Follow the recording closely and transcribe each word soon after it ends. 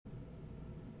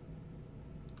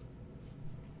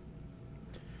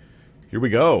Here we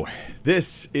go.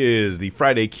 This is the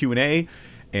Friday Q&A,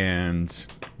 and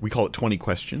we call it 20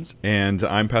 questions. And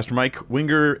I'm Pastor Mike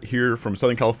Winger here from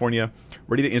Southern California,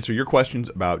 ready to answer your questions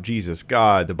about Jesus,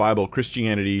 God, the Bible,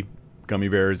 Christianity, gummy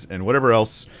bears, and whatever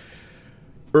else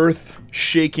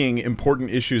earth-shaking important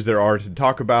issues there are to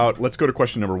talk about. Let's go to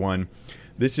question number one.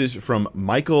 This is from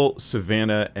Michael,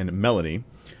 Savannah, and Melanie,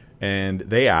 and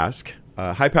they ask,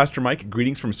 hi, Pastor Mike.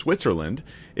 Greetings from Switzerland.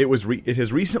 It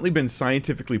has recently been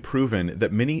scientifically proven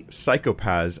that many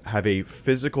psychopaths have a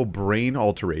physical brain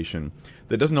alteration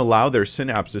that doesn't allow their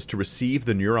synapses to receive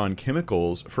the neuron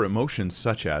chemicals for emotions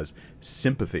such as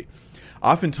sympathy.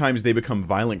 Oftentimes, they become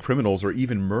violent criminals or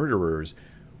even murderers.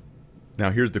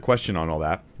 Now, here's the question on all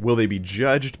that. Will they be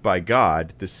judged by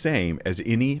God the same as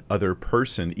any other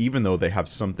person, even though they have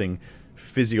something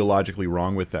physiologically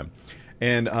wrong with them?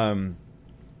 And,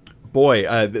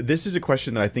 this is a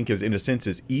question that I think is, in a sense,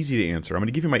 is easy to answer. I'm going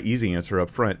to give you my easy answer up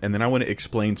front, and then I want to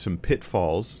explain some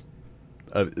pitfalls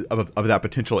of that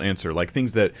potential answer, like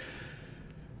things that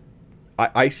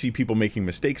I see people making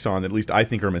mistakes on, that at least I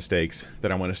think are mistakes,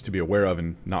 that I want us to be aware of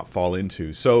and not fall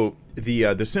into. So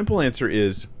the simple answer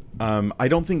is, I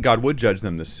don't think God would judge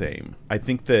them the same. I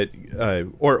think that, let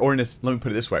me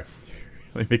put it this way.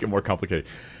 Let me make it more complicated.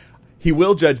 He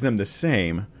will judge them the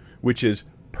same, which is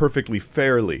perfectly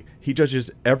fairly. He judges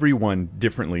everyone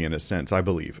differently in a sense, I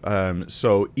believe.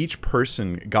 So each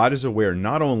person, God is aware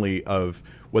not only of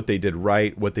what they did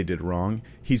right, what they did wrong.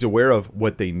 He's aware of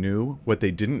what they knew, what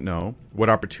they didn't know, what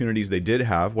opportunities they did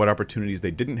have, what opportunities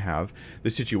they didn't have, the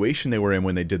situation they were in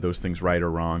when they did those things right or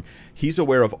wrong. He's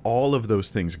aware of all of those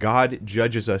things. God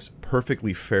judges us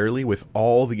perfectly fairly with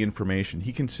all the information.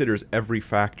 He considers every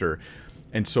factor.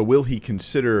 And so will he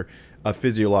consider a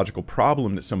physiological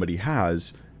problem that somebody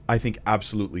has? I think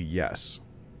absolutely yes.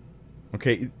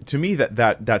 Okay, to me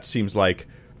that seems like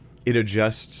it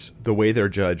adjusts the way they're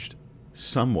judged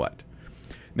somewhat.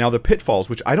 Now the pitfalls,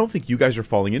 which I don't think you guys are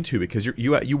falling into, because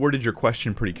you worded your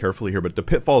question pretty carefully here, but the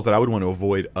pitfalls that I would want to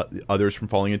avoid others from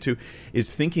falling into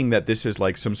is thinking that this is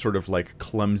like some sort of like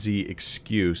clumsy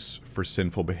excuse for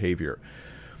sinful behavior.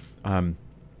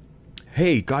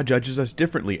 Hey, God judges us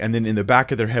differently. And then in the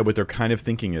back of their head, what they're kind of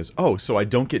thinking is, oh, so I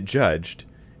don't get judged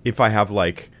if I have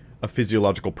like a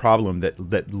physiological problem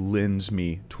that lends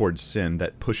me towards sin,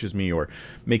 that pushes me or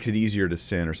makes it easier to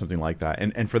sin or something like that.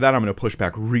 And for that, I'm going to push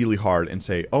back really hard and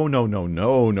say, oh, no.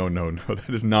 That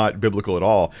is not biblical at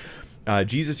all.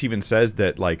 Jesus even says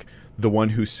that like the one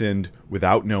who sinned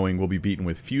without knowing will be beaten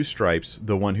with few stripes.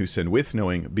 The one who sinned with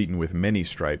knowing, beaten with many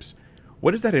stripes.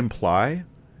 What does that imply?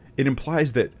 It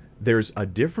implies that there's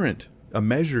a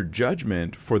measured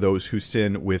judgment for those who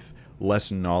sin with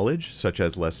less knowledge, such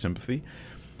as less sympathy.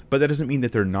 But that doesn't mean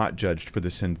that they're not judged for the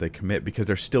sins they commit, because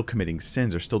they're still committing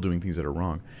sins. They're still doing things that are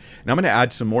wrong. And I'm going to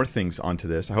add some more things onto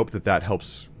this. I hope that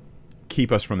helps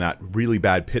keep us from that really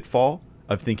bad pitfall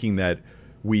of thinking that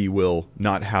we will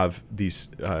not have these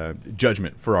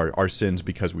judgment for our sins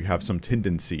because we have some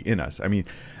tendency in us. I mean,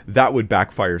 that would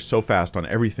backfire so fast on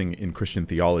everything in Christian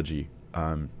theology.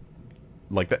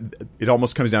 Like that, it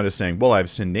almost comes down to saying, well, I have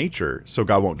sin nature, so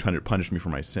God won't try to punish me for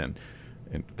my sin.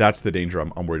 And that's the danger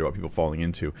I'm worried about people falling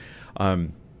into.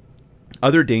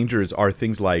 Other dangers are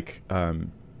things like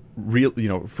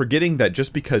forgetting that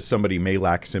just because somebody may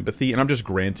lack sympathy, and I'm just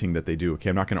granting that they do. Okay,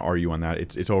 I'm not going to argue on that.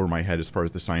 It's over my head as far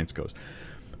as the science goes.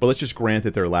 But let's just grant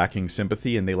that they're lacking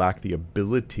sympathy and they lack the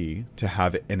ability to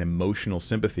have an emotional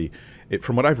sympathy.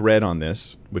 From what I've read on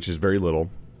this, which is very little,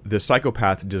 the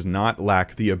psychopath does not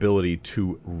lack the ability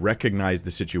to recognize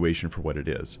the situation for what it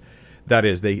is. That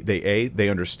is, they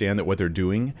understand that what they're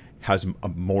doing has a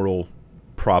moral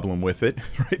problem with it,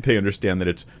 right? They understand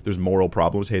that there's moral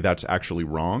problems. Hey, that's actually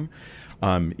wrong,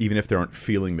 even if they aren't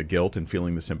feeling the guilt and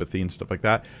feeling the sympathy and stuff like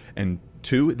that. And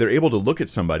two, they're able to look at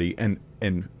somebody and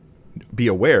be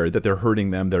aware that they're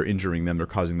hurting them, they're injuring them, they're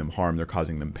causing them harm, they're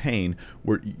causing them pain.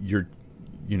 The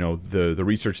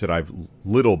research that I've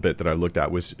looked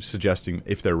at was suggesting,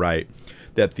 if they're right,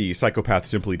 that the psychopath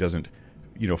simply doesn't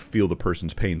feel the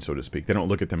person's pain, so to speak. They don't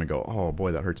look at them and go, oh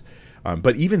boy, that hurts.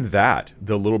 But even that,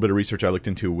 the little bit of research I looked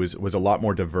into was a lot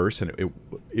more diverse, and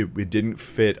it didn't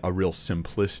fit a real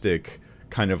simplistic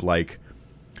kind of like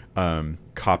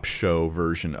cop show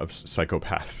version of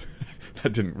psychopaths.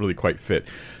 That didn't really quite fit.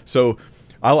 So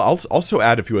I'll also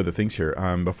add a few other things here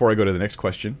before I go to the next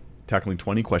question. Tackling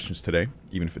 20 questions today,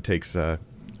 even if it takes a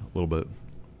little bit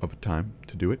of time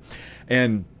to do it.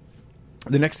 And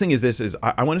the next thing is this: is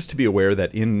I want us to be aware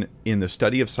that in the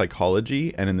study of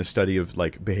psychology and in the study of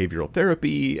like behavioral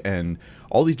therapy and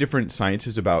all these different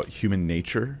sciences about human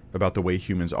nature, about the way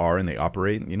humans are and they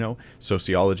operate,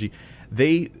 sociology,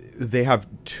 they have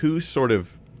two sort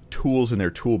of tools in their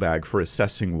tool bag for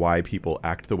assessing why people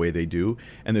act the way they do.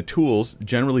 And the tools,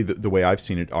 generally the way I've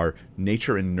seen it, are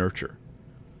nature and nurture.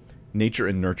 Nature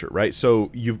and nurture, right?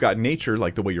 So you've got nature,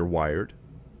 like the way you're wired,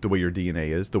 the way your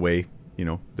DNA is, the way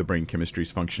the brain chemistry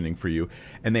is functioning for you.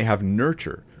 And they have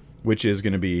nurture, which is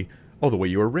going to be, the way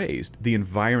you were raised, the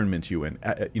environment you in.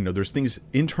 There's things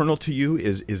internal to you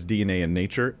is DNA and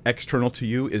nature. External to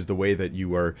you is the way that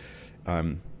you are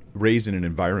raised in an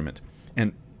environment.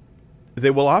 And they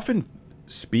will often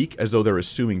speak as though they're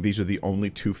assuming these are the only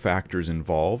two factors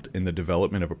involved in the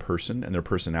development of a person and their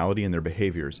personality and their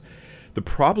behaviors. The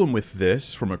problem with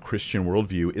this from a Christian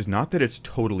worldview is not that it's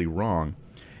totally wrong.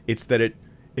 It's that it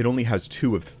only has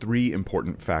two of three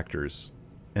important factors.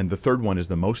 And the third one is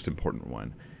the most important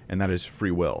one. And that is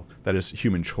free will. That is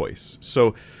human choice.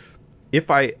 So if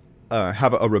I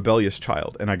have a rebellious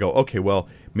child and I go, okay, well,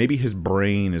 maybe his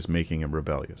brain is making him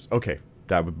rebellious. Okay,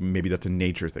 maybe that's a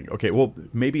nature thing. Okay, well,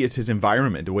 maybe it's his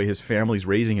environment, the way his family's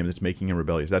raising him that's making him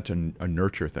rebellious. That's a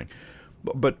nurture thing.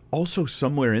 But also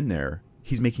somewhere in there,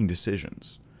 he's making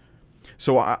decisions.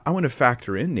 So I want to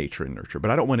factor in nature and nurture, but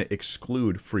I don't want to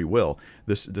exclude free will.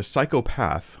 The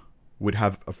psychopath would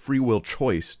have a free will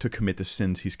choice to commit the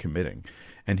sins he's committing.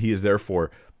 And he is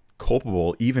therefore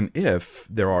culpable, even if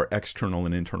there are external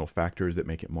and internal factors that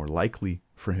make it more likely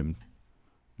for him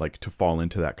to fall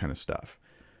into that kind of stuff.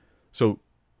 So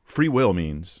free will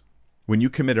means when you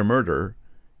commit a murder,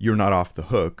 you're not off the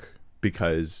hook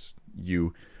because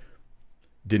you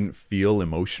didn't feel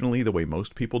emotionally the way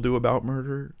most people do about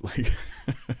murder.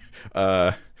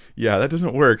 That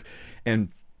doesn't work. And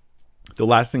the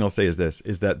last thing I'll say is this,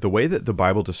 is that the way that the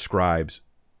Bible describes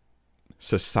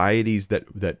societies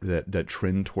that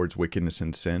trend towards wickedness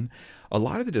and sin, a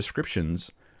lot of the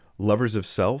descriptions, lovers of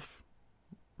self,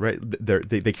 right?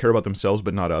 They care about themselves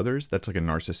but not others. That's like a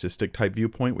narcissistic type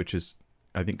viewpoint, which is,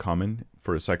 I think, common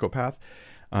for a psychopath.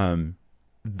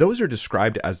 Those are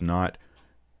described as not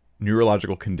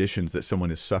neurological conditions that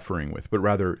someone is suffering with, but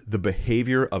rather the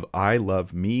behavior of I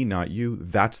love me, not you.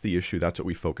 That's the issue. That's what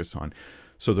we focus on.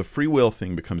 So the free will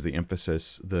thing becomes the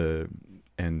emphasis. There's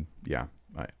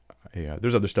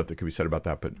other stuff that could be said about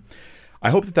that, but I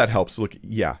hope that helps. Look,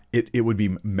 it would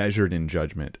be measured in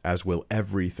judgment, as will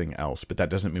everything else, but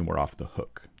that doesn't mean we're off the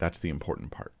hook. That's the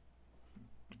important part.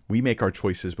 We make our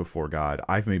choices before God.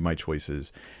 I've made my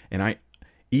choices, and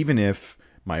even if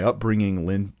my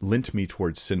upbringing lent me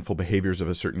towards sinful behaviors of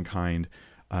a certain kind,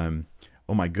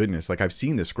 oh my goodness, I've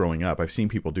seen this growing up. I've seen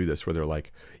people do this where they're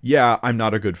like, yeah, I'm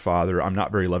not a good father. I'm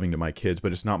not very loving to my kids,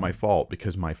 but it's not my fault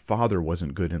because my father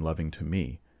wasn't good and loving to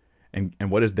me. And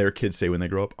what does their kids say when they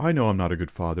grow up? I know I'm not a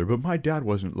good father, but my dad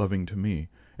wasn't loving to me.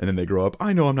 And then they grow up,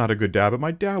 I know I'm not a good dad, but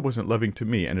my dad wasn't loving to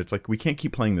me. And it's like, we can't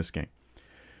keep playing this game.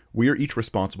 We are each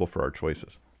responsible for our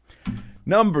choices.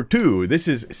 Number 2, this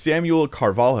is Samuel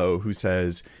Carvalho, who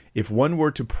says, if one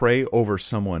were to pray over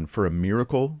someone for a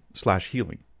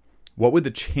miracle/healing, what would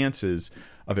the chances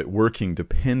of it working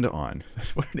depend on?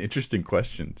 What an interesting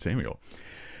question, Samuel.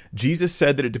 Jesus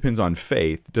said that it depends on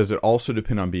faith. Does it also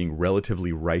depend on being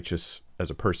relatively righteous as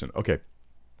a person? Okay.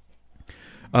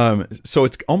 So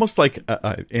it's almost like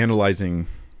analyzing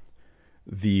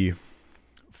the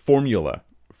formula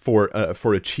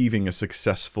for achieving a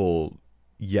successful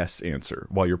yes answer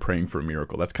while you're praying for a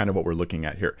miracle. That's kind of what we're looking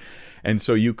at here. And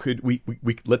so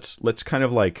let's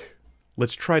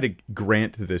try to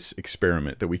grant this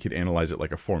experiment that we could analyze it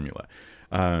like a formula.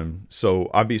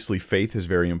 So obviously faith is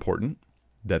very important.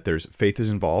 That there's faith is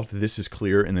involved. This is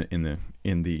clear in the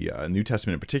New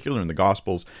Testament in particular, in the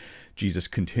Gospels. Jesus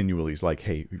continually is like,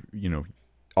 hey,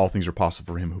 all things are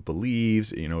possible for him who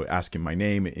believes. Ask in my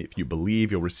name. If you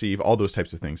believe, you'll receive. All those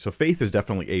types of things. So faith is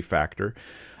definitely a factor.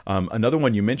 Another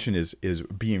one you mentioned is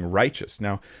being righteous.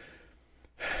 Now,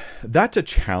 that's a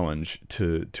challenge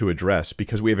to address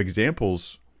because we have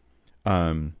examples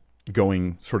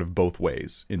going sort of both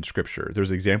ways in Scripture. There's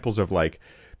examples of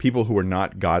people who are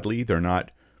not godly. They're not,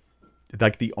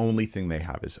 the only thing they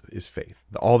have is faith.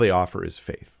 All they offer is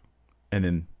faith. And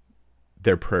then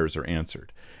their prayers are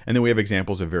answered. And then we have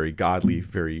examples of very godly,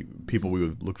 very people we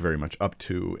would look very much up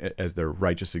to as their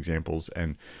righteous examples.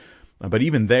 But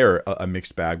even they're a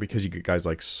mixed bag because you get guys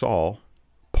like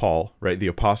Paul, right, the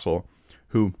apostle,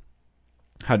 who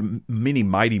had many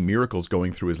mighty miracles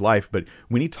going through his life. But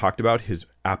when he talked about his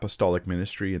apostolic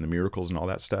ministry and the miracles and all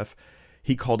that stuff,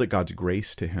 He called it God's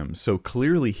grace to him. So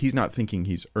clearly he's not thinking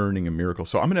he's earning a miracle.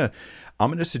 So I'm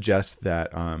gonna suggest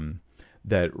that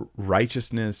that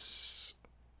righteousness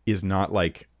is not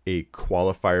like a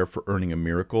qualifier for earning a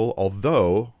miracle,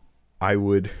 although I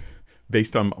would,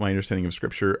 based on my understanding of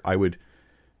Scripture, I would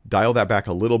dial that back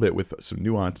a little bit with some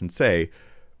nuance and say,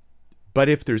 but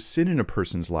if there's sin in a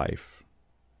person's life,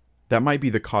 that might be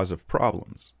the cause of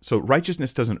problems. So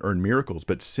righteousness doesn't earn miracles,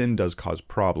 but sin does cause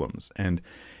problems. And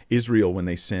Israel, when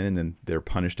they sin and then they're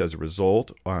punished as a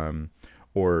result,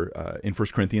 or in 1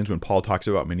 Corinthians, when Paul talks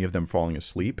about many of them falling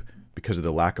asleep because of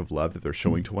the lack of love that they're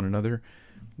showing to one another,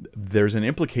 there's an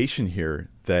implication here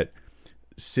that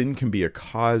sin can be a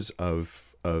cause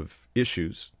of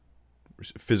issues,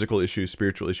 physical issues,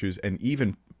 spiritual issues, and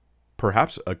even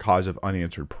perhaps a cause of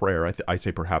unanswered prayer. I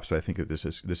say perhaps, but I think that this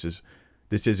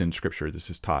is in Scripture. This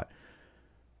is taught.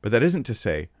 But that isn't to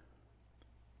say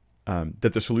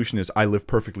that the solution is I live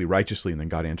perfectly righteously and then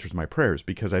God answers my prayers,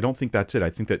 because I don't think that's it. I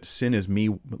think that sin is me,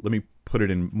 let me put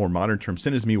it in more modern terms,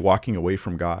 sin is me walking away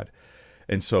from God.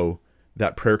 And so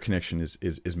that prayer connection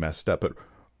is messed up. But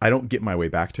I don't get my way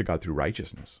back to God through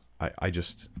righteousness. I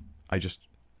just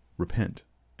repent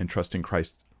and trust in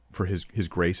Christ for his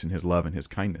grace and his love and his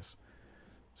kindness.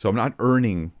 So I'm not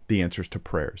earning the answers to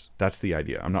prayers. That's the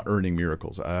idea. I'm not earning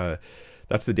miracles.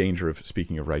 That's the danger of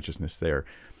speaking of righteousness there.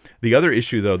 The other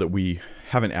issue, though, that we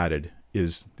haven't added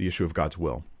is the issue of God's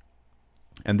will.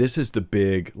 And this is the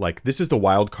big, this is the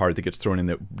wild card that gets thrown in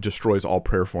that destroys all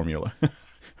prayer formula.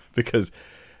 Because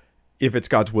if it's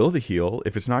God's will to heal,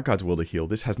 if it's not God's will to heal,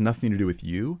 this has nothing to do with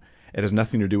you. It has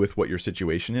nothing to do with what your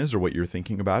situation is or what you're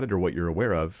thinking about it or what you're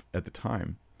aware of at the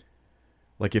time.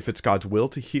 Like if it's God's will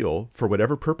to heal for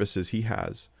whatever purposes he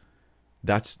has,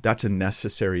 that's a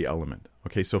necessary element.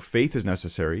 Okay, so faith is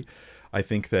necessary. I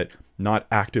think that not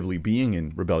actively being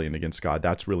in rebellion against God,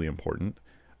 that's really important.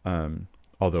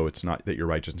 Although it's not that your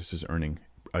righteousness is earning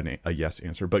a yes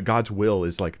answer, but God's will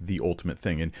is like the ultimate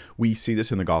thing. And we see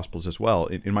this in the Gospels as well.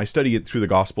 In my study through the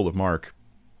Gospel of Mark,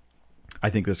 I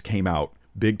think this came out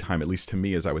big time, at least to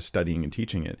me as I was studying and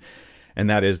teaching it. And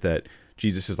that is that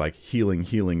Jesus is like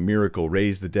healing, miracle,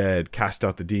 raise the dead, cast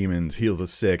out the demons, heal the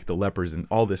sick, the lepers, and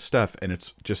all this stuff. And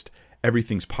it's just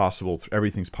everything's possible.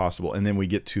 And then we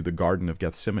get to the Garden of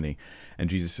Gethsemane, and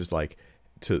Jesus is like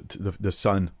to the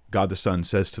Son, God the Son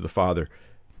says to the Father,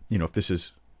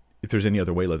 if there's any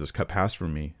other way, let this cup pass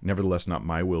from me. Nevertheless, not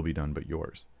my will be done, but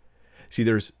yours. See,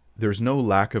 there's no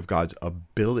lack of God's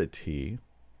ability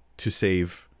to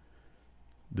save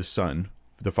the Son,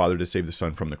 the Father to save the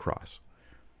Son from the cross.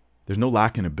 There's no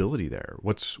lack in ability there.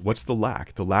 What's the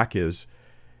lack? The lack is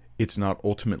it's not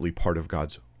ultimately part of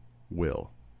God's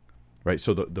will, right?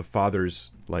 So the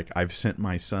Father's like, I've sent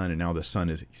my Son, and now the Son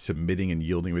is submitting and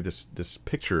yielding. With this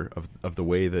picture of the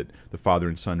way that the Father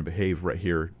and Son behave right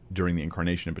here during the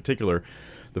incarnation in particular.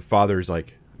 The Father's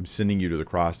like, I'm sending you to the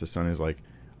cross. The Son is like,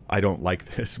 I don't like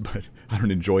this, but I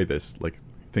don't enjoy this. Like,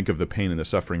 think of the pain and the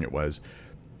suffering it was,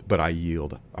 but I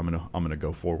yield. I'm gonna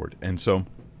go forward. And so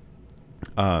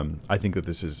I think that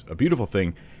this is a beautiful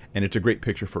thing, and it's a great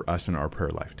picture for us in our prayer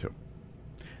life too.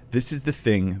 This is the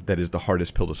thing that is the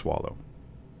hardest pill to swallow.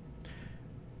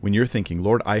 When you're thinking,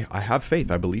 Lord, I have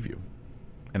faith, I believe you,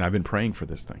 and I've been praying for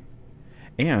this thing,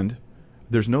 and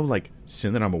there's no like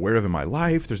sin that I'm aware of in my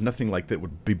life. There's nothing like that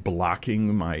would be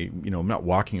blocking my, I'm not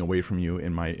walking away from you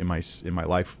in my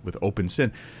life with open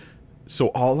sin. So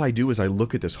all I do is I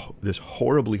look at this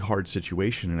horribly hard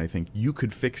situation, and I think you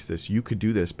could fix this, you could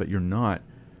do this, but you're not.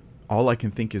 All I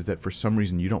can think is that for some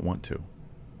reason you don't want to.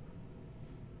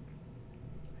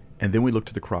 And then we look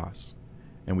to the cross,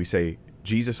 and we say,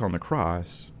 Jesus on the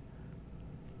cross,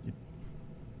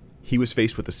 he was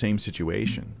faced with the same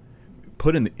situation,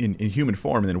 put in human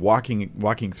form, and then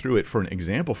walking through it for an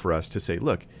example for us to say,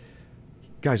 look,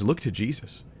 guys, look to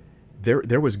Jesus.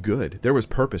 There was good, there was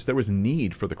purpose, there was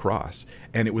need for the cross,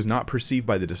 and it was not perceived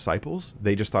by the disciples.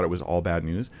 They just thought it was all bad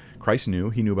news. Christ knew,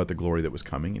 he knew about the glory that was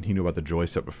coming, and he knew about the joy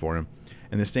set before him.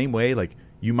 In the same way, like,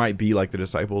 you might be like the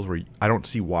disciples, where I don't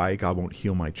see why God won't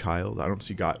heal my child. I don't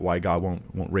see why God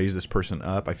won't raise this person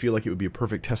up. I feel like it would be a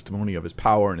perfect testimony of his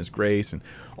power and his grace, and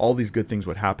all these good things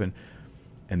would happen.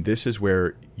 And this is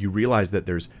where you realize that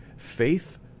there's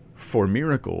faith for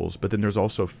miracles, but then there's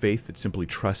also faith that simply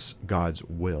trusts God's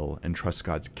will and trusts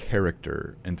God's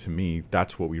character. And to me,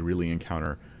 that's what we really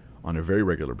encounter on a very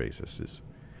regular basis is,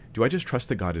 do I just trust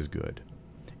that God is good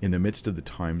in the midst of the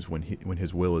times when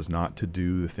his will is not to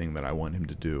do the thing that I want him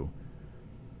to do?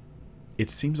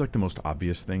 It seems like the most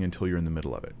obvious thing until you're in the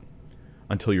middle of it,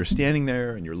 until you're standing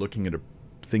there and you're looking at a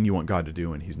thing you want God to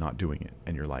do and he's not doing it.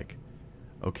 And you're like,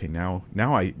 okay, now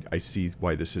I see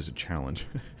why this is a challenge.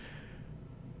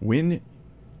 When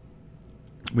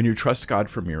you trust God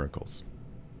for miracles,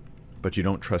 but you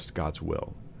don't trust God's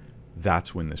will,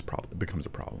 that's when this problem becomes a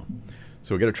problem.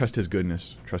 So we got to trust His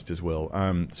goodness, trust His will.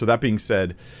 So that being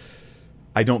said,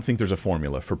 I don't think there's a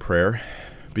formula for prayer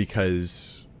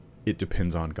because it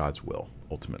depends on God's will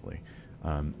ultimately.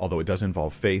 Although it does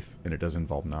involve faith and it does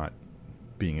involve not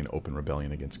being in open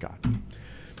rebellion against God.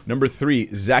 Number 3,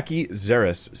 Zaki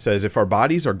Zeres says, if our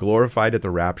bodies are glorified at the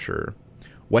rapture,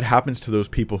 what happens to those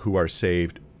people who are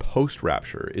saved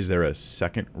post-rapture? Is there a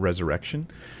second resurrection?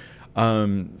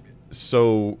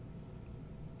 So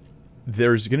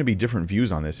there's going to be different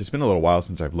views on this. It's been a little while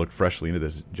since I've looked freshly into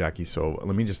this, Jackie, so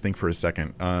let me just think for a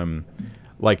second.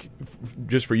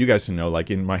 Just for you guys to know,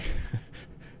 like in my...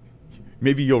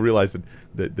 maybe you'll realize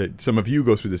that some of you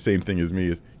go through the same thing as me,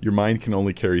 is your mind can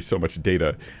only carry so much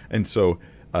data. And so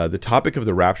the topic of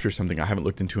the rapture is something I haven't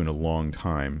looked into in a long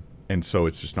time, and so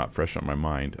it's just not fresh on my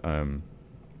mind.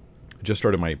 Just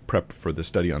started my prep for the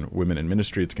study on women in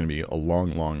ministry. It's going to be a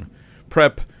long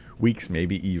prep, weeks,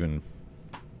 maybe even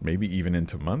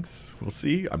into months. We'll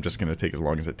see. I'm just going to take as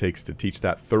long as it takes to teach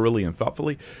that thoroughly and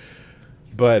thoughtfully.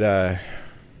 But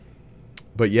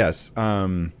yes,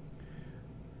 I'm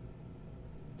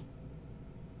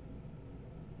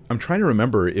trying to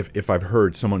remember if I've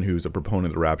heard someone who's a proponent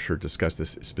of the rapture discuss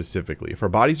this specifically. If our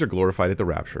bodies are glorified at the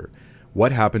rapture,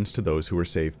 what happens to those who are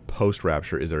saved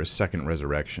post-rapture? Is there a second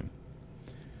resurrection?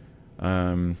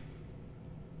 I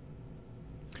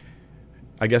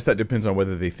guess that depends on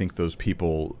whether they think those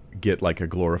people get like a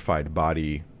glorified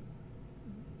body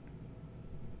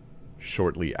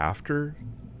shortly after.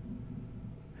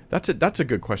 That's a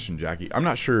good question, Jackie. I'm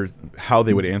not sure how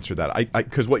they would answer that.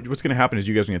 Because what's going to happen is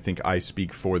you guys are going to think I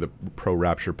speak for the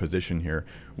pro-rapture position here,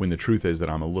 when the truth is that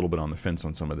I'm a little bit on the fence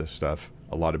on some of this stuff,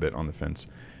 a lot of it on the fence.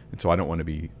 And so I don't want to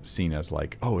be seen as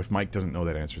like, oh, if Mike doesn't know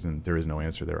that answer, then there is no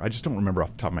answer there. I just don't remember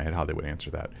off the top of my head how they would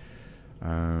answer that.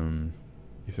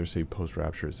 If they're saved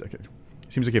post-rapture, it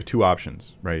seems like you have two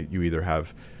options, right? You either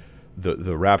have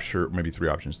the rapture, maybe three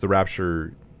options. The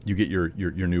rapture, you get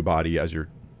your new body as you're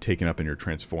taken up and you're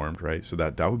transformed, right? So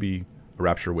that would be a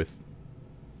rapture with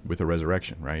a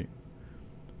resurrection, right?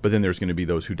 But then there's going to be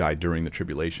those who die during the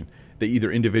tribulation. They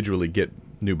either individually get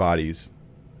new bodies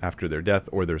after their death,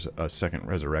 or there's a second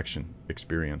resurrection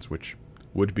experience, which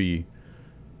would be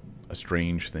a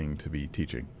strange thing to be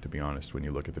teaching, to be honest, when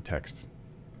you look at the texts.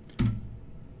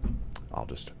 I'll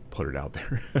just put it out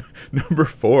there. Number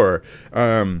 4.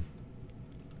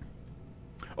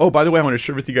 Oh, by the way, I want to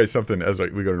share with you guys something as we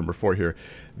go to number 4 here.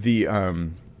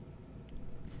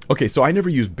 Okay, so I never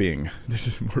use Bing. This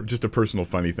is more just a personal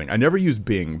funny thing. I never use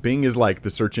Bing. Bing is like the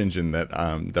search engine that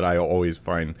I always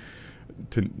find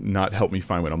to not help me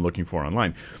find what I'm looking for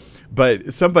online.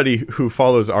 But somebody who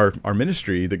follows our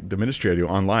ministry, the ministry I do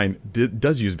online,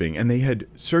 does use Bing. And they had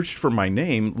searched for my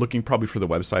name, looking probably for the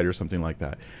website or something like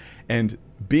that. And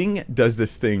Bing does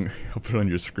this thing. I'll put it on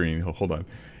your screen. Hold on.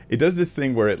 It does this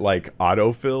thing where it like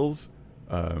autofills.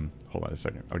 Hold on a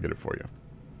second. I'll get it for you.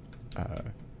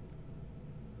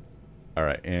 All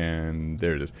right, and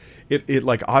there it is. It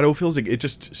like autofills. It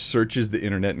just searches the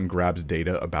internet and grabs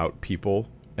data about people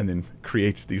and then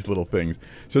creates these little things.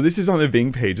 So this is on the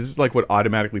Bing page. This is like what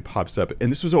automatically pops up.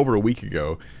 And this was over a week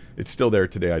ago. It's still there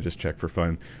today. I just checked for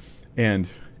fun.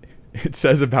 And it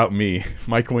says about me,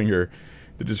 Mike Winger,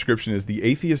 the description is, the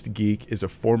atheist geek is a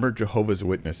former Jehovah's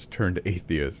Witness turned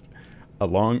atheist, a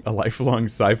lifelong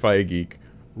sci-fi geek,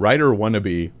 writer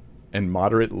wannabe, and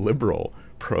moderate liberal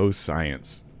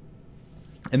pro-science.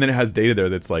 And then it has data there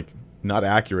that's like not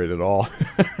accurate at all.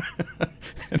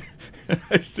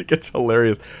 I just think it's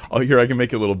hilarious. Oh, here, I can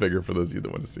make it a little bigger for those of you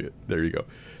that want to see it. There you go.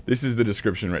 This is the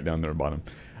description right down there at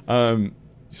the bottom.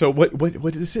 So what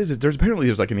this is there's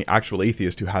like an actual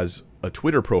atheist who has a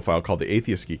Twitter profile called the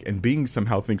Atheist Geek, and Bing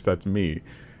somehow thinks that's me.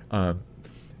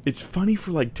 It's funny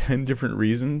for like 10 different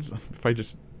reasons. If I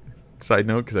just side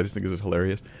note, because I just think this is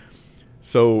hilarious.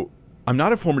 So I'm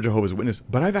not a former Jehovah's Witness,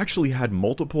 but I've actually had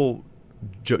multiple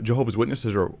Jehovah's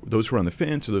Witnesses, or those who are on the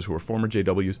fence, or those who are former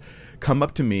JWs, come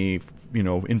up to me,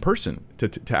 in person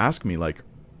to ask me, like,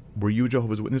 were you a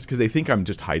Jehovah's Witness? Because they think I'm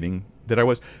just hiding that I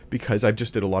was, because I've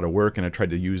just did a lot of work and I tried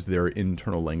to use their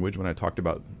internal language when I talked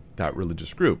about that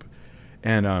religious group,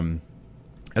 and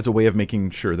as a way of making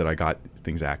sure that I got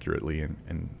things accurately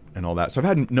and all that. So I've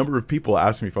had a number of people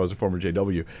ask me if I was a former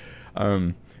JW.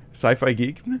 Sci-fi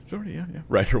geek, yeah.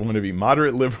 Writer wannabe,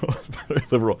 moderate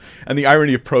liberal, and the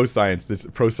irony of pro-science. This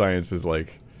pro-science is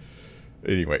like,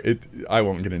 anyway. I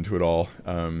won't get into it all.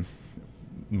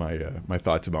 My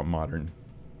thoughts about modern,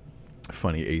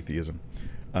 funny atheism,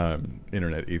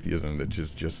 internet atheism that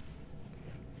just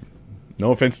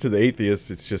No offense to the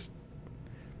atheists. It's just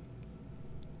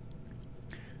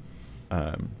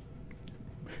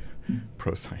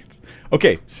pro-science.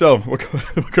 Okay, so we'll go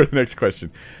to the next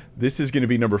question. This is going to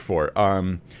be number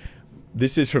 4.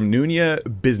 This is from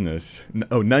Nunya Business.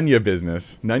 Nunya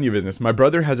Business. My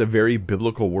brother has a very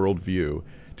biblical worldview,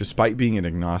 despite being an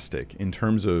agnostic, in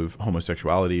terms of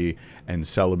homosexuality and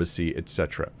celibacy,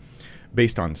 etc.,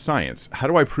 based on science. How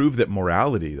do I prove that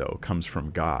morality, though, comes from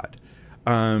God?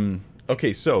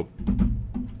 Okay, so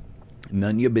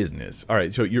Nunya Business. All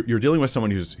right, so you're dealing with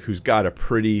someone who's got a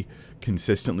pretty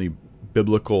consistently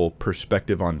biblical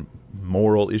perspective on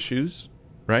moral issues,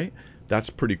 right? That's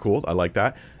pretty cool. I like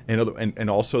that. And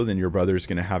also then your brother's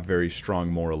going to have very strong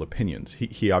moral opinions.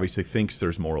 He obviously thinks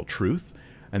there's moral truth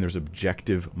and there's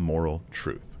objective moral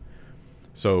truth.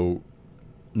 So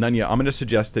Nunya, I'm going to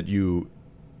suggest that to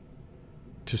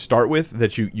start with,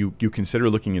 that you consider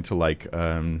looking into like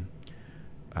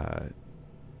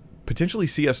potentially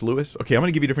C.S. Lewis. Okay, I'm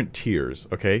going to give you different tiers,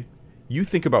 okay? You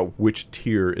think about which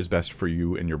tier is best for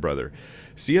you and your brother.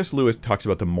 C.S. Lewis talks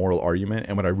about the moral argument,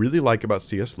 and what I really like about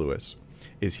C.S. Lewis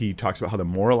is he talks about how the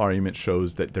moral argument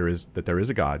shows that there is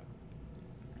a God,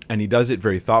 and he does it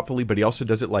very thoughtfully, but he also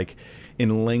does it like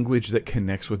in language that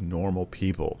connects with normal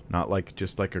people, not like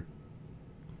just like a,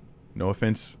 no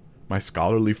offense, my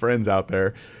scholarly friends out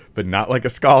there, but not like a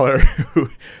scholar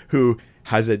who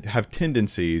have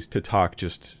tendencies to talk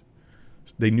just,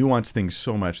 they nuance things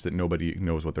so much that nobody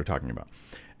knows what they're talking about.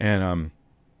 And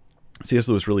C.S.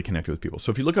 Lewis really connected with people.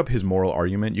 So if you look up his moral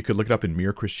argument, you could look it up in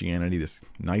Mere Christianity, this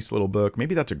nice little book.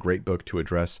 Maybe that's a great book to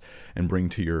address and bring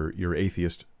to your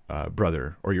atheist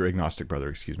brother, or your agnostic brother,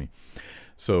 excuse me.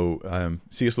 So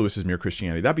C.S. Lewis's Mere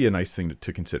Christianity, that'd be a nice thing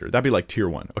to consider. That'd be like tier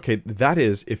 1. Okay, that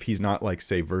is if he's not like,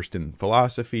 say, versed in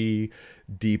philosophy,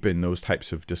 deep in those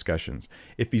types of discussions.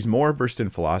 If he's more versed in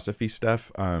philosophy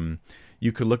stuff,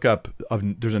 you could look up,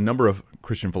 there's a number of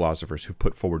Christian philosophers who've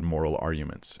put forward moral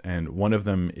arguments. And one of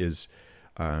them is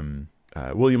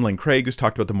William Lane Craig, who's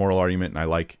talked about the moral argument,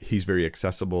 and he's very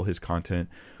accessible, his content.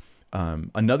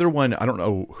 Another one, I don't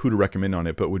know who to recommend on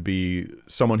it, but would be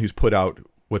someone who's put out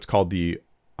what's called the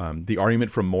argument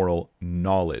from moral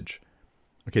knowledge.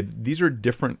 Okay, these are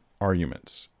different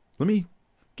arguments. Let me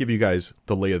give you guys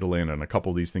the lay of the land on a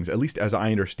couple of these things, at least as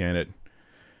I understand it.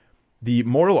 The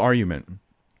moral argument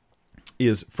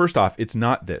is, first off, it's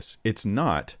not this. It's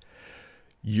not,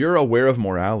 you're aware of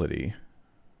morality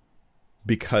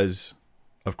because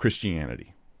of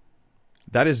Christianity.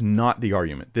 That is not the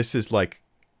argument. This is like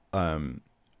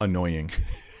annoying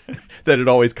that it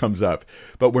always comes up.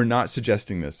 But we're not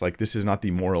suggesting this. Like, this is not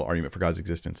the moral argument for God's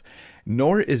existence.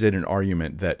 Nor is it an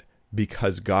argument that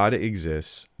because God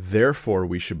exists, therefore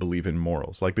we should believe in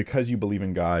morals. Like, because you believe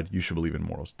in God, you should believe in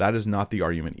morals. That is not the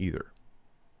argument either.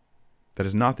 That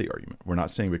is not the argument. We're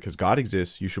not saying because God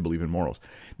exists, you should believe in morals.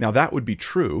 Now, that would be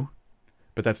true,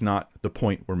 but that's not the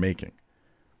point we're making.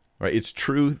 Right? It's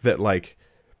true that like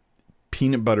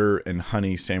peanut butter and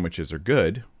honey sandwiches are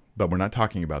good, but we're not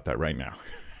talking about that right now.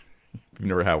 If you've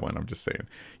never had one, I'm just saying.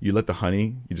 You just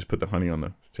put the honey on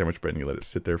the sandwich bread and you let it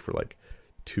sit there for like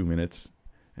 2 minutes,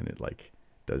 and it like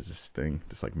does this thing,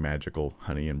 this like magical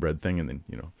honey and bread thing, and then,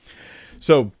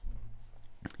 So,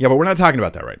 yeah, but we're not talking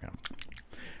about that right now.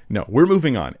 No, we're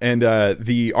moving on. And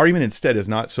the argument instead is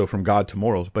not so from God to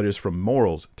morals, but is from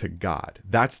morals to God.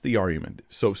 That's the argument.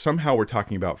 So somehow we're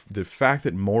talking about the fact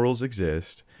that morals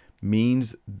exist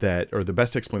means that, or the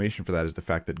best explanation for that is the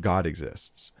fact that God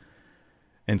exists.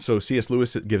 And so C.S.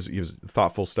 Lewis gives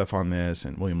thoughtful stuff on this,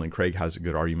 and William Lane Craig has a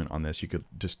good argument on this. You could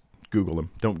just Google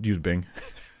him. Don't use Bing.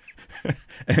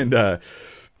 The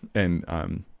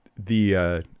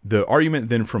argument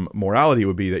then from morality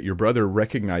would be that your brother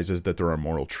recognizes that there are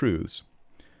moral truths,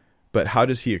 but how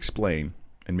does he explain,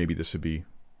 and maybe this would be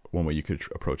one way you could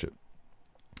approach it,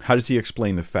 how does he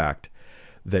explain the fact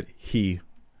that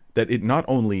it not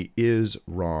only is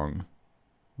wrong,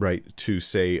 right, to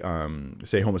say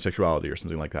homosexuality or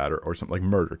something like that, or something like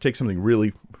murder. Take something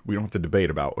really we don't have to debate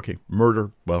about. Okay,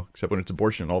 murder, well, except when it's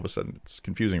abortion, all of a sudden it's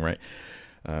confusing, right?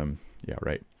 Yeah,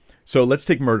 right. So let's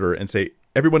take murder and say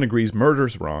everyone agrees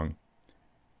murder's wrong,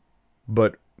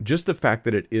 but just the fact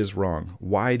that it is wrong,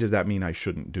 why does that mean I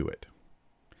shouldn't do it?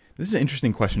 This is an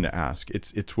interesting question to ask.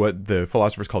 It's what the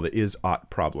philosophers call the is-ought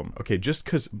problem. Okay, just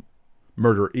because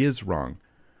murder is wrong,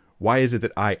 why is it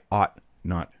that I ought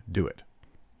not do it?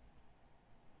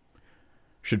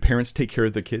 Should parents take care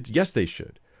of their kids? Yes, they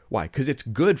should. Why? Because it's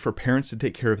good for parents to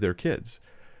take care of their kids.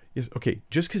 Yes, okay,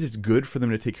 just because it's good for them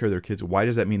to take care of their kids, why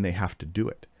does that mean they have to do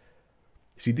it?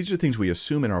 See, these are things we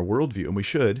assume in our worldview, and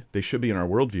they should be in our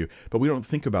worldview, but we don't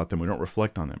think about them, we don't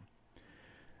reflect on them.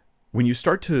 When you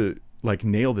start to like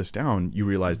nail this down, you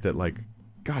realize that, like,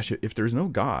 gosh, if there's no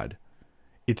God,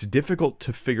 it's difficult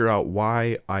to figure out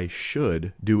why I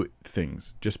should do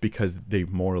things just because they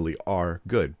morally are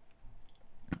good.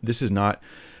 This is not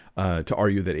to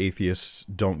argue that atheists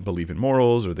don't believe in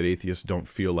morals or that atheists don't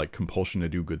feel like compulsion to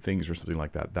do good things or something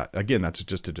like that. That, again, that's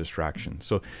just a distraction.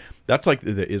 So that's like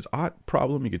the is-ought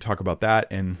problem. You could talk about that.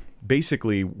 And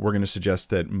basically, we're going to suggest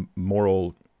that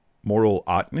moral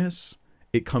oughtness,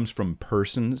 it comes from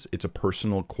persons. It's a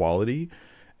personal quality.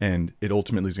 And it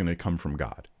ultimately is going to come from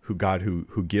God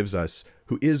who gives us,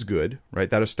 who is good, right?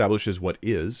 That establishes what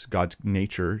is God's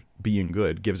nature, being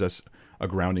good, gives us a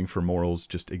grounding for morals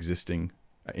just existing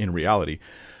in reality.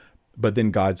 But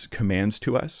then God's commands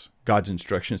to us, God's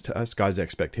instructions to us, God's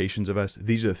expectations of us,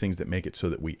 these are the things that make it so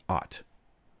that we ought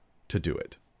to do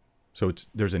it. So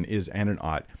there's an is and an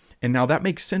ought. And now that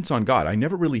makes sense on God. I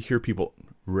never really hear people,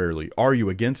 rarely, argue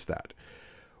against that.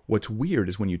 What's weird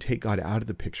is when you take God out of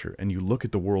the picture and you look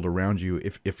at the world around you,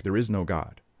 if there is no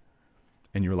God,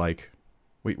 and you're like,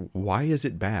 wait, why is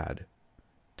it bad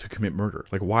to commit murder?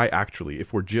 Like, why actually?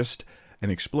 If we're just an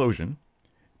explosion,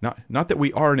 not that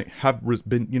we are and have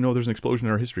been, there's an explosion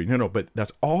in our history. No, but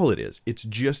that's all it is. It's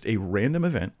just a random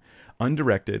event,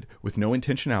 undirected, with no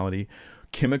intentionality.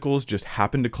 Chemicals just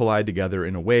happened to collide together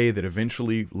in a way that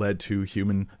eventually led to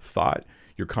human thought.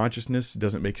 Your consciousness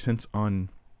doesn't make sense on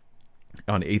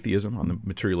atheism, on the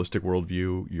materialistic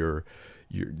worldview.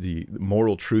 The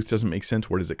moral truth doesn't make sense.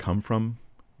 Where does it come from?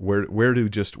 Where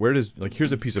does, like,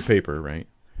 here's a piece of paper, right?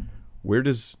 How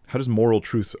does moral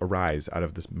truth arise out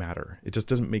of this matter? It just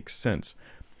doesn't make sense.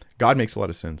 God makes a lot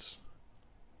of sense.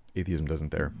 Atheism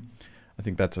doesn't there. I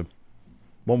think that's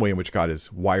one way in which God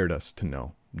has wired us to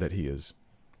know that he is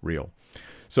real.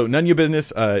 So none of your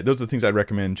business. Those are the things I'd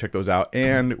recommend. Check those out.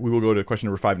 And we will go to question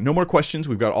number 5. No more questions.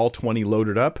 We've got all 20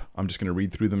 loaded up. I'm just going to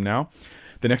read through them now.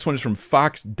 The next one is from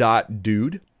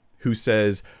Fox.Dude, who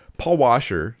says, Paul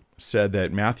Washer said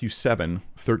that Matthew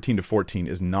 7:13-14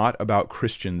 is not about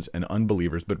Christians and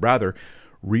unbelievers, but rather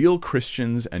real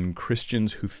Christians and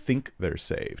Christians who think they're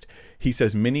saved. He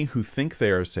says many who think they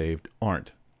are saved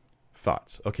aren't.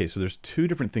 Thoughts? Okay, so there's two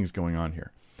different things going on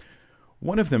here.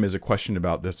 One of them is a question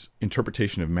about this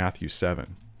interpretation of Matthew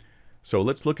 7. So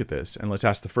let's look at this and let's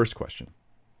ask the first question.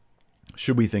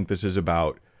 Should we think this is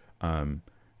about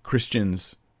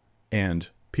Christians and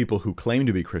people who claim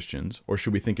to be Christians, or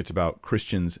should we think it's about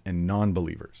Christians and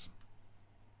non-believers?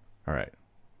 All right,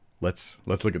 let's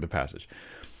look at the passage.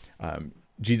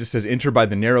 Jesus says, "Enter by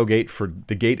the narrow gate, for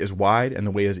the gate is wide and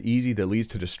the way is easy that leads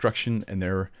to destruction, and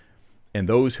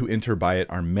those who enter by it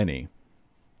are many.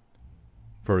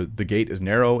 For the gate is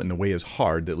narrow and the way is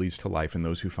hard that leads to life, and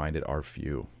those who find it are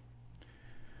few."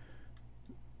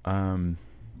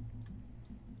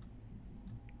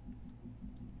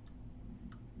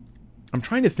 I'm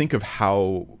trying to think of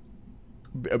how.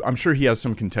 I'm sure he has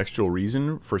some contextual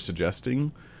reason for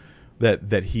suggesting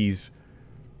that he's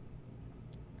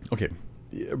okay.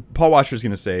 Paul Washer is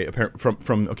going to say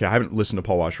okay. I haven't listened to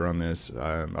Paul Washer on this.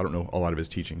 I don't know a lot of his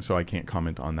teaching, so I can't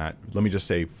comment on that. Let me just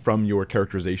say, from your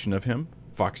characterization of him,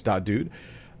 Fox.Dude,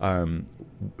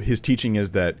 his teaching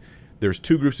is that there's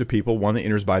two groups of people: one that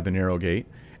enters by the narrow gate,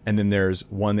 and then there's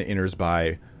one that enters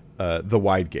by the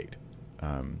wide gate.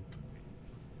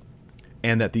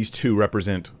 And that these two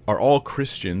are all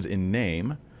Christians in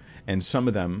name, and some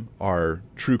of them are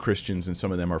true Christians and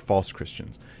some of them are false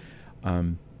Christians.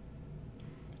 I'm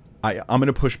going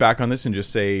to push back on this and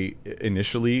just say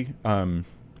initially,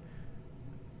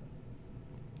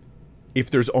 if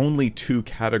there's only two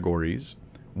categories,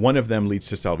 one of them leads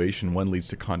to salvation, one leads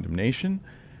to condemnation.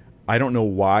 I don't know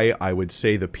why I would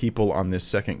say the people on this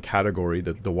second category,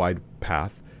 the wide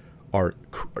path, are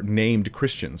named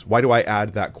Christians. Why do I add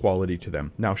that quality to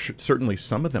them? Now, certainly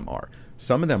some of them are.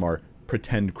 Some of them are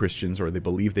pretend Christians, or they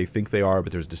believe they think they are,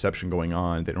 but there's deception going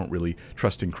on. They don't really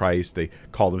trust in Christ. They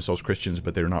call themselves Christians,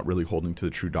 but they're not really holding to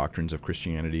the true doctrines of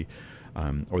Christianity,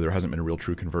 or there hasn't been a real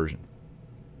true conversion.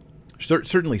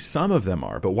 Certainly some of them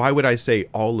are, but why would I say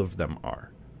all of them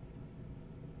are?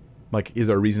 Like, is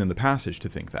there a reason in the passage to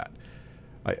think that?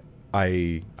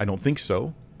 I don't think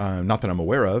so. Not that I'm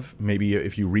aware of. Maybe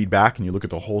if you read back and you look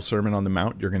at the whole Sermon on the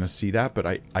Mount, you're going to see that, but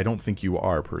I don't think you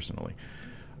are personally.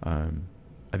 I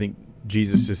think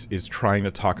Jesus is trying to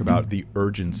talk about the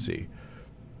urgency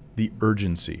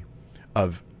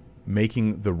of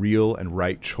making the real and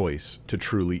right choice to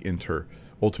truly enter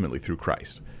ultimately through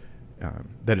Christ.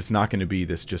 That it's not going to be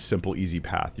this just simple, easy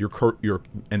path.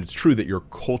 And it's true that your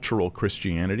cultural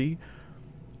Christianity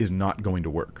is not going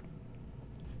to work.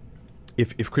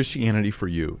 If Christianity for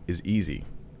you is easy,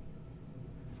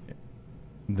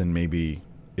 then maybe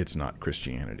it's not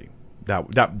Christianity.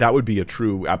 That would be a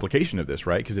true application of this,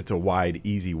 right? Because it's a wide,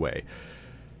 easy way.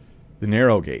 The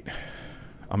narrow gate.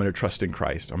 I'm going to trust in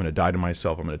Christ. I'm going to die to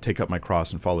myself. I'm going to take up my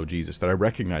cross and follow Jesus. That I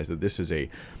recognize that this is a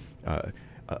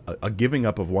giving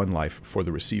up of one life for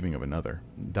the receiving of another.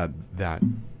 That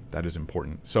is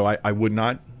important. So I would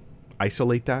not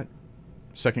isolate that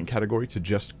second category to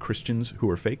just Christians who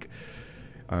are fake.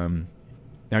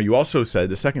 Now, you also said,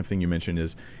 the second thing you mentioned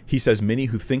is, he says many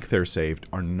who think they're saved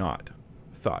are not.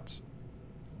 Thoughts?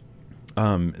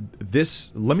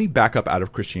 Let me back up out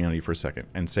of Christianity for a second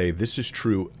and say this is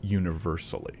true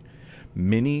universally.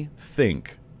 Many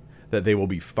think that they will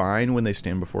be fine when they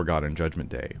stand before God on Judgment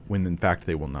Day, when in fact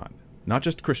they will not. Not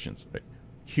just Christians, right?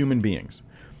 Human beings.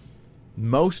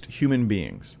 Most human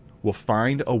beings will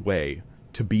find a way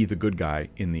to be the good guy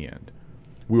in the end.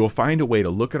 We will find a way to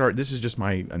look at this is just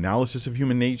my analysis of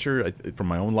human nature from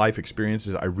my own life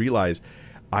experiences. I realize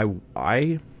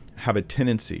I have a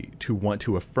tendency to want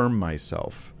to affirm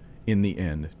myself in the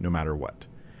end, no matter what.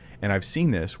 And I've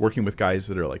seen this working with guys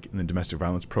that are like in the domestic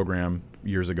violence program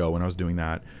years ago when I was doing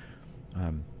that.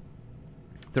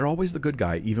 They're always the good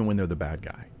guy, even when they're the bad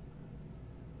guy.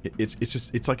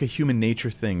 It's like a human nature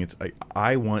thing. It's like,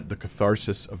 I want the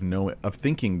catharsis of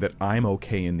thinking that I'm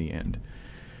okay in the end.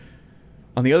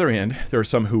 On the other hand, there are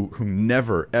some who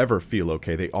never ever feel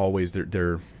okay.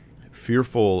 They're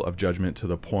fearful of judgment to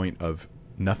the point of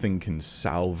nothing can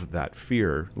salve that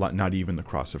fear, not even the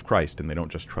cross of Christ, and they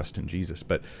don't just trust in Jesus.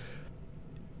 But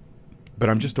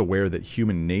I'm just aware that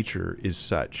human nature is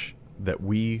such that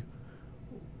we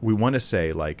want to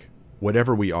say, like,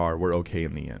 whatever we are, we're okay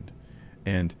in the end.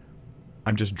 And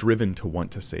I'm just driven to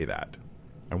want to say that.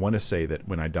 I want to say that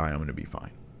when I die, I'm going to be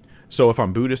fine. So if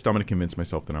I'm Buddhist, I'm going to convince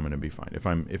myself that I'm going to be fine. If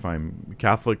I'm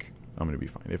Catholic, I'm going to be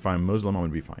fine. If I'm Muslim, I'm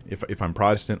going to be fine. If I'm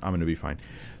Protestant, I'm going to be fine.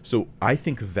 So I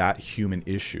think that human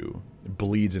issue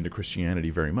bleeds into Christianity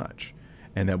very much.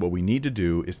 And that what we need to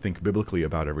do is think biblically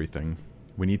about everything.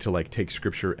 We need to take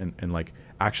Scripture and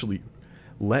actually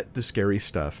let the scary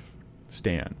stuff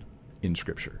stand in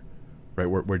Scripture. Right?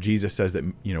 Where Jesus says that,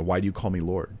 why do you call me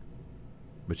Lord,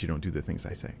 but you don't do the things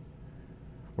I say?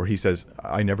 Or he says,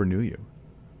 I never knew you.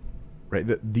 Right?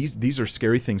 These are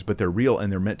scary things, but they're real, and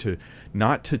they're meant to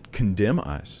not to condemn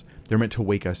us. They're meant to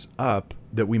wake us up,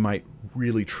 that we might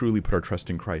really truly put our trust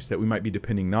in Christ, that we might be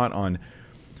depending not on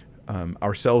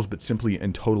ourselves, but simply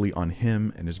and totally on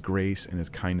Him and His grace and His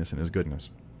kindness and His goodness.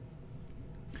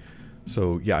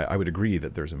 So yeah, I would agree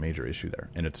that there's a major issue there,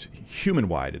 and it's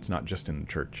human-wide. It's not just in the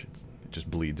church. It just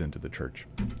bleeds into the church.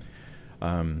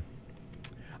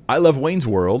 I Love Wayne's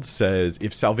World says,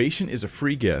 if salvation is a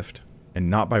free gift and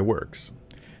not by works,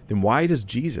 then why does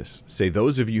Jesus say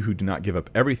those of you who do not give up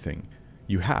everything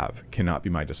you have cannot be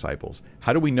my disciples?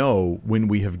 How do we know when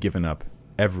we have given up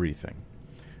everything?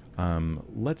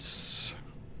 Let's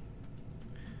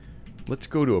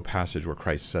go to a passage where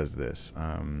Christ says this.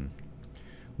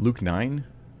 Luke 9.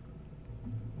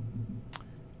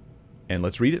 And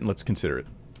let's read it and let's consider it.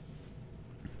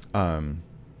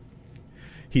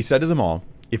 He said to them all,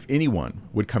 if anyone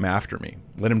would come after me,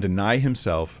 let him deny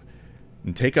himself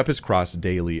and take up his cross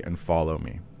daily and follow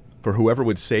me. For whoever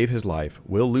would save his life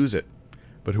will lose it,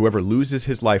 but whoever loses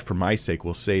his life for my sake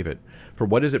will save it. For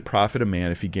what does it profit a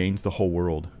man if he gains the whole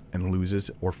world and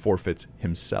loses or forfeits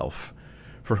himself?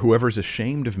 For whoever is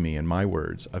ashamed of me and my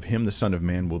words, of him the Son of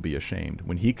Man will be ashamed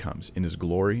when he comes in his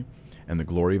glory and the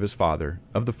glory of his Father,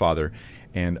 of the Father,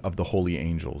 and of the holy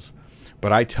angels.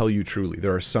 But I tell you truly,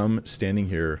 there are some standing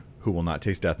here who will not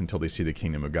taste death until they see the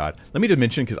kingdom of God. Let me just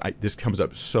mention, because this comes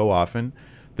up so often,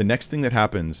 the next thing that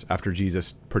happens after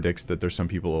Jesus predicts that there's some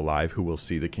people alive who will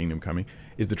see the kingdom coming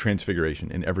is the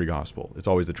transfiguration in every gospel. It's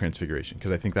always the transfiguration,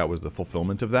 because I think that was the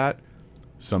fulfillment of that.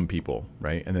 Some people,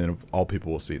 right? And then all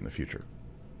people will see it in the future.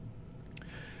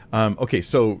 Okay,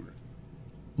 so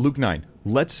Luke 9.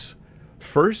 Let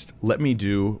me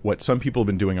do what some people have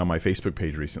been doing on my Facebook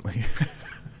page recently.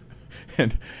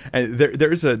 and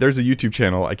there's a YouTube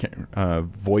channel,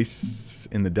 Voice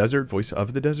in the Desert, Voice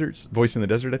in the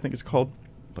Desert, I think it's called,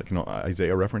 like an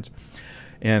Isaiah reference.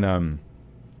 And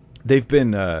they've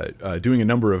been doing a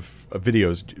number of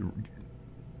videos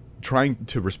trying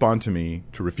to respond to me,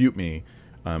 to refute me.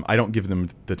 I don't give them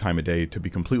the time of day, to be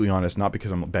completely honest, not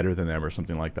because I'm better than them or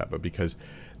something like that, but because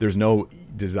there's no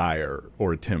desire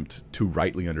or attempt to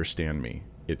rightly understand me.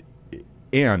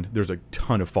 And there's a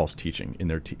ton of false teaching in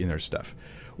their stuff.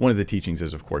 One of the teachings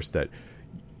is, of course, that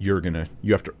you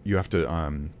have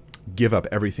to give up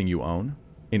everything you own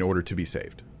in order to be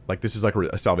saved. Like, this is like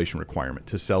a salvation requirement,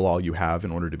 to sell all you have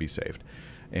in order to be saved.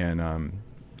 And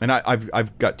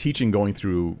I've got teaching going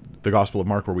through the Gospel of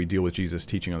Mark where we deal with Jesus'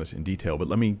 teaching on this in detail. But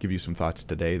let me give you some thoughts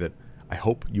today that I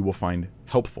hope you will find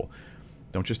helpful.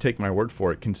 Don't just take my word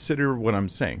for it. Consider what I'm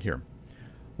saying here.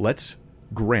 Let's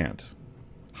grant,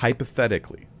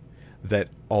 hypothetically, that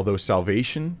although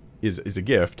salvation is a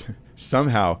gift,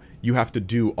 somehow you have to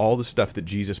do all the stuff that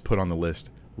Jesus put on the list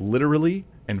literally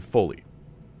and fully.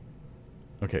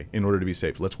 Okay, in order to be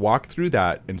saved. Let's walk through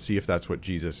that and see if that's what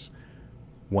Jesus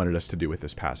wanted us to do with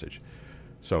this passage.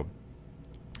 So,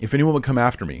 if anyone would come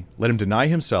after me, let him deny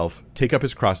himself, take up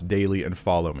his cross daily, and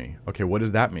follow me. Okay, what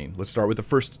does that mean? Let's start with the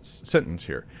first sentence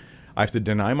here. I have to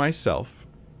deny myself,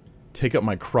 take up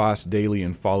my cross daily,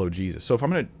 and follow Jesus. So if I'm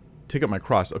going to take up my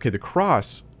cross, okay, the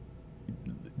cross,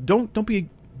 don't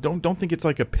think it's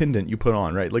like a pendant you put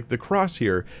on, right? Like the cross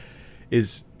here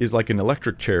is like an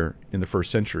electric chair in the first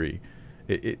century.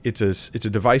 It's a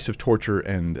device of torture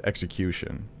and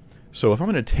execution. So if I'm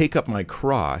going to take up my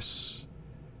cross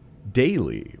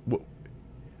daily,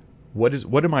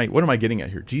 what am I getting at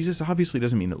here? Jesus obviously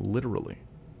doesn't mean it literally.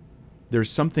 There's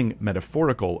something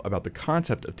metaphorical about the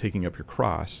concept of taking up your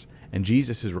cross, and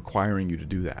Jesus is requiring you to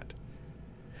do that.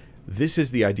 This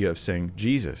is the idea of saying,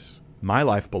 Jesus, my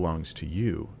life belongs to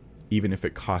you, even if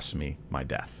it costs me my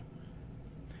death.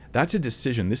 That's a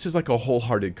decision. This is like a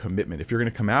wholehearted commitment. If you're going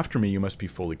to come after me, you must be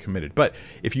fully committed. But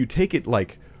if you take it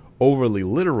like overly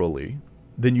literally,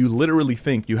 then you literally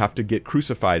think you have to get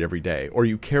crucified every day, or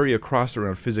you carry a cross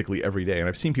around physically every day. And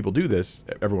I've seen people do this.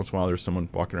 Every once in a while, there's someone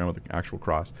walking around with an actual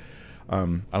cross. I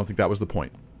don't think that was the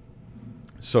point.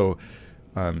 So,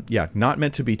 not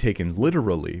meant to be taken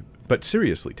literally, but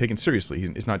seriously, taken seriously.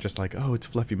 It's not just like, oh, it's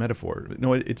fluffy metaphor.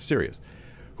 No, it's serious.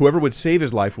 Whoever would save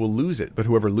his life will lose it, but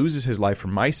whoever loses his life for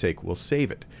my sake will save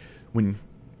it.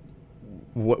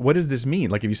 What does this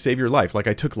mean? Like if you save your life, like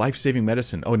I took life-saving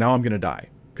medicine, oh, now I'm going to die.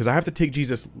 Because I have to take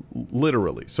Jesus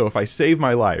literally. So if I save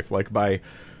my life, like by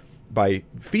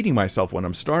feeding myself when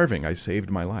I'm starving, I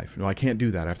saved my life. No, I can't do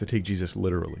that. I have to take Jesus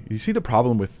literally. You see the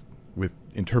problem with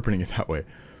interpreting it that way.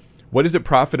 What does it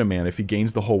profit a man if he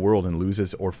gains the whole world and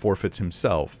loses or forfeits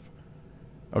himself?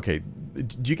 Okay,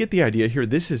 do you get the idea here?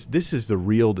 This is the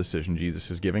real decision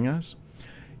Jesus is giving us.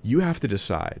 You have to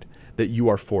decide that you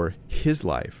are for his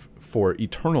life, for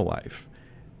eternal life,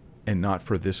 and not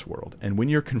for this world. And when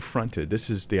you're confronted, this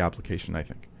is the application, I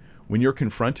think. When you're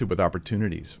confronted with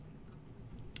opportunities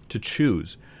to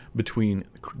choose between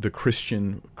the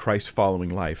Christian, Christ-following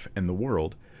life and the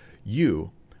world,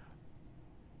 you,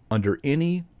 under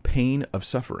any pain of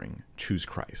suffering, choose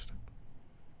Christ.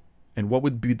 And what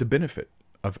would be the benefit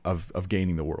of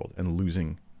gaining the world and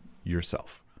losing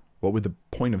yourself? What would the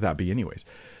point of that be anyways?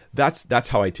 That's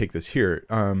how I take this here.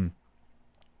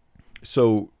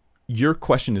 So your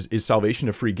question is salvation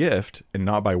a free gift and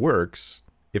not by works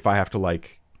if I have to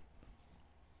like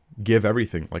give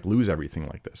everything, like lose everything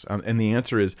like this? And the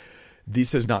answer is,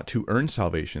 this is not to earn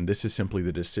salvation. This is simply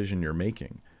the decision you're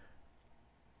making.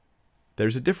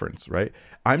 There's a difference, right?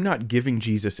 I'm not giving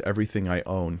Jesus everything I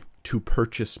own to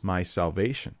purchase my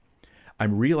salvation.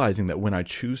 I'm realizing that when I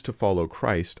choose to follow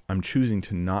Christ, I'm choosing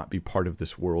to not be part of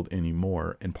this world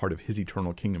anymore and part of his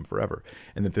eternal kingdom forever.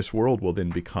 And that this world will then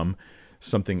become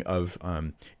something of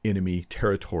enemy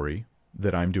territory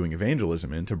that I'm doing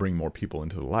evangelism in to bring more people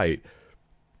into the light.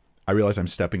 I realize I'm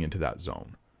stepping into that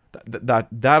zone.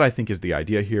 That I think is the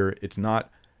idea here. It's not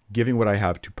giving what I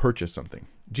have to purchase something.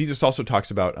 Jesus also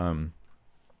talks about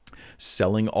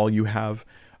selling all you have.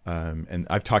 And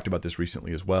I've talked about this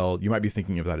recently as well. You might be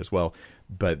thinking of that as well,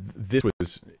 but this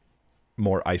was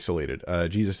more isolated.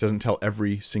 Jesus doesn't tell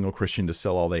every single Christian to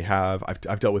sell all they have.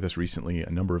 I've dealt with this recently a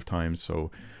number of times.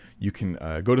 So you can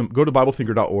go to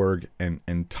BibleThinker.org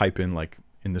and type in, like,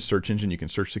 in the search engine, you can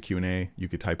search the Q&A. You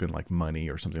could type in like money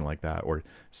or something like that, or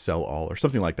sell all or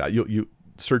something like that. You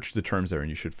search the terms there and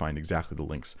you should find exactly the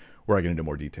links where I get into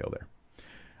more detail there.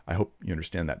 I hope you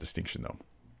understand that distinction though.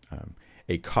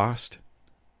 A cost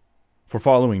for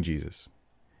following Jesus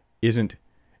isn't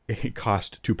a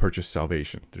cost to purchase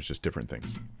salvation. There's just different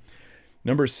things.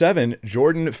 Number 7,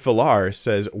 Jordan Filar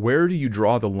says, where do you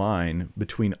draw the line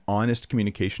between honest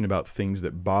communication about things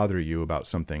that bother you about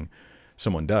something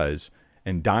someone does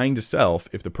and dying to self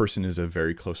if the person is a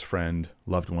very close friend,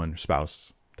 loved one,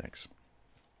 spouse? Thanks.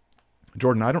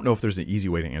 Jordan, I don't know if there's an easy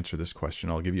way to answer this question.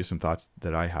 I'll give you some thoughts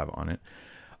that I have on it.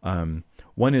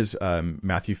 One is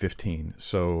Matthew 15.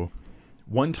 So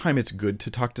one time it's good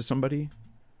to talk to somebody,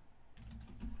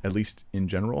 at least in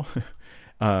general.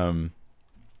 Or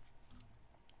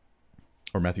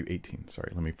Matthew 18.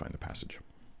 Sorry, let me find the passage.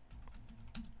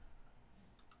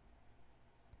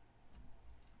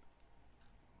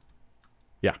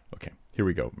 Yeah, okay. Here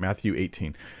we go. Matthew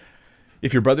 18.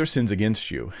 If your brother sins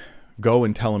against you, go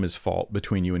and tell him his fault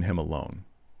between you and him alone.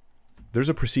 there's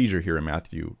a procedure here in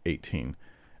Matthew 18,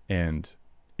 and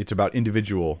it's about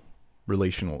individual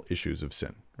relational issues of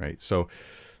sin, right? So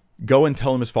go and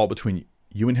tell him his fault between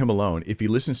you and him alone. If he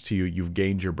listens to you, you've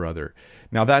gained your brother.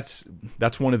 Now that's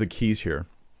one of the keys here,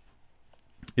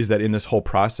 is that in this whole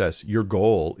process, your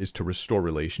goal is to restore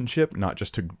relationship, not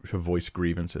just to voice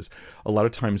grievances. A lot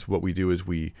of times what we do is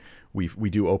we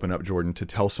do open up, Jordan, to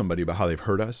tell somebody about how they've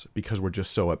hurt us because we're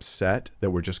just so upset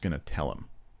that we're just going to tell them.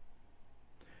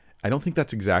 I don't think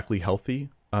that's exactly healthy.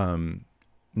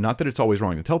 Not that it's always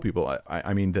wrong to tell people.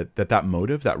 I mean that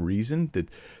motive, that reason, that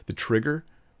the trigger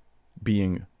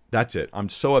being, that's it. I'm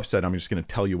so upset, I'm just going to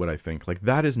tell you what I think. Like,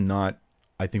 that is not,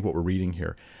 I think, what we're reading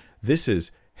here. This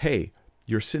is, hey,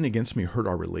 your sin against me hurt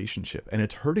our relationship, and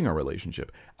it's hurting our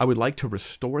relationship. I would like to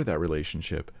restore that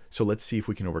relationship. So let's see if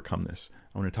we can overcome this.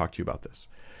 I want to talk to you about this.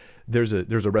 There's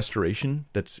a restoration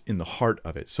that's in the heart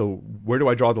of it. So where do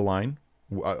I draw the line?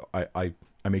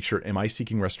 I make sure, am I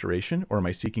seeking restoration, or am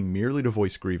I seeking merely to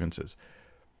voice grievances?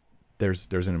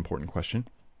 There's an important question.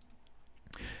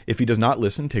 If he does not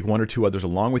listen, take one or two others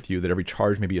along with you, that every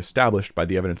charge may be established by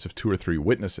the evidence of 2 or 3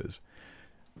 witnesses.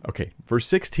 Okay, verse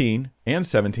 16 and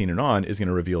 17 and on is going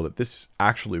to reveal that this,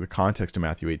 actually, the context of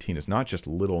Matthew 18 is not just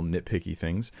little nitpicky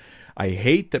things. I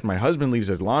hate that my husband leaves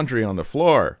his laundry on the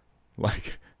floor.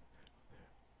 Like,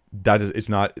 that is, it's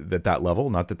not at that level.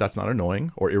 Not that that's not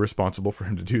annoying or irresponsible for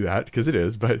him to do that, because it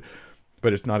is, but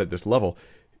it's not at this level.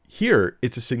 Here,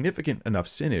 it's a significant enough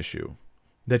sin issue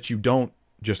that you don't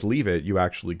just leave it. You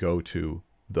actually go to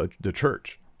the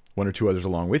church, 1 or 2 others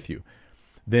along with you.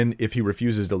 Then if he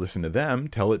refuses to listen to them,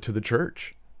 tell it to the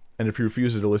church. And if he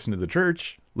refuses to listen to the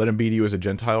church, let him be to you as a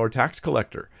Gentile or tax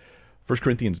collector. 1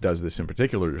 Corinthians does this in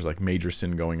particular. There's like major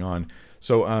sin going on.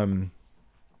 So and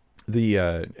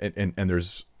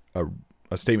there's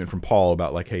a statement from Paul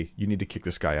about like, hey, you need to kick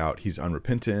this guy out. He's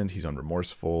unrepentant. He's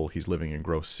unremorseful. He's living in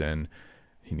gross sin.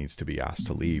 He needs to be asked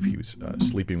to leave. He was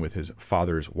sleeping with his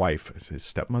father's wife, his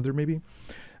stepmother maybe.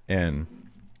 And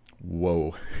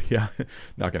whoa, yeah,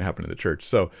 not going to happen in the church.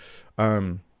 So,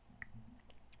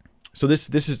 so this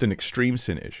is an extreme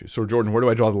sin issue. So Jordan, where do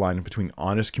I draw the line between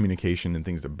honest communication and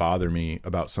things that bother me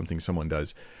about something someone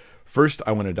does? First,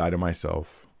 I want to die to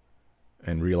myself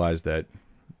and realize that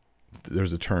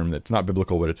there's a term that's not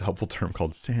biblical, but it's a helpful term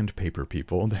called sandpaper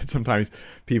people. That sometimes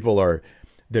people are,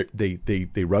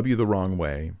 they rub you the wrong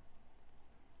way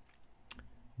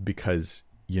because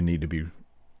you need to be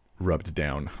rubbed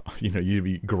down. You need to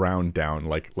be ground down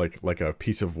like a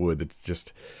piece of wood that's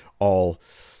just all,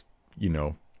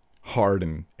 hard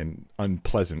and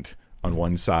unpleasant on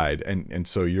one side, and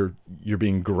so you're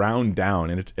being ground down,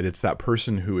 and it's that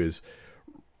person who is,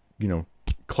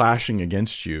 clashing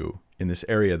against you in this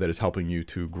area that is helping you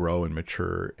to grow and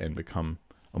mature and become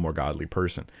a more godly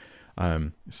person.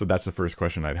 So that's the first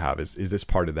question I'd have is this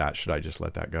part of that? Should I just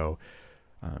let that go?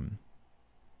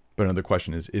 But another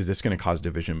question is this going to cause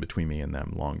division between me and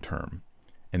them long term?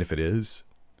 And if it is,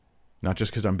 not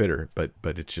just because I'm bitter, but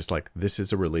it's just like, this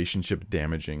is a relationship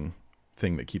damaging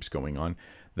thing that keeps going on,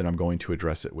 then I'm going to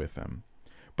address it with them.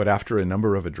 But after a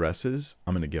number of addresses,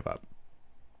 I'm going to give up.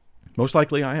 Most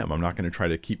likely I am. I'm not going to try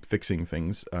to keep fixing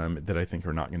things that I think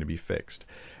are not going to be fixed.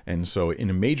 And so in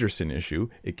a major sin issue,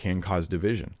 it can cause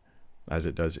division, as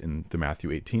it does in the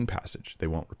Matthew 18 passage. They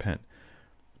won't repent.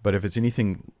 But if it's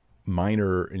anything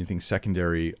minor, anything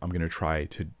secondary, I'm going to try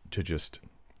to just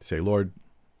say, Lord,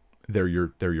 they're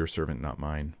your servant, not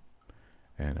mine.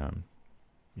 And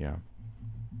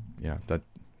that's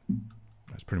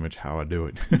pretty much how I do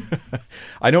it.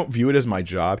 I don't view it as my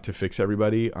job to fix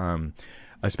everybody.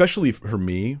 Especially for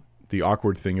me, the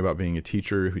awkward thing about being a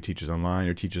teacher who teaches online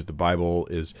or teaches the Bible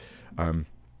is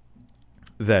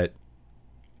that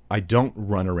I don't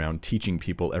run around teaching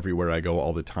people everywhere I go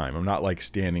all the time. I'm not like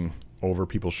standing over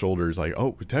people's shoulders like,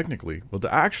 oh, technically, well,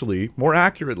 actually, more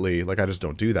accurately, like I just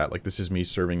don't do that. Like, this is me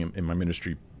serving in my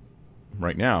ministry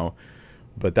right now,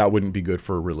 but that wouldn't be good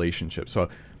for a relationship. So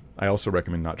I also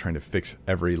recommend not trying to fix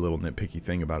every little nitpicky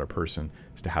thing about a person,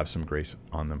 is to have some grace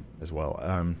on them as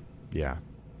well. Yeah,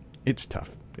 it's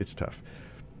tough. It's tough.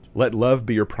 Let love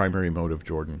be your primary motive,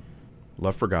 Jordan.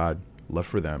 Love for God, love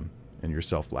for them, and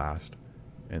yourself last.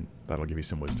 And that'll give you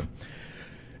some wisdom.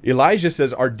 Elijah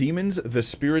says, are demons the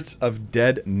spirits of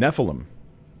dead Nephilim?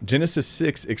 Genesis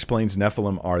 6 explains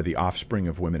Nephilim are the offspring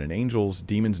of women and angels.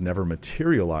 Demons never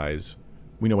materialize.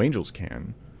 We know angels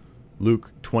can.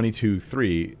 Luke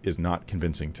 22:3 is not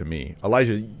convincing to me.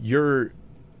 Elijah, you're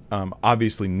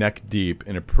obviously neck deep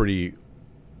in a pretty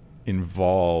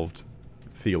involved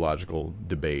theological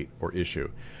debate or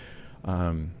issue.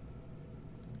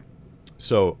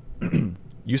 So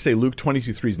you say Luke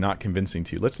 22:3 is not convincing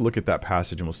to you. Let's look at that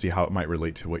passage and we'll see how it might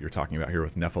relate to what you're talking about here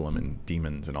with Nephilim and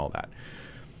demons and all that.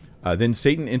 Then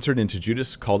Satan entered into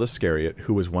Judas called Iscariot,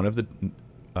 who was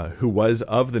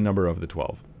of the number of the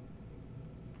 12.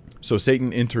 So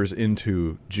Satan enters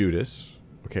into Judas.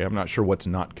 Okay, I'm not sure what's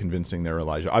not convincing there,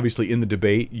 Elijah. Obviously, in the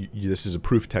debate, this is a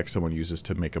proof text someone uses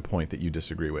to make a point that you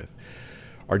disagree with.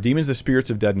 Are demons the spirits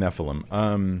of dead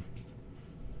Nephilim?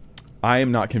 I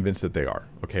am not convinced that they are.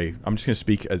 Okay, I'm just going to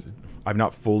speak as I've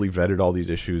not fully vetted all these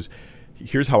issues.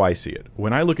 Here's how I see it.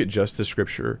 When I look at just the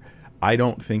scripture, I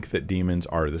don't think that demons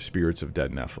are the spirits of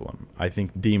dead Nephilim. I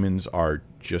think demons are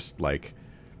just like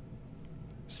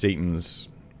Satan's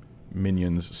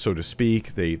minions, so to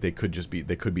speak. They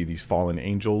could be these fallen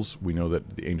angels. We know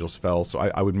that the angels fell, so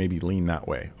I would maybe lean that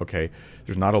way. Okay,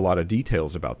 there's not a lot of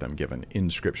details about them given in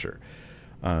scripture.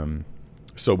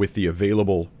 So with the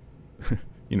available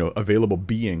available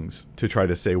beings to try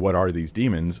to say what are these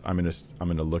demons, I'm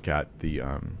gonna look at the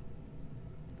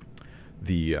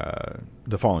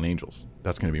fallen angels.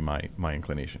 That's going to be my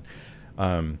inclination.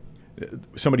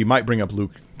 Somebody might bring up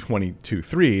Luke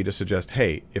 22:3 to suggest,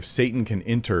 hey, if Satan can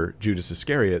enter Judas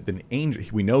Iscariot, then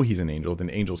we know he's an angel, then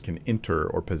angels can enter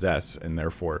or possess, and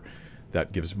therefore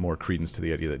that gives more credence to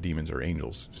the idea that demons are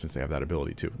angels since they have that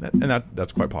ability too.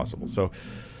 That's quite possible. So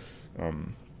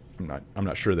I'm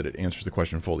not sure that it answers the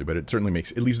question fully, but it certainly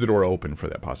it leaves the door open for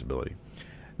that possibility.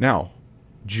 Now,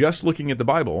 just looking at the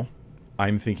Bible,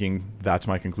 I'm thinking that's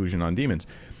my conclusion on demons.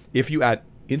 If you add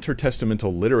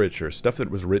intertestamental literature, stuff that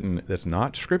was written that's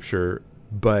not scripture,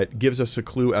 but gives us a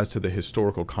clue as to the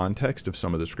historical context of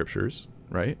some of the scriptures,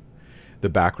 right?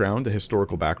 The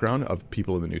historical background of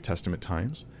people in the New Testament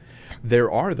times.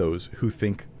 There are those who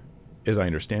think, as I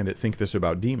understand it, think this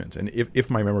about demons. And if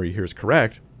my memory here is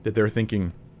correct, that they're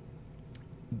thinking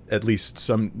at least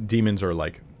some demons are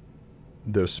like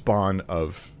the spawn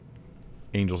of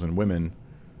angels and women,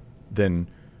 then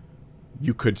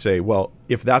you could say, well,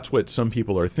 if that's what some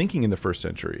people are thinking in the first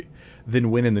century, then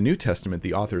when in the New Testament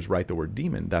the authors write the word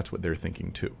demon, that's what they're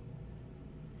thinking too.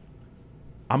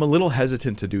 I'm a little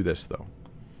hesitant to do this, though,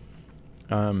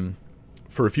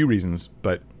 for a few reasons.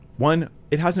 But one,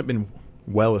 it hasn't been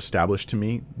well established to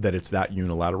me that it's that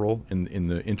unilateral in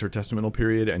the intertestamental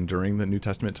period and during the New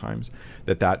Testament times,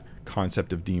 that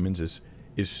concept of demons is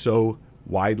so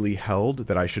widely held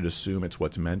that I should assume it's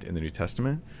what's meant in the New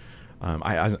Testament. I'm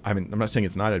not saying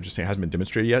it's not. I'm just saying it hasn't been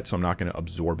demonstrated yet, so I'm not going to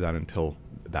absorb that until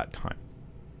that time.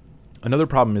 Another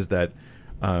problem is that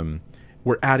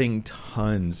we're adding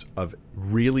tons of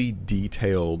really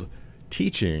detailed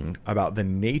teaching about the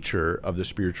nature of the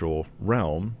spiritual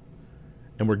realm,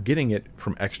 and we're getting it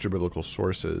from extra-biblical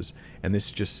sources, and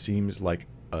this just seems like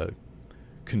a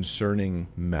concerning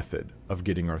method of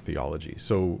getting our theology.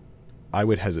 So I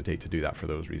would hesitate to do that for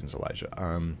those reasons, Elijah.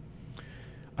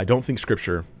 I don't think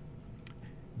Scripture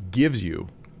gives you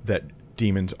that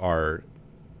demons are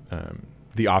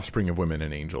the offspring of women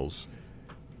and angels.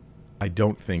 I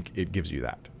don't think it gives you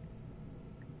that.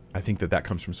 I think that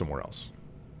comes from somewhere else.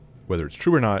 Whether it's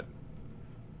true or not,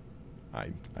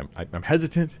 I'm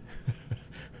hesitant,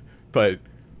 but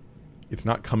it's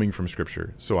not coming from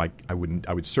Scripture. So I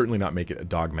would certainly not make it a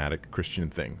dogmatic Christian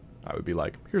thing. I would be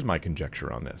like, here's my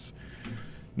conjecture on this.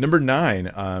 Number 9,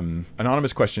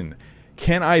 anonymous question.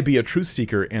 Can I be a truth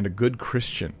seeker and a good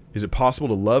Christian? Is it possible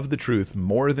to love the truth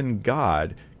more than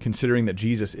God, considering that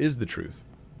Jesus is the truth?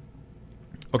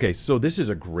 Okay, so this is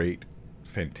a great,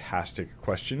 fantastic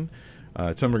question.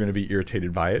 Some are going to be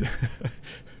irritated by it,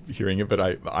 hearing it,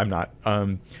 but I'm not.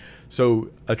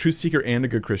 So a truth seeker and a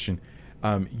good Christian.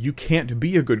 You can't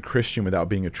be a good Christian without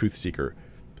being a truth seeker.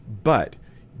 But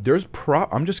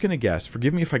I'm just going to guess.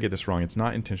 Forgive me if I get this wrong. It's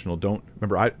not intentional.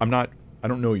 I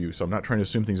don't know you, so I'm not trying to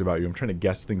assume things about you. I'm trying to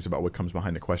guess things about what comes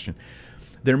behind the question.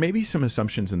 There may be some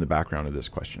assumptions in the background of this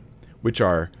question, which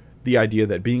are the idea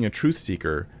that being a truth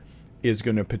seeker is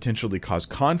going to potentially cause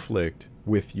conflict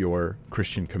with your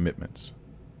Christian commitments.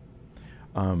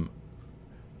 Let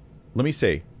me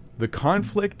say, the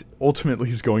conflict ultimately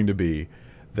is going to be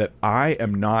that I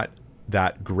am not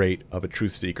that great of a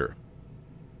truth seeker.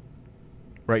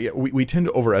 Right? We tend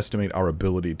to overestimate our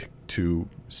ability to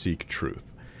seek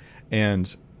truth.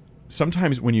 And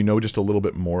sometimes when you know just a little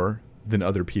bit more than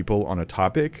other people on a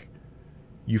topic,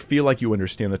 you feel like you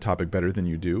understand the topic better than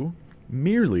you do,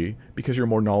 merely because you're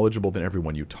more knowledgeable than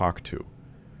everyone you talk to.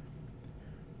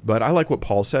 But I like what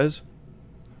Paul says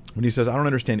when he says, I don't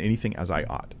understand anything as I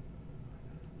ought.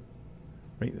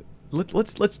 Right?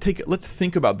 Let's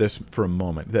think about this for a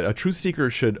moment, that a truth seeker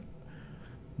should,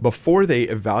 before they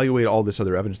evaluate all this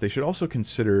other evidence, they should also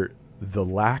consider the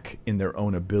lack in their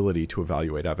own ability to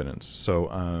evaluate evidence. So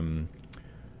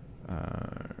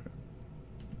I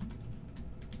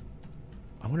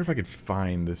wonder if I could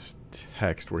find this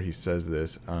text where he says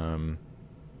this.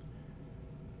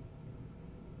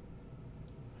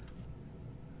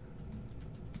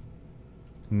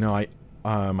 No,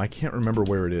 I can't remember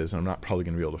where it is, and I'm not probably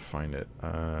going to be able to find it.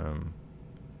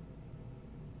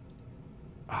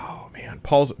 Oh man,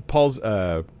 Paul's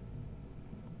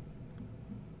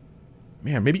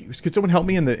man, maybe could someone help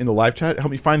me in the live chat?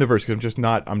 Help me find the verse, because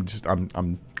I'm just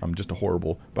a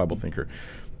horrible Bible thinker.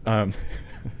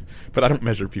 But I don't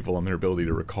measure people on their ability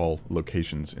to recall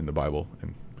locations in the Bible,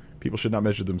 and people should not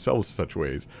measure themselves such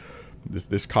ways.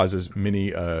 This causes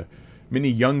many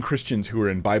young Christians who are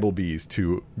in Bible bees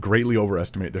to greatly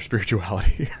overestimate their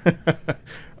spirituality.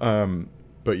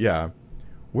 But yeah,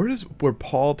 where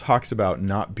Paul talks about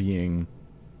not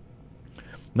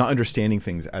understanding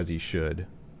things as he should.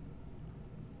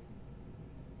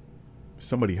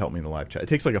 Somebody help me in the live chat. It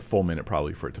takes like a full minute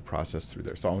probably for it to process through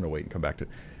there, so I'm going to wait and come back to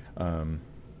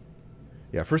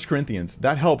yeah, 1 Corinthians,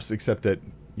 that helps, except that,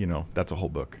 that's a whole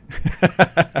book.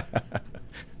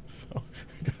 So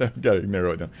gotta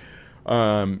narrow it down.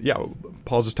 Yeah,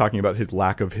 Paul's just talking about his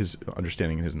lack of his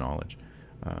understanding and his knowledge.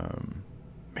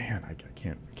 Man, I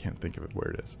can't think of it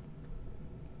where it is.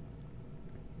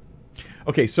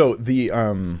 Okay, so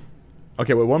well,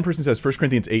 one person says 1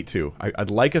 Corinthians 8:2. I'd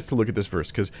like us to look at this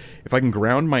verse, because if I can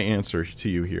ground my answer to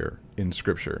you here in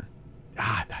Scripture.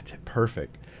 That's it.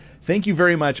 Perfect. Thank you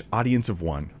very much, audience of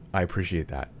one. I appreciate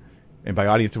that. And by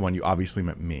audience of one, you obviously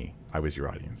meant me. I was your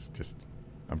audience.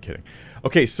 I'm kidding.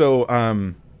 Okay, so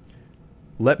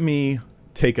let me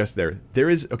take us there.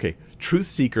 There is, truth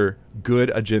seeker,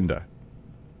 good agenda,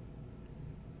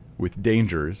 with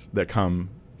dangers that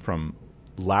come from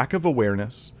lack of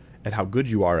awareness at how good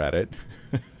you are at it,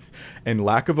 and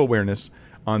lack of awareness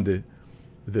on the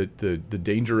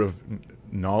danger of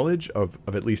knowledge of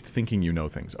at least thinking you know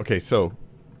things. Okay, so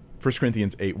 1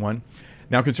 Corinthians 8:1.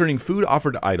 Now concerning food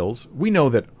offered to idols, we know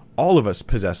that all of us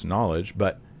possess knowledge,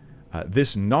 but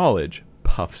this knowledge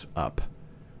puffs up,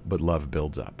 but love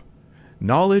builds up.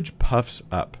 Knowledge puffs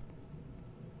up.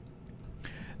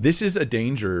 This is a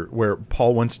danger where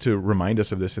Paul wants to remind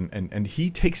us of this, and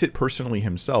he takes it personally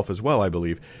himself as well, I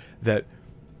believe, that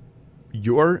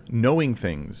your knowing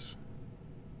things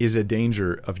is a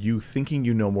danger of you thinking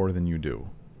you know more than you do,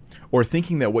 or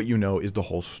thinking that what you know is the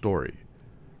whole story,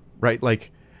 right?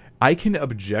 Like, I can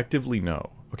objectively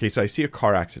know, so I see a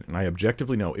car accident, and I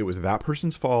objectively know it was that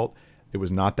person's fault, it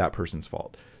was not that person's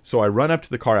fault. So I run up to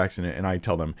the car accident, and I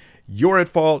tell them, you're at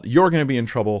fault, you're going to be in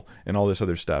trouble, and all this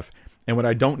other stuff. And what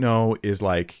I don't know is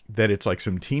like that it's like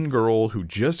some teen girl who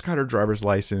just got her driver's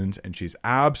license, and she's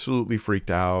absolutely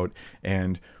freaked out,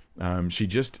 and she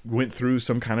just went through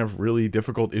some kind of really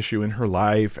difficult issue in her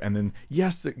life. And then,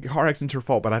 yes, the car accident's her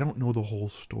fault, but I don't know the whole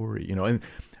story, and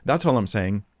that's all I'm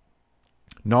saying.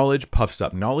 Knowledge puffs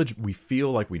up. Knowledge, we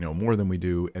feel like we know more than we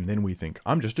do, and then we think,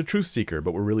 I'm just a truth seeker,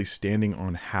 but we're really standing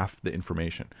on half the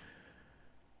information.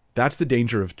 That's the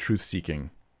danger of truth seeking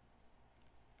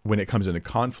when it comes into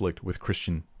conflict with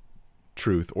Christian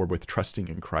truth, or with trusting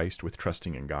in Christ, with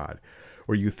trusting in God,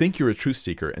 where you think you're a truth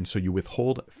seeker, and so you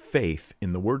withhold faith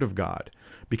in the Word of God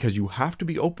because you have to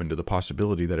be open to the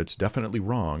possibility that it's definitely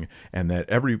wrong, and that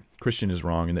every Christian is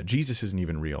wrong, and that Jesus isn't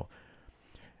even real.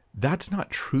 That's not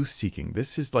truth seeking.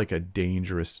 This is like a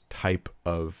dangerous type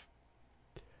of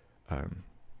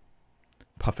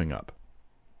puffing up.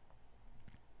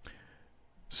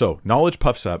 So knowledge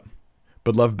puffs up,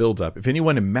 but love builds up. If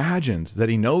anyone imagines that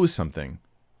he knows something,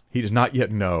 he does not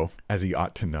yet know as he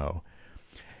ought to know.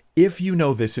 If you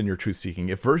know this in your truth seeking,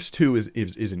 if verse 2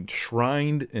 is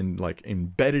enshrined and like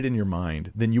embedded in your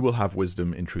mind, then you will have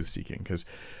wisdom in truth seeking, because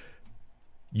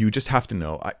you just have to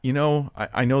know.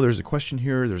 I know there's a question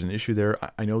here, there's an issue there.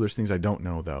 I know there's things I don't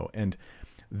know, though. And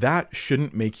that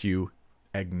shouldn't make you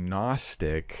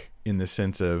agnostic in the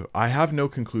sense of, I have no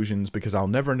conclusions because I'll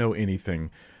never know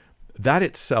anything. That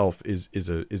itself is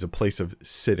a place of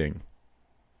sitting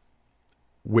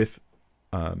with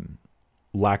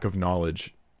lack of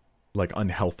knowledge, like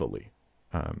unhealthily.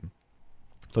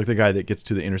 Like the guy that gets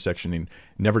to the intersection and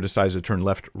never decides to turn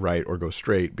left, right, or go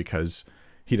straight because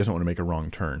he doesn't want to make a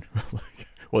wrong turn.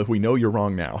 Well, if we know you're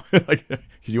wrong now, like,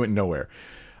 you went nowhere.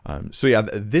 So yeah,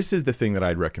 this is the thing that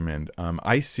I'd recommend.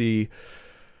 I see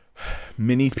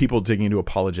many people digging into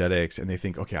apologetics, and they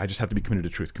think, okay, I just have to be committed to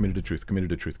truth, committed to truth, committed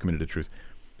to truth, committed to truth.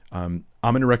 I'm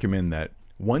going to recommend that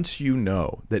once you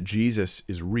know that Jesus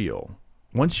is real,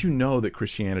 once you know that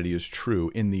Christianity is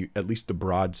true in at least the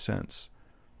broad sense,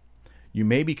 you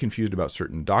may be confused about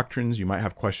certain doctrines, you might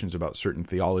have questions about certain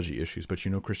theology issues, but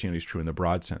you know Christianity is true in the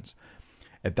broad sense.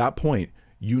 At that point,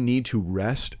 You need to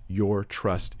rest your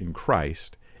trust in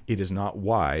Christ. It is not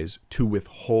wise to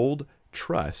withhold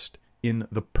trust in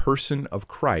the person of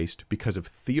Christ because of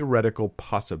theoretical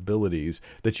possibilities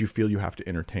that you feel you have to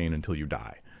entertain until you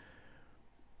die.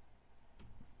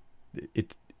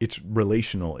 It's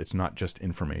relational. It's not just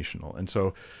informational. And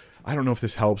so I don't know if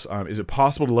this helps. Is it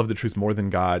possible to love the truth more than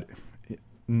God?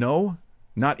 No,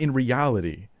 not in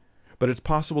reality. But it's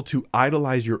possible to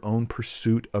idolize your own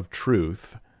pursuit of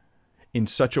truth in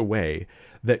such a way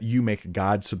that you make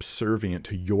God subservient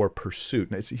to your pursuit.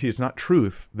 Now, it's not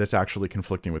truth that's actually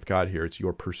conflicting with God here. It's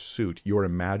your pursuit, your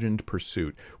imagined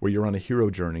pursuit, where you're on a hero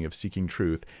journey of seeking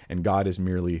truth, and God is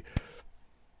merely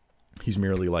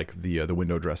like the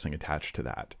window dressing attached to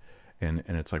that. And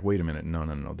it's like, wait a minute,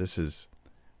 no. This is,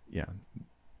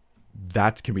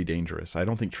 that can be dangerous. I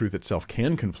don't think truth itself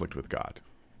can conflict with God.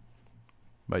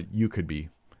 But you could be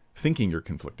thinking you're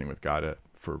conflicting with God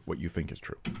for what you think is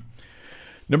true.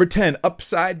 Number 10,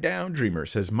 Upside Down Dreamer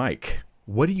says, Mike,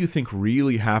 what do you think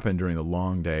really happened during the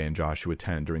long day in Joshua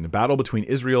 10, during the battle between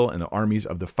Israel and the armies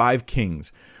of the 5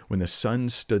 kings, when the sun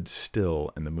stood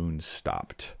still and the moon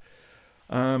stopped?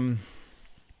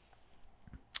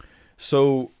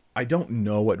 So I don't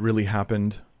know what really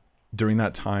happened during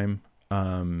that time.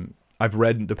 I've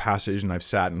read the passage and I've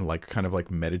sat and kind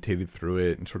of meditated through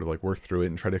it and sort of worked through it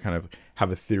and tried to kind of have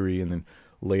a theory and then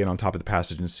lay it on top of the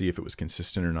passage and see if it was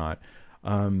consistent or not.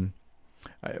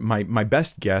 My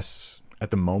best guess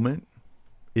at the moment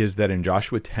is that in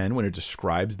Joshua 10, when it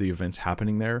describes the events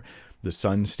happening there, the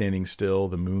sun standing still,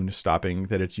 the moon stopping,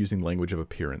 that it's using language of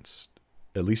appearance.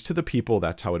 At least to the people,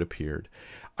 that's how it appeared.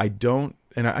 I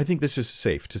think this is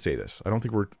safe to say this.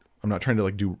 I'm not trying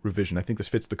to do revision. I think this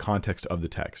fits the context of the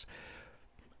text.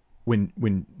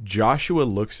 When Joshua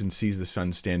looks and sees the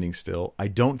sun standing still, I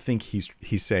don't think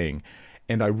he's saying,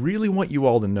 and I really want you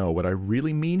all to know what I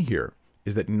really mean here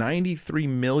is that 93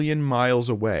 million miles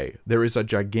away, there is a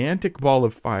gigantic ball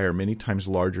of fire many times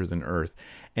larger than Earth.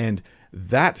 And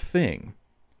that thing,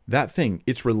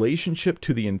 its relationship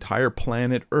to the entire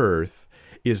planet Earth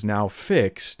is now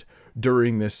fixed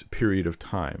during this period of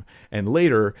time. And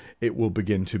later, it will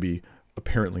begin to be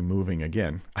apparently moving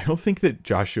again. I don't think that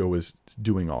Joshua was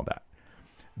doing all that.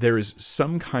 There is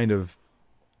some kind of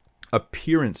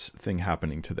appearance thing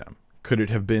happening to them. Could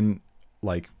it have been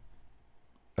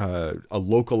a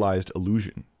localized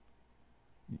illusion?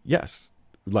 Yes.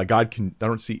 God can. I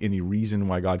don't see any reason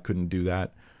why God couldn't do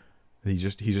that. He's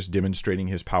just demonstrating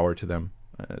his power to them.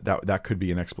 That could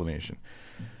be an explanation.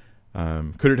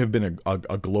 Could it have been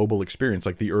a global experience,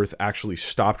 like the Earth actually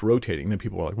stopped rotating? Then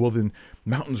people were like, well, then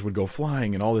mountains would go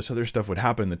flying and all this other stuff would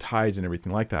happen, the tides and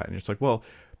everything like that. And it's like, well,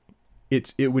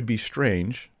 it would be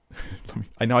strange.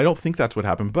 I know I don't think that's what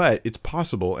happened, but it's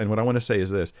possible. And what I want to say is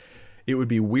this. It would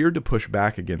be weird to push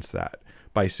back against that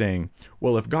by saying,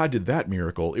 well, if God did that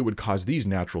miracle, it would cause these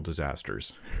natural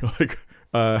disasters.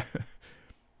 The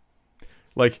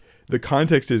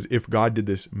context is, if God did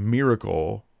this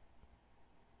miracle,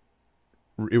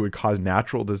 it would cause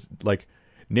nature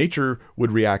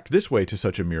would react this way to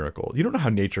such a miracle. You don't know how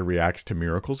nature reacts to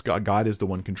miracles. God is the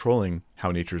one controlling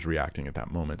how nature's reacting at that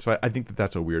moment. So I think that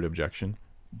that's a weird objection.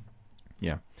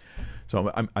 Yeah.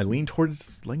 So I lean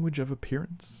towards language of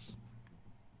appearance.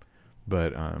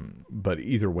 But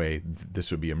either way,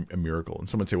 this would be a miracle. And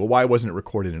someone would say, well, why wasn't it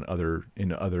recorded in other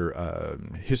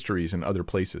histories and other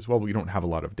places? Well, we don't have a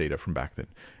lot of data from back then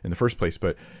in the first place,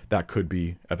 but that could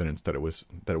be evidence that it was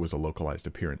a localized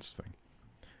appearance thing.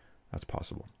 That's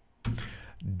possible.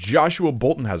 Joshua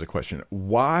Bolton has a question.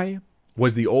 Why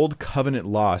was the old covenant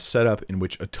law set up in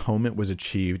which atonement was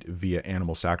achieved via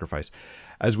animal sacrifice?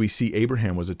 As we see,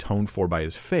 Abraham was atoned for by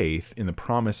his faith in the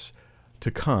promise to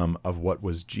come of what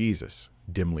was Jesus,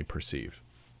 dimly perceived.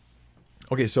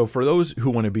 Okay, so for those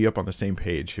who want to be up on the same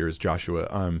page, here is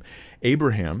Joshua.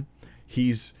 Abraham,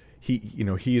 he's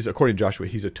according to Joshua,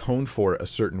 he's atoned for a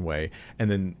certain way,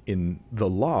 and then in the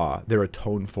law, they're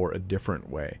atoned for a different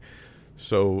way.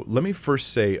 So let me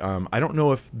first say, I don't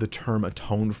know if the term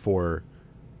atoned for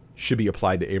should be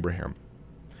applied to Abraham.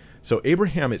 So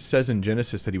Abraham, it says in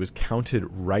Genesis that he was counted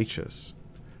righteous.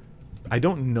 I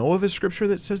don't know of a scripture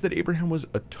that says that Abraham was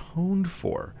atoned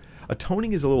for.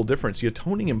 Atoning is a little different. See,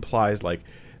 atoning implies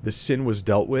the sin was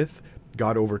dealt with,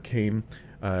 God overcame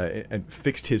and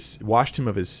washed him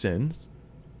of his sins,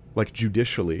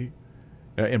 judicially,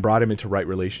 and brought him into right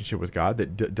relationship with God,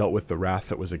 that dealt with the wrath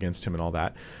that was against him and all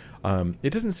that. It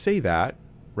doesn't say that,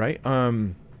 right?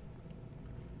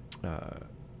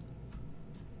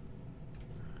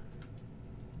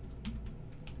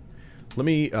 Let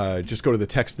me just go to the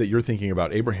text that you're thinking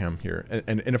about Abraham here.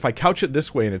 And if I couch it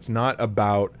this way, and it's not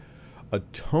about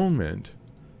atonement,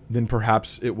 then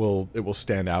perhaps it will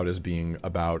stand out as being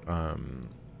about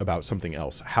something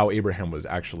else, how Abraham was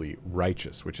actually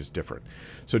righteous, which is different.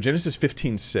 So Genesis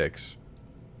 15:6,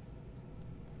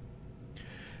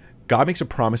 God makes a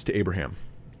promise to Abraham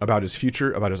about his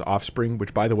future, about his offspring,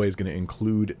 which, by the way, is going to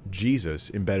include Jesus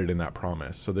embedded in that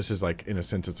promise. So this is like, in a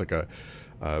sense, it's like a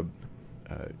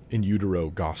in utero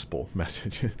gospel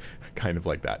message, kind of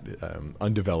like that,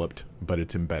 undeveloped, but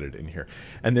it's embedded in here.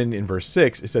 And then in verse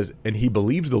 6, it says, and he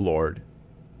believed the Lord,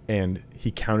 and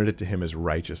he counted it to him as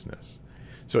righteousness.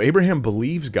 So Abraham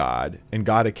believes God, and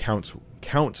God counts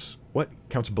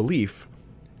belief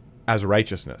as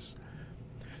righteousness.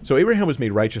 So Abraham was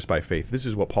made righteous by faith. This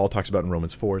is what Paul talks about in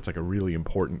Romans 4. It's like a really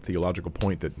important theological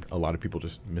point that a lot of people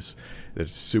just miss.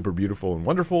 That's super beautiful and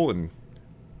wonderful, and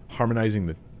harmonizing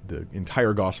the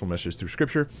entire gospel message through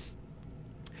Scripture.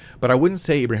 But I wouldn't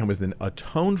say Abraham was then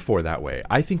atoned for that way.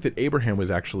 I think that Abraham was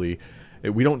actually,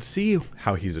 we don't see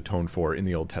how he's atoned for in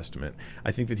the Old Testament.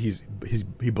 I think that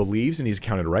he believes and he's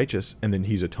counted righteous, and then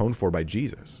he's atoned for by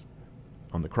Jesus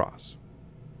on the cross.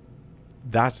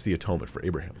 That's the atonement for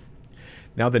Abraham.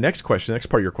 Now, the next part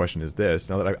of your question is this.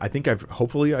 Now that I think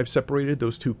hopefully I've separated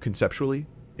those two conceptually.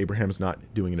 Abraham's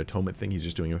not doing an atonement thing. He's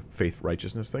just doing a faith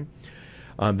righteousness thing.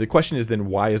 The question is then,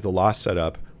 why is the law set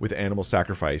up with animal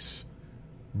sacrifice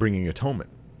bringing atonement?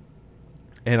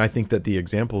 And I think that the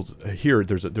examples here,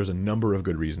 there's a number of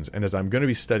good reasons. And as I'm going to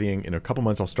be studying in a couple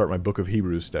months, I'll start my Book of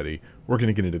Hebrews study. We're going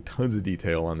to get into tons of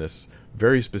detail on this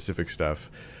very specific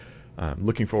stuff.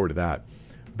 Looking forward to that.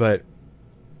 But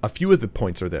a few of the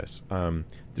points are this.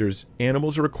 There's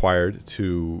animals are required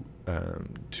to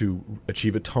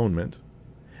achieve atonement.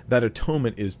 That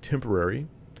atonement is temporary.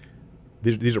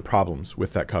 These are problems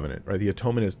with that covenant, right? The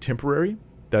atonement is temporary.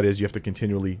 That is, you have to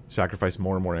continually sacrifice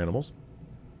more and more animals.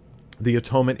 The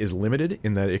atonement is limited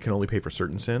in that it can only pay for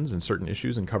certain sins and certain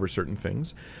issues and cover certain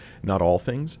things, not all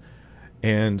things.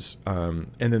 And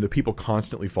then the people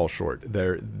constantly fall short.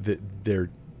 This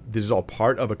is all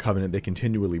part of a covenant they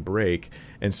continually break,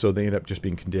 and so they end up just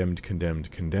being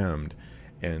condemned.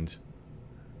 And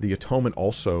the atonement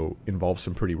also involves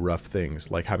some pretty rough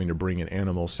things, like having to bring an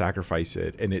animal, sacrifice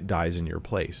it, and it dies in your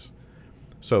place.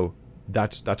 So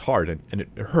that's hard, and it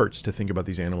hurts to think about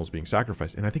these animals being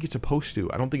sacrificed. And I think it's supposed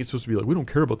to. I don't think it's supposed to be like, we don't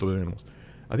care about those animals.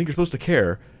 I think you're supposed to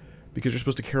care because you're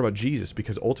supposed to care about Jesus,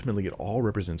 because ultimately it all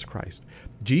represents Christ.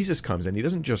 Jesus comes and he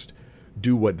doesn't just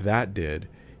do what that did.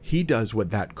 He does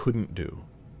what that couldn't do.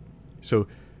 So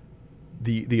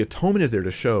the atonement is there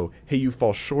to show, hey, you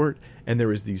fall short, and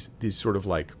there is these sort of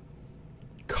like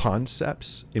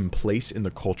concepts in place in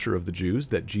the culture of the Jews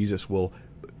that Jesus will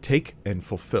take and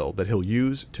fulfill, that he'll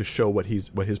use to show what his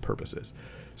purpose is.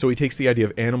 So he takes the idea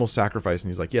of animal sacrifice,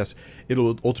 and he's like, yes,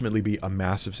 it'll ultimately be a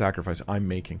massive sacrifice I'm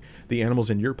making. The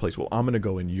animal's in your place. Well, I'm going to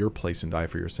go in your place and die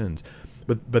for your sins.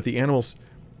 But the animals,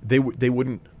 they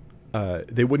wouldn't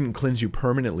cleanse you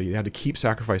permanently. They had to keep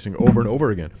sacrificing over and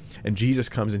over again. And Jesus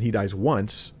comes and he dies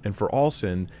once, and for all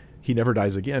sin, he never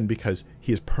dies again, because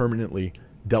he has permanently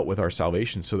dealt with our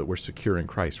salvation so that we're secure in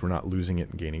Christ. We're not losing it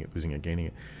and gaining it, losing it, gaining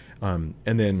it. And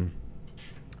then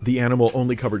the animal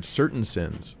only covered certain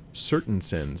sins,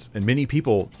 and many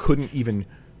people couldn't even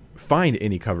find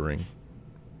any covering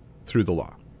through the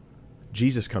law.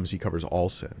 Jesus comes, he covers all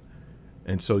sin.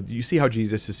 And so you see how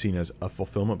Jesus is seen as a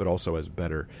fulfillment, but also as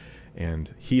better.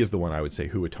 And he is the one, I would say,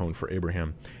 who atoned for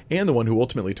Abraham, and the one who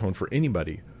ultimately atoned for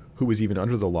anybody who was even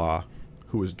under the law,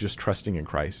 who was just trusting in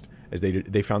Christ. As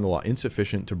they found the law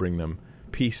insufficient to bring them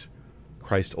peace,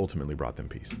 Christ ultimately brought them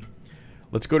peace.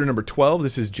 Let's go to number 12.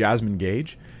 This is Jasmine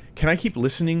Gage. Can I keep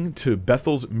listening to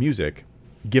Bethel's music,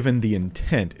 given the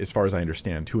intent, as far as I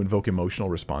understand, to invoke emotional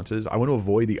responses? I want to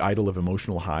avoid the idol of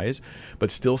emotional highs,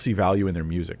 but still see value in their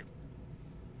music.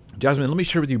 Jasmine, let me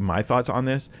share with you my thoughts on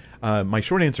this. My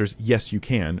short answer is yes, you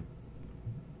can.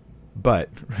 But,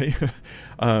 right?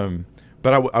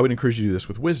 But I would encourage you to do this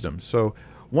with wisdom. So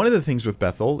one of the things with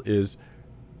Bethel is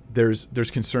there's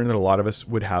concern that a lot of us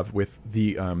would have with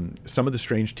the some of the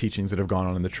strange teachings that have gone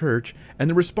on in the church and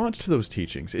the response to those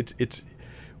teachings. It's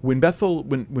when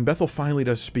Bethel finally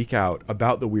does speak out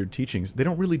about the weird teachings, they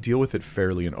don't really deal with it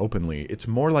fairly and openly. It's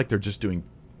more like they're just doing,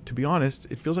 to be honest,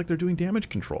 it feels like they're doing damage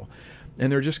control.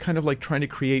 And they're just kind of like trying to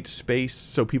create space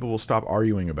so people will stop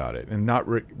arguing about it and not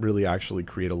really actually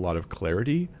create a lot of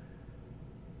clarity.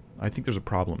 I think there's a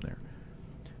problem there.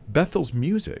 Bethel's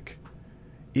music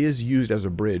is used as a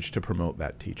bridge to promote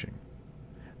that teaching.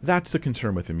 That's the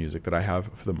concern with the music that I have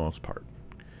for the most part.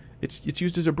 It's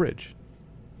used as a bridge,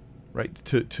 right,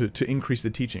 to increase the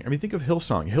teaching. I mean, think of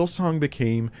Hillsong. Hillsong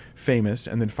became famous,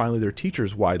 and then finally their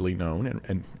teachers widely known,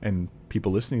 and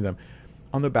people listening to them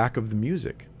on the back of the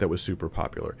music that was super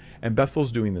popular. And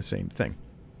Bethel's doing the same thing.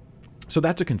 So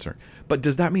that's a concern. But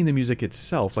does that mean the music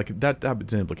itself, like that's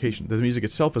an implication, that the music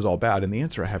itself is all bad? And the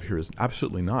answer I have here is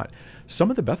absolutely not. Some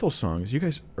of the Bethel songs, you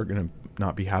guys are going to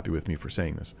not be happy with me for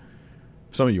saying this.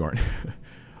 Some of you aren't.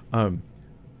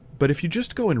 But if you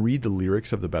just go and read the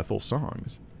lyrics of the Bethel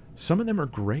songs, some of them are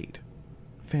great.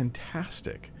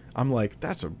 Fantastic. I'm like,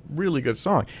 that's a really good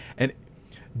song. And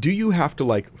do you have to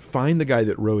like find the guy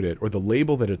that wrote it or the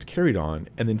label that it's carried on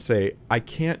and then say, I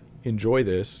can't enjoy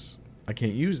this, I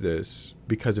can't use this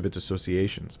because of its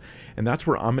associations? And that's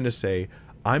where I'm going to say,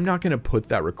 I'm not going to put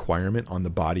that requirement on the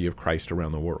body of Christ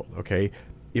around the world, okay?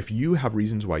 If you have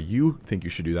reasons why you think you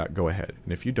should do that, go ahead.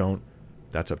 And if you don't,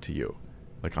 that's up to you.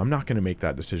 Like, I'm not going to make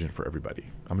that decision for everybody.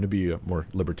 I'm going to be more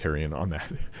libertarian on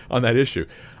that issue.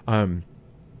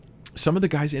 Some of the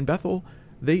guys in Bethel,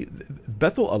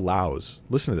 Bethel allows,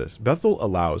 listen to this, Bethel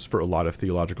allows for a lot of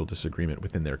theological disagreement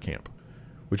within their camp,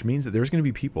 which means that there's going to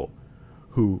be people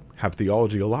who have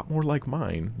theology a lot more like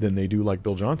mine than they do like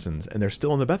Bill Johnson's, and they're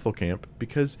still in the Bethel camp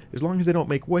because as long as they don't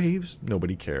make waves,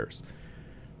 nobody cares.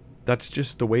 That's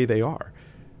just the way they are.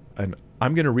 And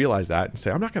I'm going to realize that and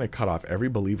say, I'm not going to cut off every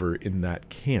believer in that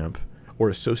camp or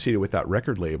associated with that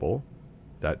record label,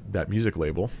 that music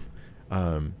label,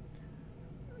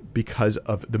 because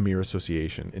of the mere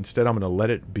association. Instead, I'm going to let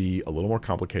it be a little more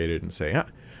complicated and say,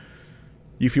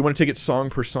 if you want to take it song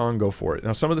per song, go for it.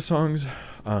 Now, some of the songs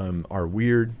are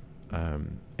weird,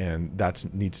 and that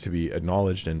needs to be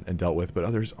acknowledged and dealt with, but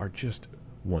others are just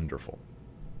wonderful.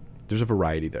 There's a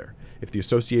variety there. If the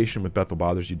association with Bethel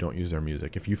bothers you, don't use their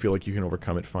music. If you feel like you can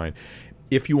overcome it, fine.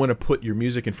 If you want to put your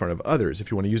music in front of others,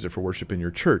 if you want to use it for worship in your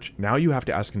church, now you have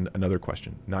to ask another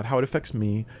question. Not how it affects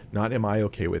me, not am I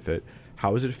okay with it,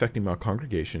 how is it affecting my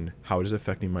congregation, how is it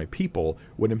affecting my people,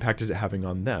 what impact is it having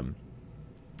on them?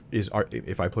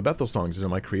 If I play Bethel songs,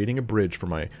 am I creating a bridge for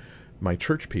my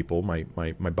church people, my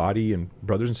body and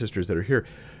brothers and sisters that are here,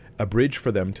 a bridge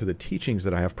for them to the teachings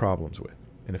that I have problems with?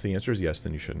 And if the answer is yes,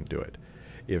 then you shouldn't do it.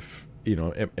 If,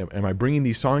 am I bringing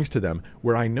these songs to them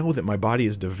where I know that my body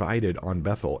is divided on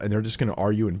Bethel and they're just going to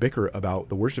argue and bicker about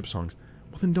the worship songs?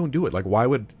 Well, then don't do it. Like, why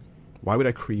would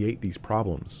I create these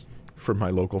problems for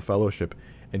my local fellowship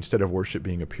instead of worship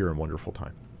being a pure and wonderful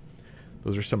time?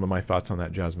 Those are some of my thoughts on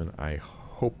that, Jasmine. I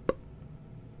hope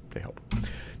they help.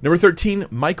 Number 13,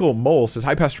 Michael Mole says,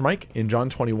 hi, Pastor Mike. In John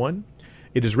 21,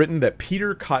 it is written that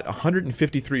Peter caught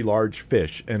 153 large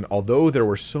fish, and although there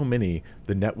were so many,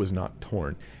 the net was not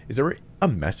torn. Is there a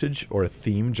message or a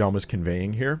theme John was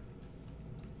conveying here?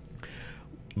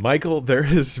 Michael, there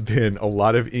has been a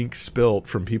lot of ink spilt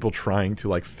from people trying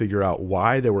to figure out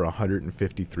why there were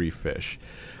 153 fish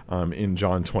in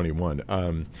John 21.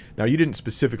 Now, you didn't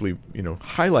specifically,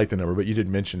 highlight the number, but you did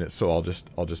mention it, so I'll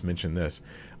just mention this.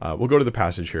 We'll go to the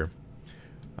passage here.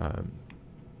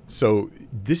 So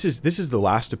this is the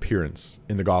last appearance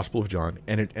in the Gospel of John,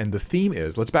 and the theme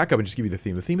is, let's back up and just give you the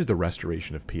theme. The theme is the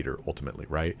restoration of Peter, ultimately,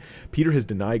 right? Peter has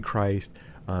denied Christ.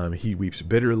 He weeps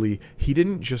bitterly. He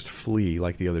didn't just flee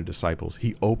like the other disciples.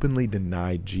 He openly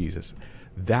denied Jesus.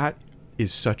 That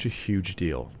is such a huge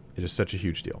deal. It is such a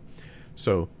huge deal.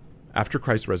 So after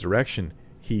Christ's resurrection,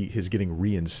 he is getting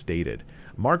reinstated.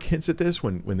 Mark hints at this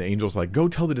when the angel's like, go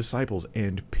tell the disciples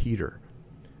and Peter,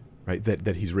 right,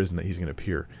 that he's risen, that he's going to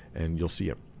appear, and you'll see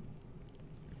him.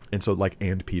 And so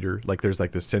and Peter, there's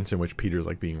this sense in which Peter's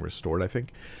being restored, I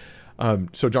think.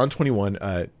 So John 21,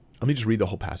 let me just read the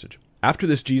whole passage. After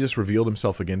this, Jesus revealed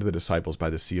himself again to the disciples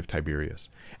by the Sea of Tiberias.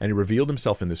 And he revealed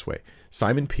himself in this way: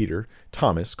 Simon Peter,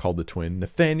 Thomas, called the twin,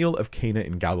 Nathanael of Cana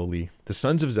in Galilee, the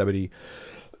sons of Zebedee,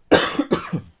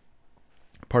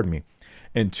 pardon me,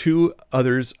 and two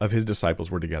others of his disciples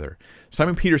were together.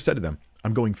 Simon Peter said to them,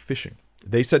 I'm going fishing.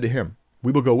 They said to him,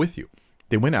 we will go with you.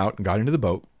 They went out and got into the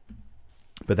boat,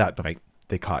 but that night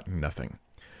they caught nothing.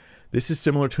 This is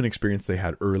similar to an experience they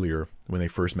had earlier when they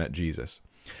first met Jesus.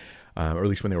 Or at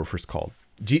least when they were first called.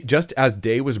 Just as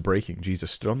day was breaking, Jesus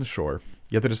stood on the shore,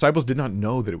 yet the disciples did not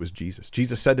know that it was Jesus.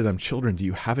 Jesus said to them, children, do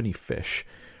you have any fish?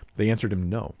 They answered him,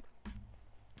 no.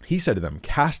 He said to them,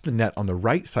 cast the net on the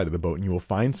right side of the boat and you will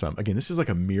find some. Again, this is like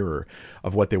a mirror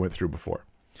of what they went through before.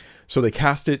 So they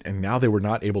cast it, and now they were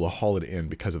not able to haul it in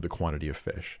because of the quantity of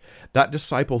fish. That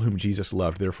disciple whom Jesus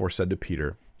loved therefore said to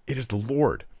Peter, it is the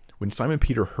Lord. When Simon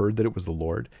Peter heard that it was the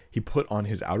Lord, he put on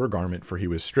his outer garment, for he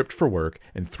was stripped for work,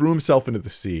 and threw himself into the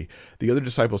sea. The other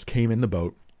disciples came in the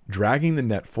boat, dragging the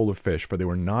net full of fish, for they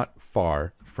were not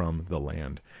far from the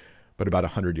land, but about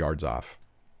 100 yards off,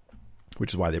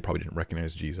 which is why they probably didn't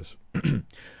recognize Jesus.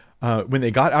 When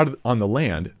they got out on the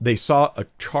land, they saw a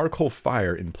charcoal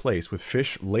fire in place with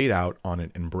fish laid out on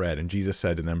it and bread. And Jesus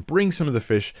said to them, bring some of the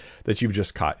fish that you've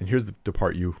just caught. And here's the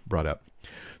part you brought up.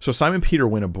 So Simon Peter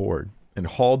went aboard and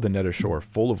hauled the net ashore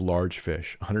full of large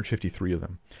fish, 153 of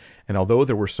them. And although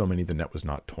there were so many, the net was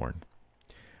not torn.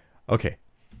 Okay.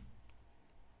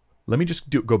 Let me just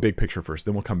go big picture first.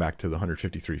 Then we'll come back to the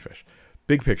 153 fish.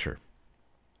 Big picture.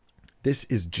 This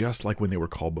is just like when they were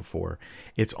called before.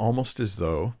 It's almost as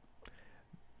though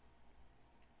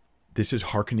this is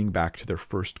hearkening back to their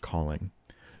first calling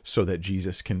so that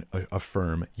Jesus can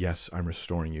affirm, yes, I'm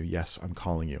restoring you. Yes, I'm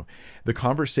calling you. The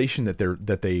conversation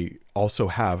that they also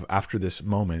have after this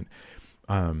moment,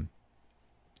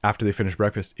 after they finish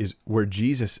breakfast, is where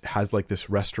Jesus has like this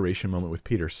restoration moment with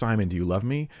Peter. Simon, do you love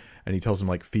me? And he tells him,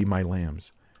 like, feed my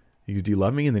lambs. He goes, do you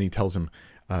love me? And then he tells him,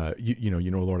 you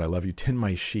know, Lord, I love you. Tend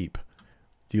my sheep.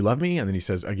 Do you love me? And then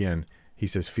he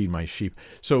says, feed my sheep.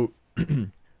 So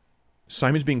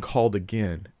Simon's being called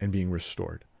again and being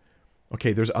restored.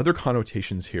 Okay, there's other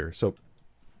connotations here. So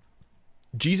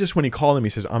Jesus, when he called them, he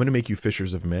says, I'm going to make you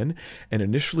fishers of men. And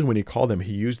initially when he called them,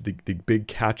 he used the big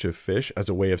catch of fish as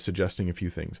a way of suggesting a few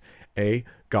things. A,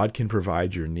 God can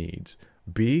provide your needs.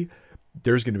 B,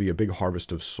 there's going to be a big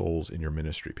harvest of souls in your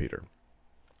ministry, Peter.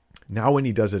 Now when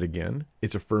he does it again,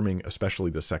 it's affirming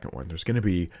especially the second one. There's going to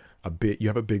be you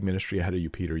have a big ministry ahead of you,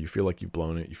 Peter. You feel like you've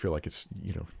blown it. You feel like it's,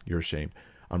 you're ashamed.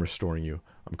 I'm restoring you.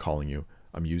 I'm calling you.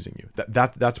 I'm using you.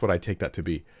 That's what I take that to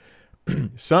be.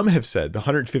 Some have said the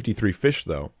 153 fish,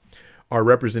 though, are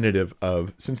representative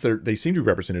of, since they seem to be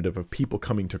representative of people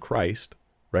coming to Christ,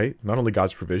 right? Not only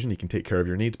God's provision, he can take care of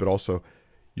your needs, but also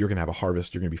you're going to have a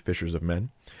harvest. You're going to be fishers of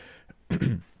men.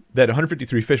 That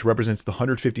 153 fish represents the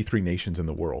 153 nations in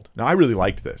the world. Now, I really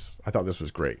liked this. I thought this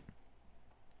was great.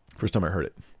 First time I heard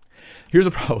it. Here's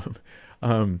a problem.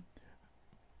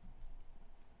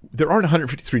 There aren't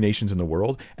 153 nations in the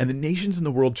world, and the nations in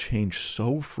the world change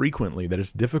so frequently that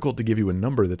it's difficult to give you a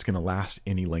number that's going to last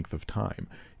any length of time.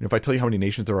 If I tell you how many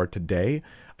nations there are today,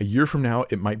 a year from now,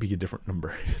 it might be a different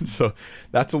number. And so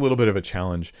that's a little bit of a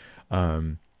challenge.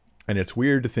 And it's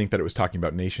weird to think that it was talking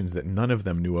about nations that none of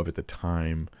them knew of at the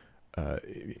time,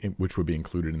 which would be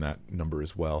included in that number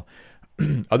as well.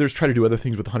 Others try to do other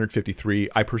things with 153.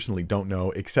 I personally don't know,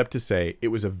 except to say it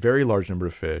was a very large number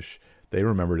of fish. They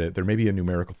remembered it. There may be a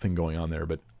numerical thing going on there,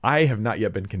 but I have not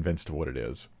yet been convinced of what it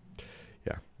is.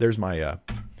 Yeah, there's my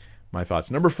my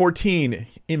thoughts. Number 14,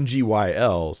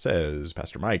 MGYL says,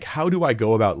 Pastor Mike, how do I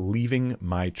go about leaving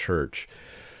my church?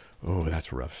 Oh,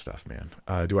 that's rough stuff, man.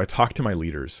 Do I talk to my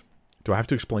leaders? Do I have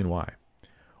to explain why?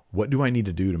 What do I need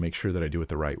to do to make sure that I do it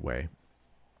the right way?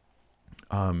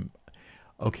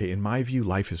 Okay, in my view,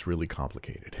 life is really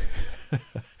complicated.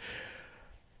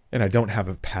 And I don't have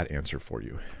a pat answer for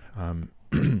you.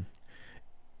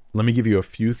 Let me give you a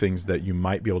few things that you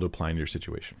might be able to apply in your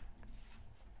situation.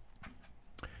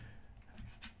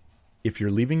 If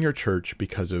you're leaving your church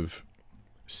because of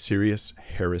serious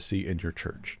heresy in your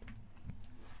church,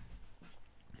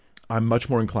 I'm much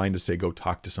more inclined to say go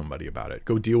talk to somebody about it.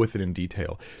 Go deal with it in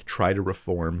detail. Try to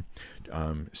reform.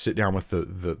 Sit down with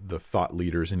the thought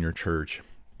leaders in your church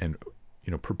and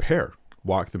prepare.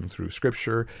 Walk them through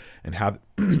scripture and have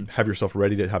yourself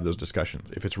ready to have those discussions.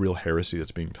 If it's real heresy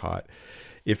that's being taught,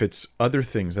 if it's other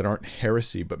things that aren't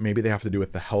heresy, but maybe they have to do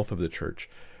with the health of the church,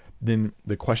 then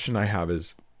the question I have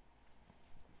is,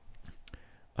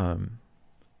 can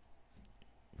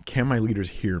my leaders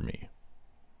hear me?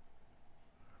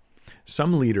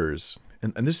 Some leaders,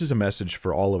 and this is a message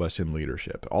for all of us in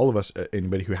leadership, all of us,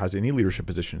 anybody who has any leadership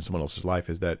position in someone else's life,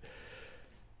 is that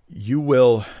you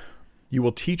will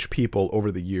teach people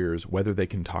over the years whether they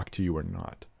can talk to you or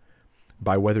not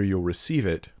by whether you'll receive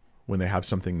it when they have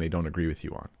something they don't agree with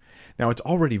you on. Now, it's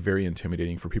already very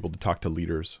intimidating for people to talk to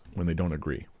leaders when they don't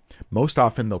agree. Most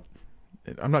often,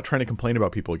 I'm not trying to complain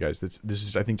about people, guys. This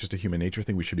is, I think, just a human nature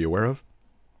thing we should be aware of.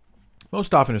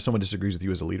 Most often, if someone disagrees with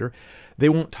you as a leader, they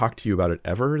won't talk to you about it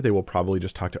ever. They will probably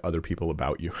just talk to other people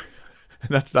about you.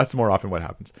 And that's more often what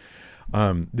happens.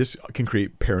 This can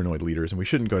create paranoid leaders, and we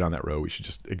shouldn't go down that road. We should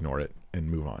just ignore it and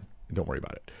move on and don't worry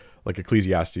about it. Like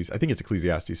Ecclesiastes, I think it's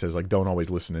Ecclesiastes, says, like, don't always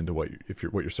listen into what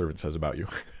your servant says about you.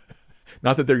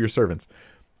 Not that they're your servants.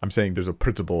 I'm saying there's a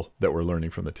principle that we're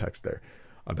learning from the text there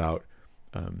about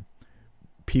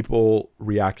people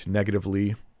react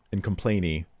negatively and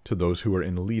complainy to those who are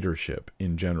in leadership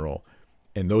in general,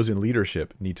 and those in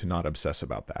leadership need to not obsess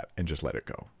about that and just let it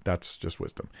go. That's just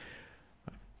wisdom.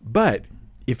 But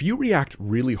if you react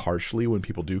really harshly when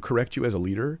people do correct you as a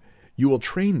leader, you will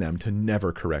train them to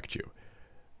never correct you.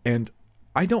 And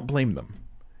I don't blame them.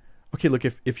 Okay, look,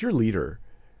 if your leader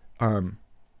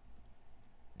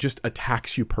just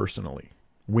attacks you personally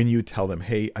when you tell them,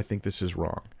 hey, I think this is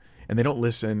wrong. And they don't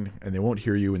listen, and they won't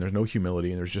hear you, and there's no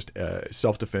humility, and there's just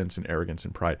self-defense and arrogance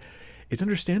and pride. It's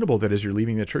understandable that as you're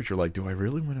leaving the church, you're like, do I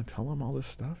really want to tell them all this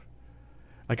stuff?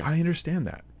 Like, I understand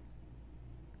that.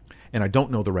 And I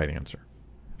don't know the right answer.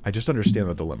 I just understand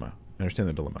the dilemma.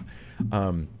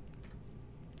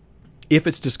 If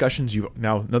it's discussions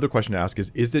now another question to ask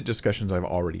is it discussions I've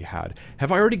already had?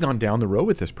 Have I already gone down the road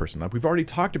with this person? Like, we've already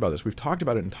talked about this. We've talked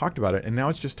about it, and now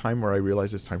it's just time where I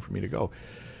realize it's time for me to go.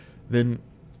 Then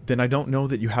I don't know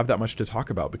that you have that much to talk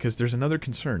about, because there's another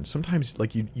concern. Sometimes,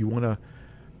 like, you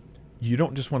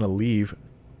don't just want to leave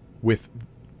with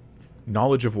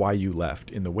knowledge of why you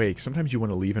left in the wake. Sometimes you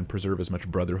want to leave and preserve as much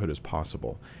brotherhood as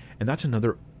possible. And that's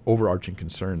another overarching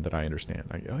concern that I understand.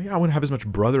 I want to have as much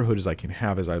brotherhood as I can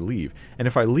have as I leave. And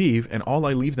if I leave and all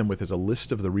I leave them with is a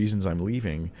list of the reasons I'm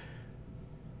leaving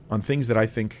on things that I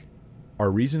think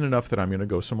are reason enough that I'm going to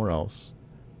go somewhere else,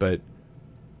 but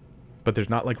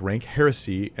there's not like rank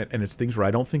heresy, and it's things where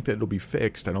I don't think that it'll be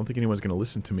fixed. I don't think anyone's going to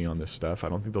listen to me on this stuff. I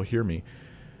don't think they'll hear me.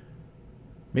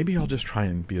 Maybe I'll just try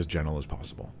and be as gentle as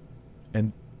possible.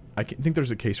 And I think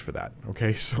there's a case for that.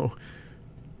 Okay, so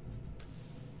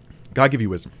God give you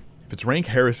wisdom. If it's rank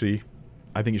heresy,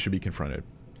 I think it should be confronted.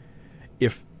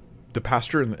 If the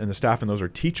pastor and the staff and those are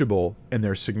teachable, and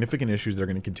there's significant issues that are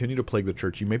going to continue to plague the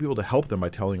church, you may be able to help them by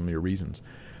telling them your reasons.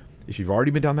 If you've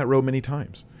already been down that road many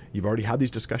times, you've already had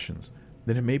these discussions,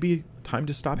 then it may be time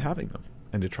to stop having them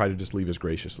and to try to just leave as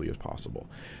graciously as possible.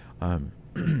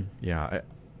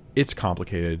 It's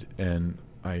complicated, and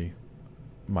my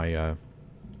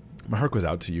heart goes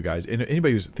out to you guys. And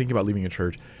anybody who's thinking about leaving a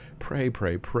church, pray.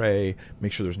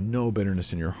 Make sure there's no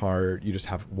bitterness in your heart. You just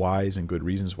have wise and good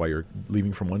reasons why you're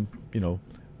leaving from one,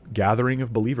 gathering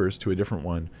of believers to a different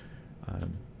one.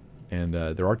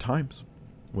 There are times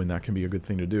when that can be a good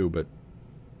thing to do, but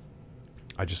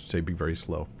I just say be very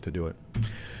slow to do it.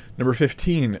 Number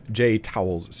 15, Jay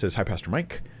Towels says, hi, Pastor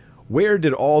Mike. Where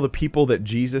did all the people that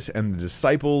Jesus and the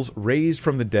disciples raised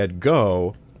from the dead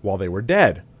go while they were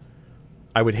dead?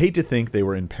 I would hate to think they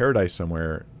were in paradise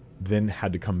somewhere, then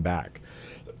had to come back.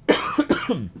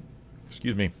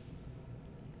 Excuse me.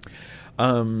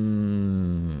 I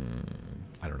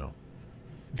don't know.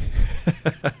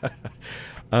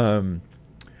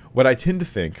 What I tend to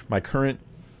think, my current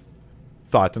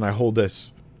thoughts, and I hold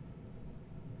this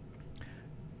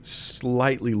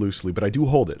slightly loosely, but I do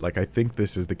hold it. Like, I think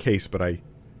this is the case, but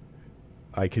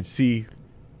I could see,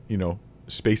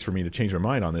 space for me to change my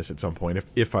mind on this at some point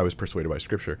if I was persuaded by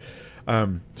Scripture.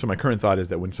 So my current thought is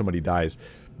that when somebody dies,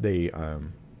 they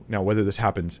now whether this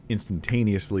happens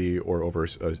instantaneously or over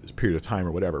a period of time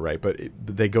or whatever, right? But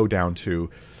they go down to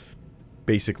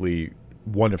basically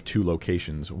one of two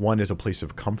locations. One is a place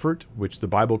of comfort, which the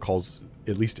Bible calls,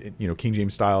 at least King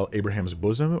James style, Abraham's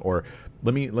bosom, or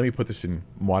let me put this in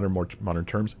more modern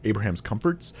terms, Abraham's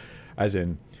comforts, as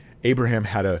in Abraham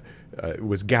had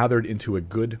was gathered into a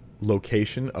good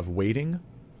location of waiting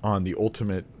on the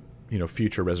ultimate,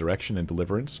 future resurrection and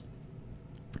deliverance,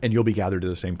 and you'll be gathered to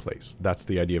the same place. That's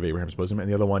the idea of Abraham's bosom. And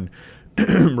the other one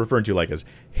referred to like as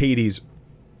Hades,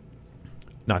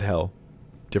 not hell,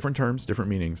 different terms, different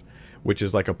meanings, which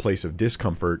is like a place of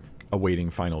discomfort awaiting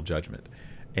final judgment.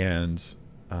 And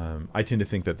I tend to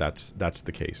think that that's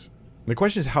the case. The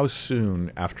question is, how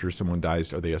soon after someone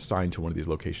dies are they assigned to one of these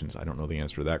locations? I don't know the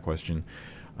answer to that question.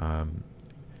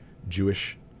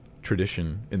 Jewish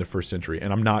tradition in the first century,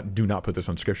 and do not put this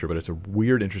on Scripture, but it's a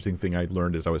weird, interesting thing I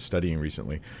learned as I was studying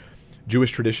recently.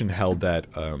 Jewish tradition held that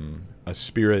a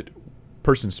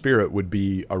person's spirit would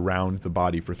be around the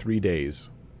body for 3 days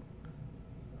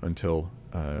until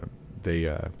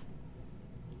they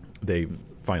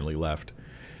finally left.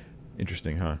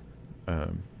 Interesting, huh?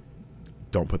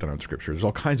 Don't put that on Scripture. There's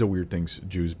all kinds of weird things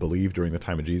Jews believed during the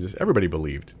time of Jesus. Everybody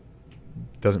believed.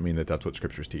 Doesn't mean that that's what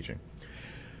Scripture's teaching.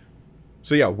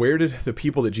 So yeah, where did the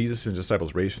people that Jesus and his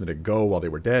disciples raised from the dead go while they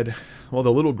were dead? Well,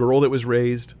 the little girl that was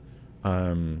raised,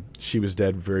 she was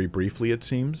dead very briefly, it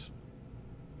seems.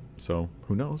 So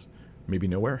who knows? Maybe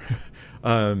nowhere.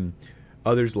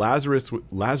 Others,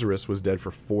 Lazarus was dead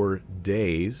for 4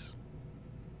 days.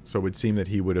 So it would seem that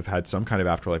he would have had some kind of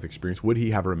afterlife experience. Would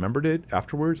he have remembered it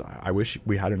afterwards? I wish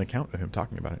we had an account of him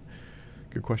talking about it.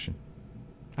 Good question.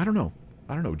 I don't know,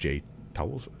 Jay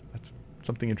Towels. That's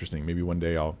something interesting. Maybe one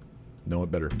day I'll know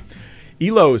it better.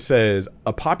 Elo says,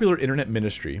 a popular internet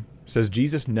ministry says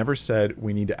Jesus never said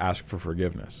we need to ask for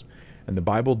forgiveness, and the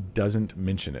Bible doesn't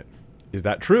mention it. Is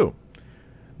that true?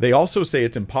 They also say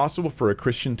it's impossible for a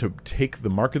Christian to take the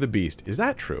mark of the beast. Is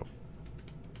that true?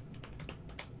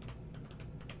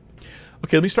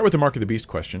 Okay, let me start with the mark of the beast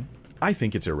question. I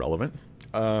think it's irrelevant.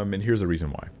 And here's the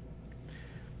reason why.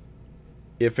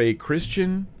 If a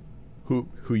Christian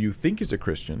who you think is a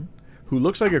Christian, who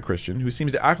looks like a Christian, who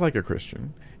seems to act like a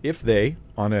Christian, if they,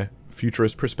 on a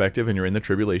futurist perspective and you're in the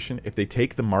tribulation, if they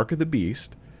take the mark of the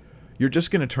beast, you're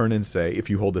just going to turn and say, if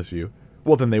you hold this view,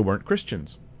 well, then they weren't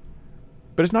Christians.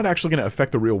 But it's not actually going to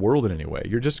affect the real world in any way.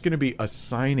 You're just going to be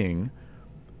assigning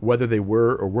whether they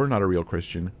were or were not a real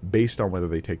Christian based on whether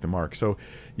they take the mark. So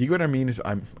you get what I mean? Is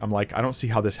I'm like, I don't see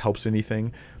how this helps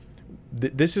anything.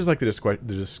 This is like the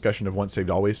discussion of once saved,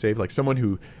 always saved. Like someone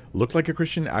who looked like a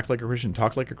Christian, act like a Christian,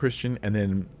 talk like a Christian, and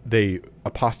then they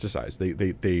apostatize. They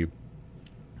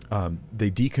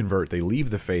deconvert. They leave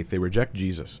the faith. They reject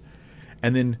Jesus.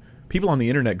 And then people on the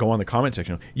internet go on the comment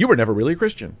section, you were never really a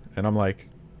Christian. And I'm like,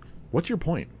 what's your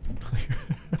point?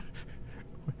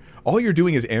 All you're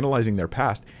doing is analyzing their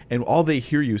past, and all they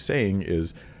hear you saying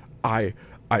is, I'm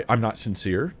not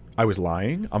sincere. I was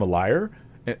lying. I'm a liar.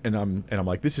 And I'm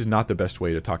like, this is not the best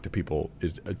way to talk to people,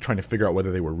 is trying to figure out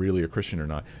whether they were really a Christian or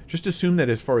not. Just assume that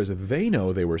as far as they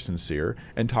know, they were sincere,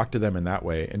 and talk to them in that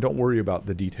way. And don't worry about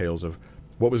the details of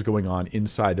what was going on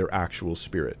inside their actual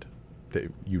spirit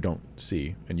that you don't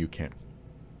see and you can't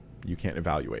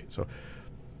evaluate. So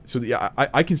yeah,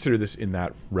 I consider this in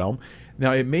that realm.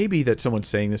 Now, it may be that someone's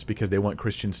saying this because they want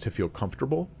Christians to feel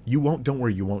comfortable. Don't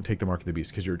worry, you won't take the mark of the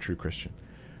beast because you're a true Christian.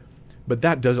 But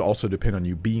that does also depend on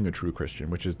you being a true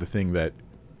Christian, which is the thing that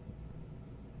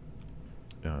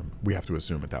we have to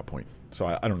assume at that point. So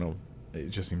I don't know. It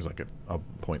just seems like a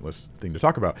pointless thing to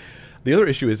talk about. The other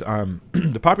issue is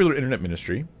the popular internet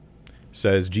ministry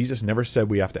says Jesus never said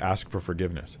we have to ask for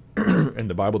forgiveness. And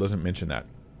the Bible doesn't mention that.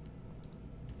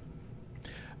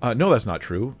 No, that's not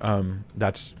true.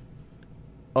 That's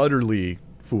utterly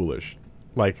foolish.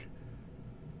 Like,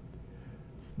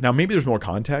 now maybe there's more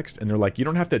context, and they're like, you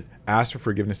don't have to ask for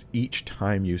forgiveness each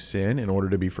time you sin in order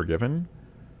to be forgiven,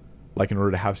 like in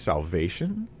order to have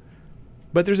salvation.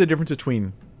 But there's a difference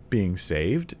between being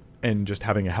saved and just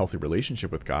having a healthy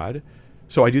relationship with God.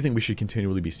 So I do think we should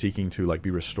continually be seeking to like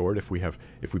be restored if we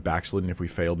backslid and if we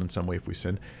failed in some way, if we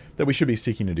sinned, that we should be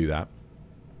seeking to do that.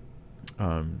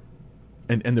 And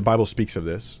the Bible speaks of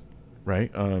this,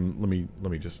 right? Let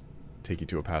me just take you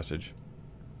to a passage.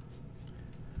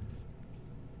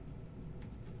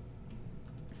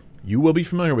 You will be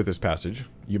familiar with this passage.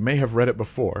 You may have read it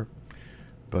before,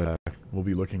 but we'll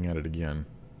be looking at it again.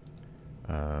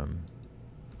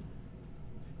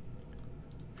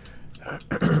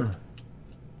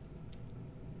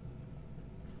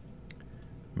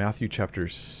 Matthew chapter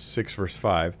 6, verse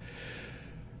 5.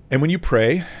 And when you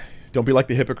pray, don't be like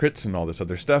the hypocrites and all this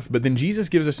other stuff. But then Jesus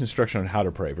gives us instruction on how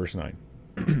to pray. Verse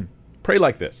 9. Pray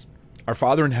like this. Our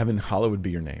Father in heaven, hallowed be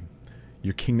your name.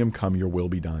 Your kingdom come, your will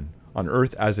be done, on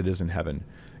earth as it is in heaven.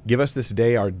 Give us this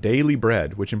day our daily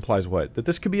bread, which implies what? That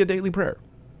this could be a daily prayer.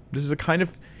 This is a kind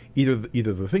of either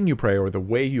the thing you pray or the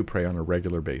way you pray on a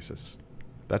regular basis.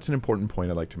 That's an important point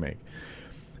I'd like to make.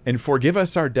 And forgive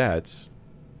us our debts,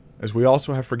 as we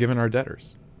also have forgiven our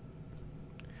debtors.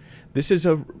 This is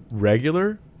a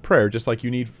regular prayer, just like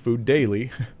you need food daily.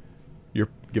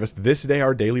 Give us this day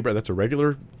our daily bread. That's a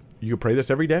regular. You could pray this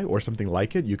every day, or something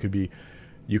like it. You could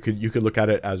look at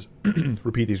it as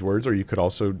repeat these words, or you could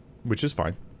also, which is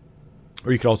fine,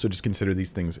 or you could also just consider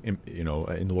these things, in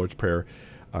the Lord's Prayer,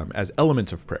 as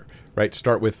elements of prayer, right?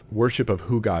 Start with worship of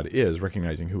who God is,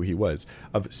 recognizing who He was,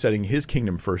 of setting His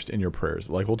kingdom first in your prayers.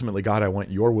 Like, ultimately, God, I want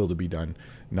your will to be done,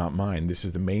 not mine. This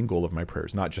is the main goal of my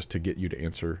prayers, not just to get you to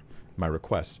answer my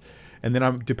requests. And then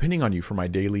I'm depending on you for my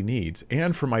daily needs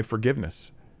and for my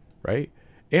forgiveness, right?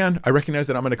 And I recognize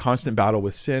that I'm in a constant battle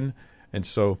with sin, and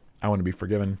so I want to be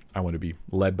forgiven. I want to be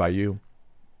led by you.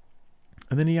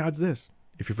 And then he adds this.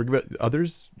 If you forgive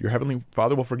others, your heavenly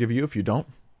Father will forgive you. If you don't,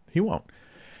 He won't.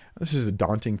 This is a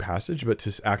daunting passage, but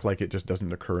to act like it just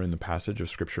doesn't occur in the passage of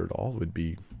Scripture at all would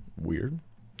be weird.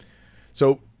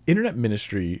 So internet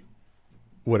ministry,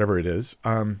 whatever it is,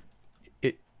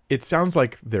 it sounds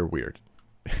like they're weird.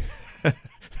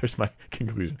 There's my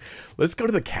conclusion. Let's go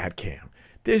to the cat cam.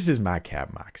 This is my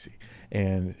cat, Moxie,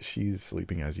 and she's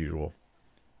sleeping as usual.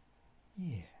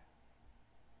 Yeah.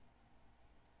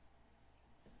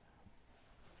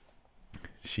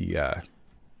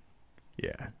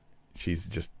 She's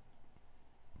just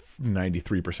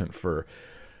 93% fur.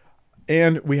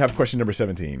 And we have question number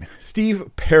 17.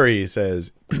 Steve Perry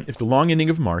says, if the long ending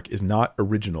of Mark is not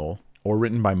original or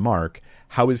written by Mark,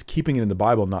 how is keeping it in the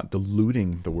Bible not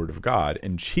diluting the Word of God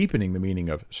and cheapening the meaning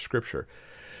of Scripture?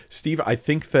 Steve, I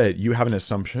think that you have an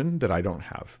assumption that I don't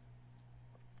have.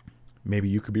 Maybe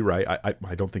you could be right.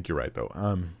 I don't think you're right,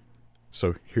 though.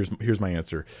 So here's my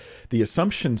answer. The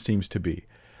assumption seems to be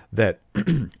that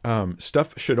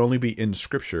stuff should only be in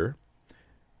Scripture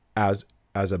as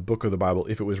a book of the Bible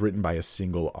if it was written by a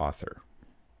single author.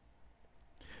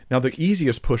 Now, the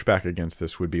easiest pushback against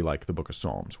this would be like the book of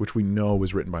Psalms, which we know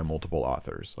was written by multiple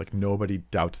authors. Like, nobody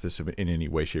doubts this in any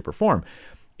way, shape, or form.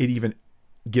 It even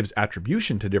gives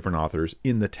attribution to different authors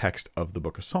in the text of the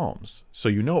book of Psalms. So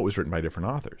you know it was written by different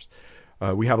authors.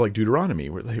 We have like Deuteronomy,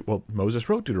 where Moses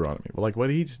wrote Deuteronomy. Well, like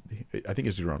I think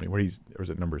it's Deuteronomy, or is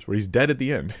it Numbers, where he's dead at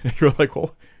the end. You're like,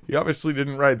 well, he obviously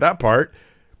didn't write that part,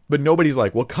 but nobody's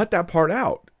like, well, cut that part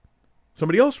out.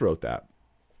 Somebody else wrote that.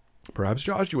 Perhaps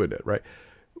Joshua did, right?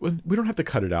 We don't have to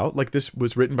cut it out. Like, this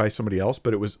was written by somebody else,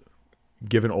 but it was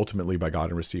given ultimately by God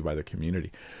and received by the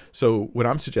community. So what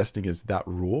I'm suggesting is that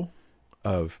rule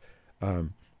of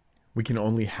we can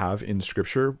only have in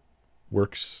Scripture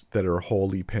works that are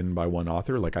wholly penned by one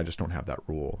author. Like, I just don't have that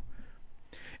rule.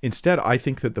 Instead, I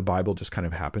think that the Bible just kind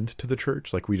of happened to the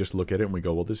church. Like, we just look at it and we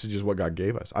go, well, this is just what God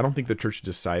gave us. I don't think the church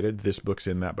decided this book's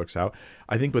in, that book's out.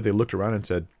 I think what they looked around and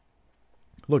said,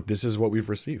 look, this is what we've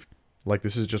received. Like,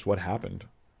 this is just what happened.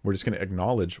 We're just going to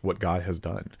acknowledge what God has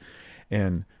done.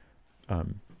 And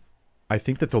I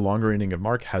think that the longer ending of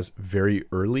Mark has very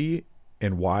early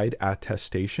and wide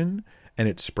attestation, and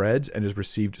it spreads and is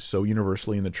received so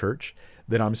universally in the church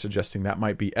that I'm suggesting that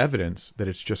might be evidence that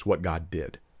it's just what God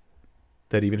did.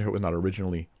 That even if it was not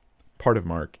originally part of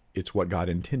Mark, it's what God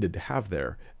intended to have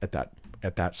there at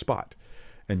that spot.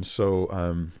 And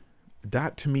so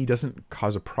that to me doesn't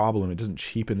cause a problem. It doesn't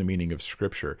cheapen the meaning of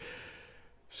Scripture.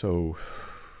 So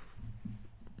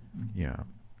yeah,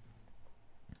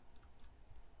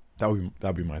 that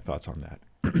would be my thoughts on that.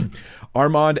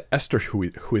 Armand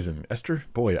Esterhuizen. Esther,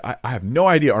 boy, I have no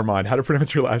idea, Armand, how to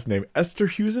pronounce your last name.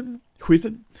 Esterhuizen?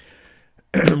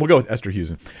 We'll go with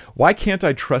Esterhuizen. Why can't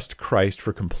I trust Christ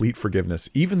for complete forgiveness,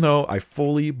 even though I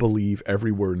fully believe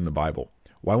every word in the Bible?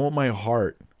 Why won't my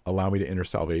heart allow me to enter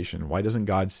salvation? Why doesn't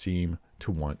God seem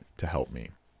to want to help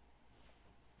me?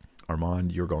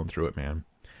 Armand, you're going through it, man.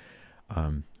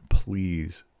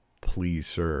 Please,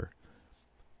 sir,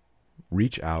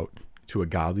 reach out to a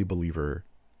godly believer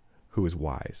who is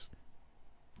wise,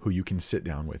 who you can sit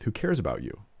down with, who cares about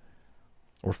you,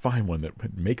 or find one that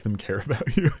would make them care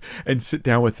about you and sit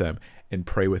down with them and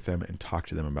pray with them and talk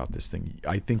to them about this thing.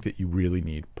 I think that you really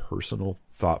need personal,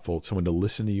 thoughtful, someone to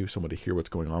listen to you, someone to hear what's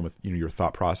going on with your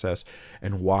thought process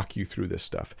and walk you through this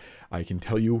stuff. I can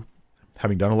tell you,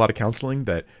 having done a lot of counseling,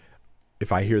 that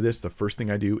if I hear this, the first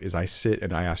thing I do is I sit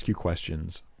and I ask you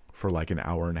questions for like an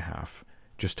hour and a half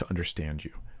just to understand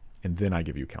you. And then I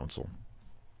give you counsel.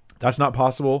 That's not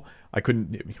possible. I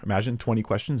couldn't imagine 20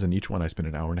 questions and each one I spend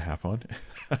an hour and a half on.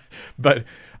 But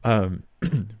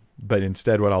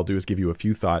instead what I'll do is give you a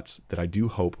few thoughts that I do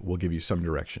hope will give you some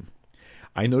direction.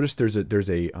 I noticed there's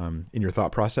a in your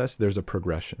thought process, there's a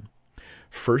progression.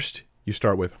 First, you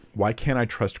start with, why can't I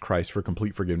trust Christ for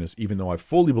complete forgiveness even though I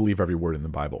fully believe every word in the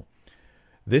Bible?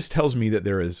 This tells me that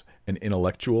there is an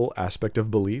intellectual aspect of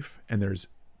belief and there's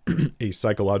a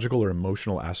psychological or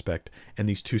emotional aspect, and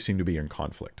these two seem to be in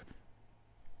conflict.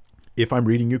 If I'm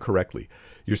reading you correctly,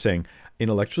 you're saying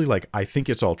intellectually, like, I think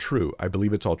it's all true. I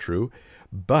believe it's all true,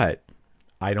 but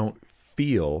I don't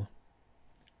feel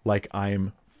like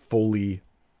I'm fully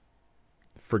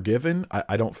forgiven.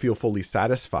 I don't feel fully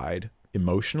satisfied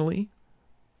emotionally,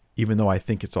 even though I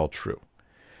think it's all true.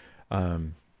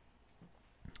 The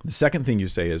second thing you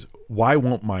say is, why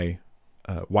won't my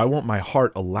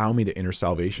heart allow me to enter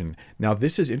salvation? Now,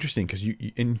 this is interesting because you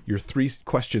in your three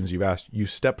questions you've asked, you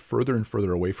step further and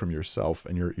further away from yourself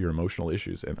and your emotional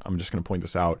issues. And I'm just going to point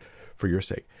this out for your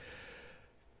sake.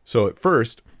 So at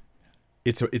first,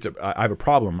 I have a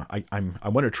problem. I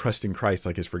want to trust in Christ,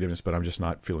 like his forgiveness, but I'm just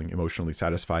not feeling emotionally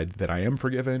satisfied that I am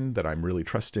forgiven, that I'm really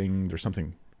trusting. There's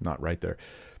something not right there.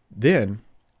 Then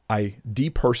I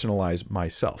depersonalize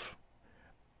myself.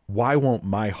 Why won't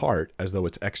my heart, as though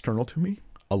it's external to me,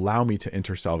 allow me to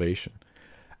enter salvation?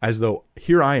 As though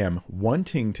here I am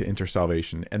wanting to enter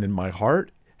salvation, and then my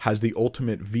heart has the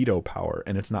ultimate veto power,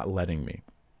 and it's not letting me.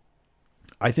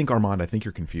 I think, Armand,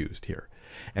 you're confused here.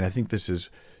 And I think this is,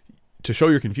 to show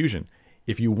your confusion,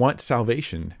 if you want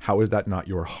salvation, how is that not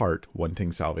your heart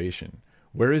wanting salvation?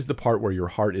 Where is the part where your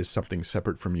heart is something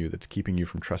separate from you that's keeping you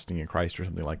from trusting in Christ or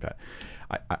something like that?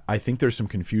 I think there's some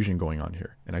confusion going on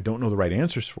here, and I don't know the right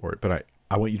answers for it, but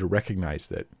I want you to recognize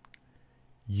that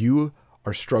you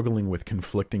are struggling with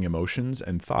conflicting emotions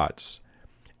and thoughts,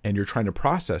 and you're trying to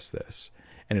process this,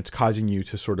 and it's causing you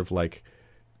to sort of like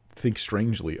think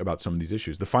strangely about some of these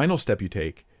issues. The final step you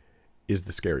take is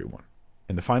the scary one.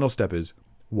 And the final step is,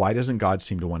 why doesn't God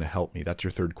seem to want to help me? That's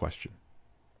your third question.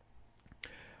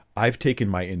 I've taken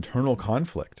my internal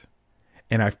conflict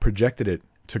and I've projected it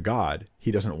to God,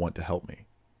 he doesn't want to help me.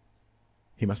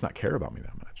 He must not care about me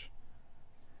that much.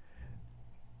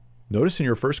 Notice in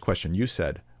your first question, you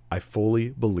said, I fully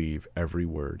believe every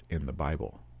word in the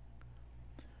Bible.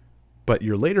 But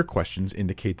your later questions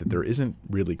indicate that there isn't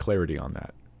really clarity on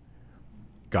that.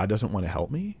 God doesn't want to help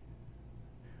me?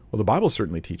 Well, the Bible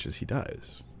certainly teaches he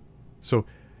does. So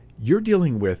you're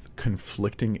dealing with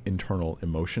conflicting internal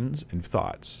emotions and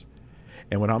thoughts.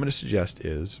 And what I'm going to suggest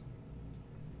is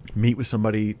meet with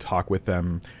somebody, talk with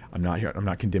them. I'm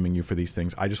not condemning you for these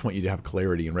things. I just want you to have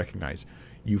clarity and recognize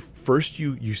you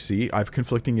see I have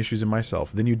conflicting issues in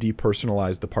myself. Then you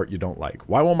depersonalize the part you don't like.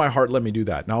 Why won't my heart let me do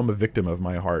that? Now I'm a victim of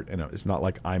my heart, and it's not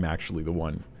like I'm actually the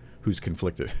one who's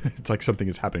conflicted. It's like something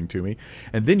is happening to me.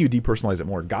 And then you depersonalize it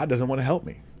more. God doesn't want to help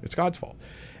me. It's God's fault.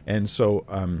 And so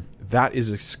that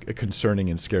is a concerning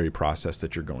and scary process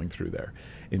that you're going through there.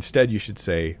 Instead, you should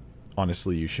say,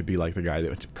 honestly, you should be like the guy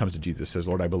that comes to Jesus, says,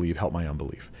 Lord, I believe, help my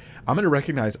unbelief. I'm going to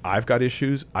recognize I've got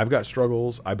issues. I've got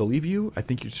struggles. I believe you. I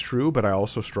think it's true, but I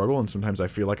also struggle. And sometimes I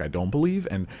feel like I don't believe.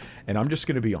 And I'm just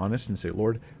going to be honest and say,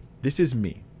 Lord, this is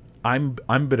me. I'm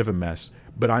a bit of a mess,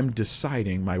 but I'm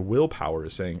deciding, my willpower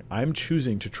is saying, I'm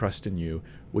choosing to trust in you.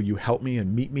 Will you help me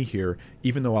and meet me here,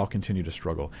 even though I'll continue to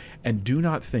struggle? And do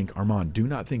not think, Armand, do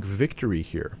not think victory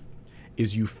here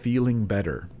is you feeling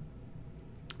better.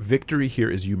 Victory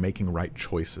here is you making right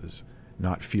choices,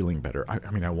 not feeling better. I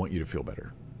mean, I want you to feel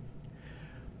better.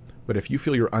 But if you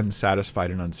feel you're unsatisfied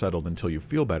and unsettled until you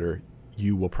feel better,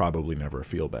 you will probably never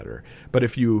feel better. But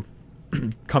if you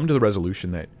come to the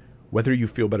resolution that whether you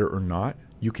feel better or not,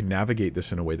 you can navigate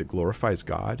this in a way that glorifies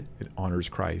God, it honors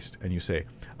Christ, and you say,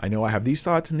 I know I have these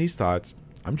thoughts and these thoughts.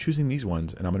 I'm choosing these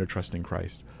ones, and I'm going to trust in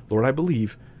Christ. Lord, I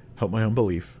believe, help my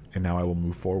unbelief, and now I will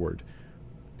move forward.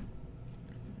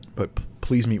 But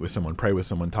please meet with someone, pray with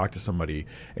someone, talk to somebody,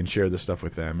 and share this stuff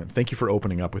with them. And thank you for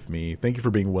opening up with me. Thank you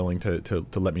for being willing to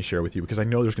let me share with you, because I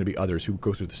know there's going to be others who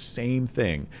go through the same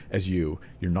thing as you.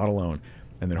 You're not alone.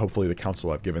 And then hopefully the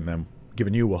counsel I've given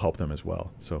you will help them as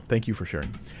well. So thank you for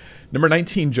sharing. Number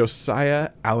 19, Josiah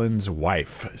Allen's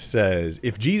wife says,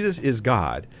 if Jesus is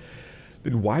God,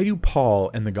 then why do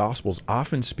Paul and the Gospels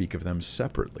often speak of them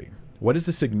separately? What is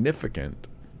the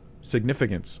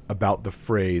significance about the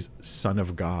phrase Son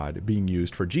of God being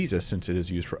used for Jesus, since it is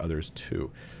used for others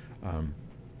too?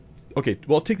 Okay,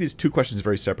 well, I'll take these two questions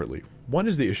very separately. One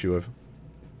is the issue of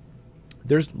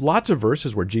there's lots of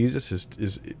verses where Jesus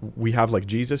is we have like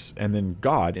Jesus and then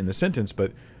God in the sentence,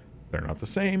 but they're not the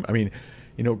same. I mean,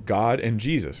 God and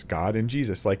Jesus,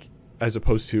 like as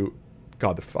opposed to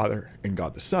God the Father and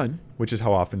God the Son, which is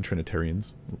how often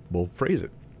Trinitarians will phrase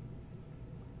it.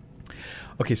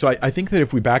 Okay, so I think that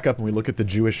if we back up and we look at the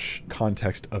Jewish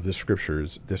context of the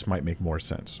scriptures, this might make more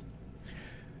sense.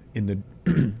 In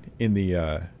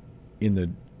the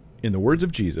words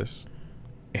of Jesus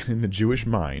and in the Jewish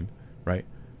mind, right,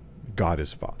 God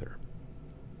is Father.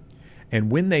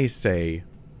 And when they say,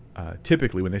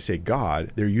 typically when they say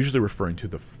God, they're usually referring to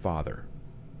the Father,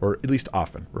 or at least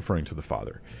often referring to the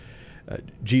Father.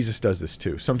 Jesus does this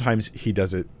too. Sometimes he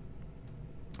does it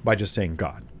by just saying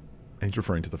God, and he's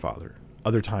referring to the Father.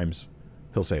 Other times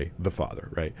he'll say the Father,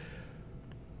 right?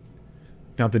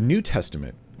 Now the New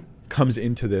Testament comes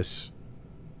into this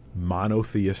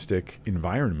monotheistic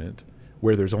environment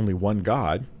where there's only one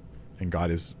God, and God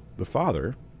is the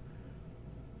Father,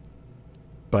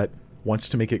 but wants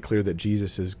to make it clear that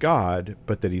Jesus is God,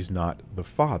 but that he's not the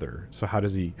Father. So how do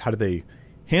they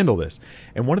handle this?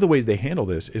 And one of the ways they handle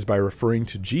this is by referring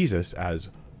to Jesus as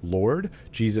Lord,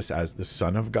 Jesus as the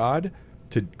Son of God,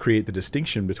 to create the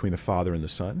distinction between the Father and the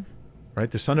Son, right?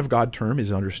 The Son of God term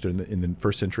is understood in the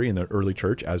first century in the early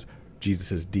church as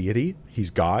Jesus' deity. He's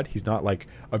God. He's not like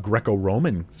a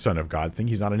Greco-Roman Son of God thing.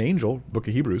 He's not an angel, Book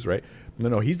of Hebrews, right?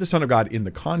 No, he's the Son of God in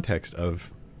the context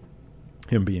of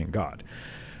him being God,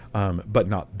 but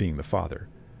not being the Father.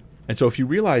 And so if you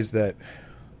realize that,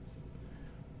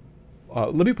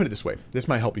 let me put it this way. This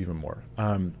might help even more.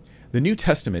 The New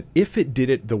Testament, if it did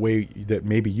it the way that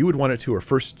maybe you would want it to, or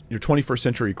your 21st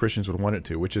century Christians would want it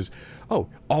to, which is,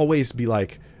 always be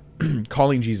like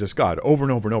calling Jesus God over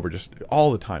and over and over, just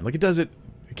all the time. Like it does it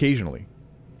occasionally.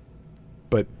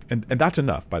 But and that's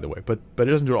enough, by the way, but it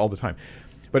doesn't do it all the time.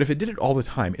 But if it did it all the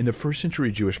time, in the first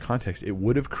century Jewish context, it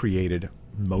would have created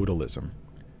modalism,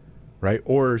 right?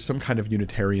 Or some kind of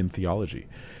Unitarian theology.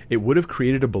 It would have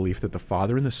created a belief that the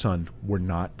Father and the Son were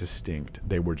not distinct.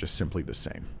 They were just simply the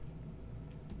same.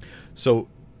 So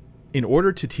in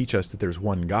order to teach us that there's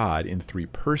one God in three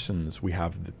persons, we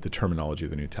have the terminology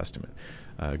of the New Testament.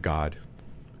 God,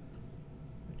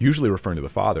 usually referring to the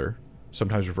Father,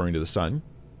 sometimes referring to the Son,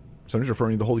 sometimes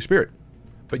referring to the Holy Spirit.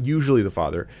 but usually the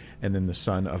Father, and then the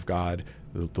Son of God,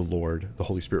 the Lord, the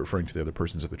Holy Spirit, referring to the other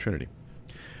persons of the Trinity.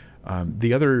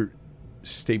 The other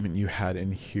statement you had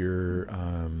in here,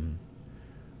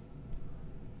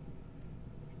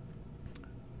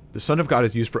 the Son of God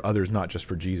is used for others, not just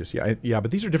for Jesus. Yeah,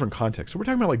 but these are different contexts. So we're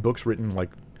talking about like books written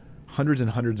like hundreds and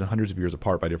hundreds and hundreds of years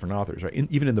apart by different authors, right?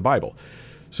 Even in the Bible.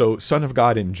 So Son of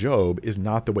God in Job is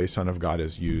not the way Son of God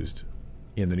is used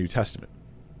in the New Testament,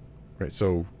 right?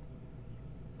 So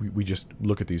we just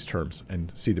look at these terms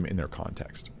and see them in their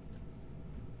context.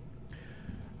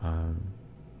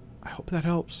 I hope that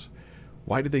helps.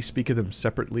 Why did they speak of them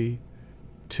separately?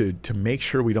 To make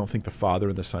sure we don't think the Father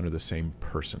and the Son are the same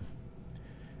person.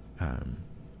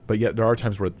 But yet there are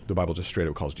times where the Bible just straight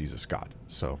up calls Jesus God.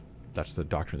 So that's the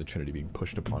doctrine of the Trinity being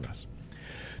pushed upon us.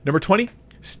 Number 20,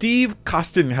 Steve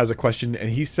Costin has a question,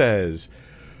 and he says,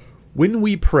 when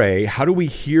we pray, how do we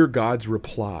hear God's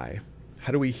reply?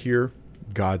 How do we hear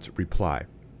God's reply?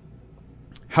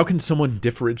 How can someone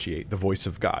differentiate the voice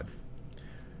of God?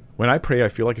 When I pray, I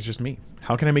feel like it's just me.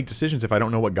 How can I make decisions if I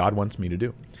don't know what God wants me to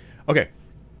do? Okay,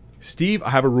 Steve, I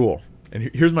have a rule. And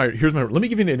here's my, let me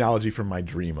give you an analogy from my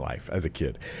dream life as a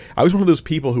kid. I was one of those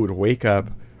people who would wake up,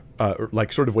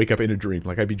 wake up in a dream.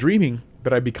 Like I'd be dreaming,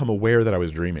 but I'd become aware that I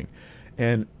was dreaming.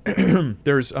 And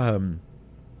there's, and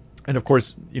of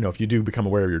course, if you do become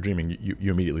aware of your dreaming,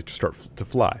 you immediately start to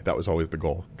fly. That was always the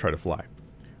goal, try to fly.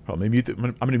 Well, I'm going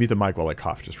to mute the mic while I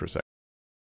cough just for a second.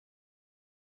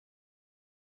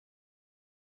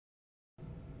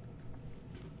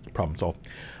 Problem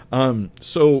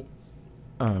solved.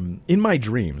 In my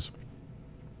dreams,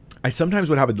 I sometimes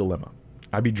would have a dilemma.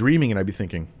 I'd be dreaming and I'd be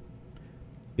thinking,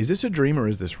 is this a dream or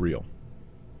is this real?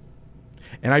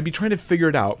 And I'd be trying to figure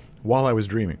it out while I was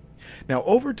dreaming. Now,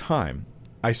 over time,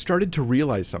 I started to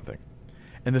realize something.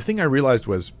 And the thing I realized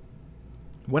was,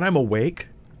 when I'm awake,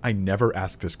 I never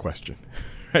ask this question.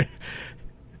 Right?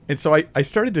 And so I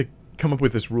started to come up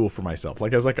with this rule for myself.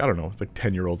 Like I was like, I don't know, it's like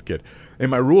 10-year-old kid. And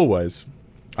my rule was,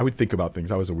 I would think about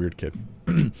things. I was a weird kid.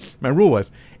 My rule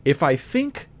was, if I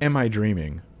think, am I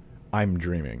dreaming? I'm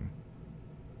dreaming.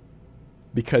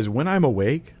 Because when I'm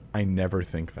awake, I never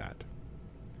think that.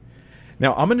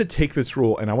 Now, I'm going to take this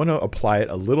rule and I want to apply it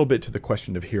a little bit to the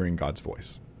question of hearing God's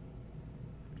voice.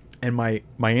 And my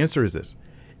answer is this.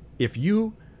 If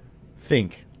you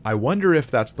think, I wonder if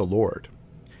that's the Lord,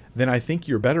 then I think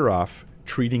you're better off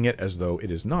treating it as though it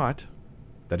is not.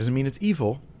 That doesn't mean it's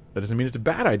evil. That doesn't mean it's a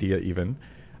bad idea even.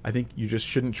 I think you just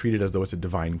shouldn't treat it as though it's a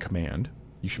divine command.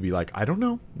 You should be like, I don't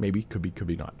know. Maybe, could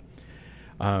be not.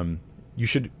 You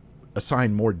should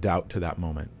assign more doubt to that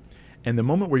moment. And the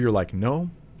moment where you're like,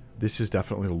 no, this is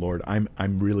definitely the Lord. I'm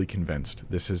really convinced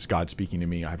this is God speaking to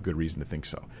me. I have good reason to think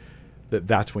so.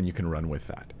 That's when you can run with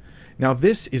that. Now,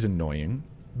 this is annoying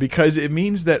because it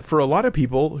means that for a lot of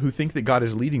people who think that God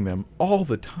is leading them all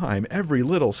the time, every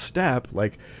little step,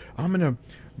 like, I'm going to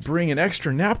bring an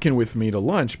extra napkin with me to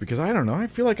lunch because I don't know, I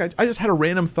feel like I just had a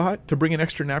random thought to bring an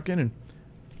extra napkin, and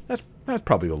that's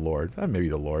probably the Lord. That may be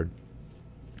the Lord.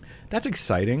 That's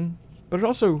exciting, but it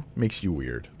also makes you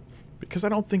weird because I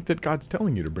don't think that God's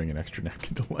telling you to bring an extra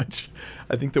napkin to lunch.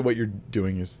 I think that what you're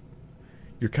doing is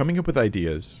you're coming up with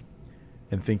ideas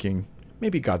and thinking,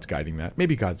 maybe God's guiding that.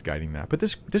 Maybe God's guiding that. But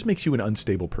this makes you an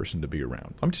unstable person to be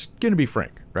around. I'm just going to be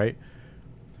frank, right?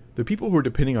 The people who are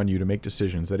depending on you to make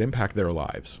decisions that impact their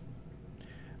lives,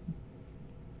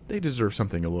 they deserve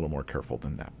something a little more careful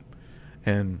than that.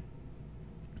 And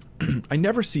I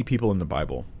never see people in the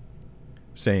Bible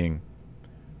saying,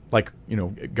 like,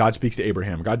 God speaks to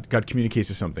Abraham. God communicates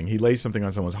to something. He lays something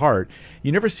on someone's heart.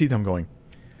 You never see them going,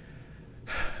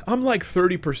 I'm like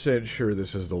 30% sure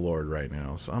this is the Lord right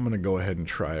now, so I'm going to go ahead and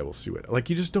try it. We'll see what... Like,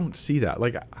 you just don't see that.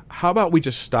 Like, how about we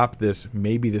just stop this,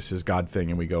 maybe this is God thing,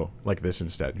 and we go like this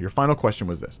instead? Your final question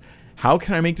was this. How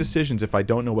can I make decisions if I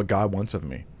don't know what God wants of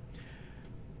me?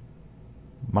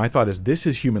 My thought is, this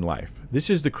is human life. This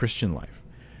is the Christian life.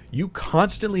 You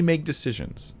constantly make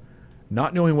decisions,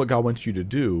 not knowing what God wants you to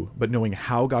do, but knowing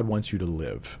how God wants you to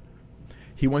live.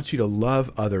 He wants you to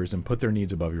love others and put their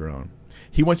needs above your own.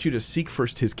 He wants you to seek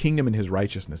first his kingdom and his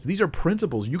righteousness. These are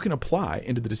principles you can apply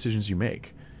into the decisions you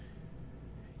make.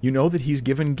 You know that he's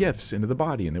given gifts into the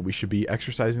body and that we should be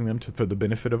exercising them for the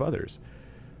benefit of others.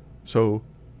 So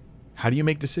how do you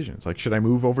make decisions? Like, should I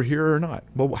move over here or not?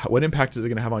 Well, what impact is it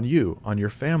going to have on you, on your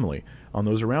family, on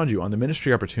those around you, on the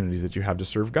ministry opportunities that you have to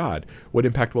serve God? What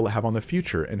impact will it have on the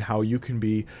future and how you can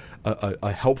be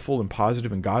a helpful and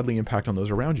positive and godly impact on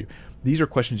those around you? These are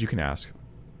questions you can ask.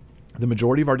 The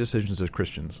majority of our decisions as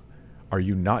Christians are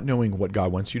you not knowing what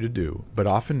God wants you to do, but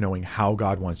often knowing how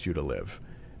God wants you to live.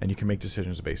 And you can make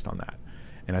decisions based on that.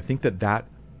 And I think that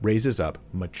raises up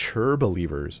mature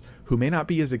believers who may not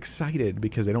be as excited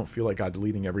because they don't feel like God's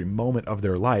leading every moment of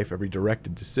their life, every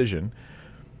directed decision,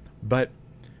 but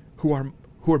who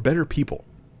are better people,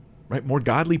 right? More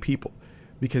godly people,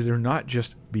 because they're not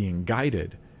just being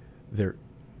guided, they're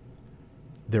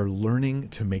learning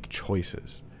to make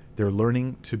choices. They're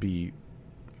learning to be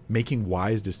making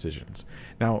wise decisions.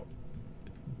 Now,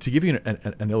 to give you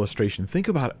an illustration, think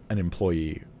about an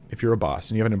employee. If you're a boss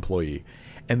and you have an employee,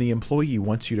 and the employee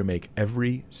wants you to make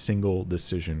every single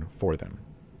decision for them.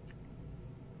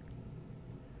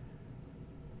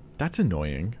 That's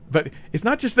annoying. But it's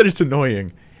not just that it's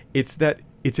annoying, it's that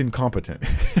it's incompetent.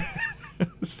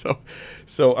 So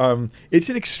it's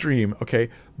an extreme, okay?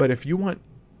 But if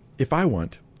I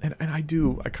want, and I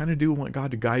kind of do want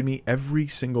God to guide me every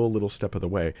single little step of the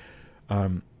way,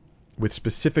 with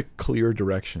specific, clear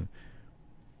direction.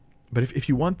 But if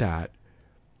you want that,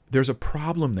 there's a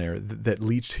problem there that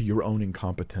leads to your own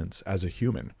incompetence as a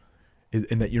human,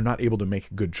 in that you're not able to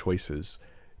make good choices.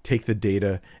 Take the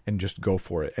data and just go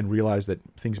for it, and realize that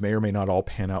things may or may not all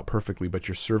pan out perfectly, but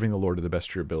you're serving the Lord to the best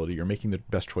of your ability. You're making the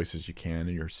best choices you can,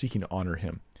 and you're seeking to honor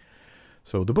him.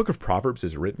 So the book of Proverbs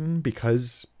is written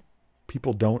because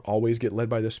people don't always get led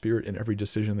by the Spirit in every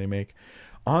decision they make.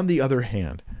 On the other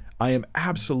hand, I am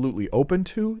absolutely open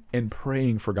to and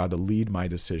praying for God to lead my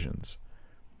decisions.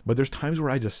 But there's times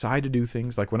where I decide to do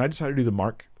things, like when I decided to do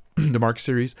the Mark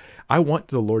series, I want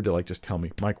the Lord to just tell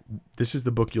me, Mike, this is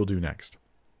the book you'll do next.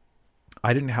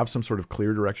 I didn't have some sort of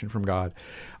clear direction from God.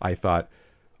 I thought,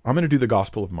 I'm going to do the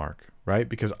Gospel of Mark, right?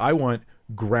 Because I want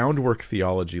groundwork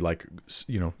theology, like,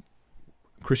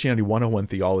 Christianity 101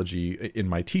 theology in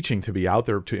my teaching to be out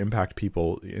there to impact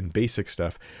people in basic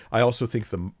stuff. I also think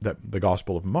that the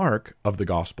Gospel of Mark, of the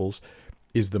Gospels,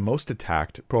 is the most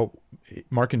attacked. Well,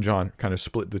 Mark and John kind of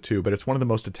split the two, but it's one of the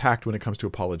most attacked when it comes to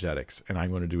apologetics, and I'm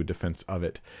going to do a defense of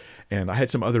it. And I had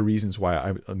some other reasons why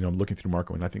I'm looking through Mark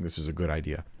and I think this is a good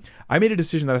idea. I made a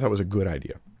decision that I thought was a good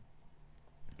idea.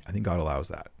 I think God allows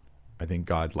that. I think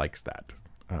God likes that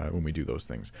when we do those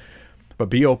things. But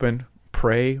be open.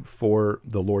 Pray for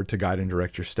the Lord to guide and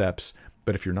direct your steps.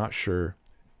 But if you're not sure,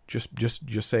 just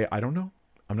say, I don't know.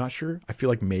 I'm not sure. I feel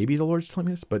like maybe the Lord's telling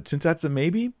me this. But since that's a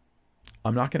maybe,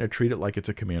 I'm not going to treat it like it's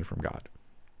a command from God.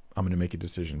 I'm going to make a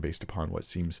decision based upon what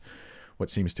seems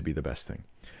to be the best thing.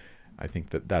 I think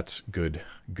that's good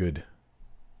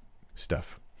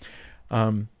stuff.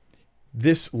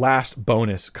 This last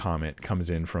bonus comment comes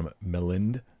in from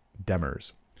Melind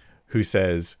Demers, who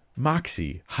says,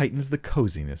 Moxie heightens the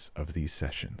coziness of these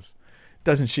sessions.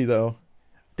 Doesn't she, though?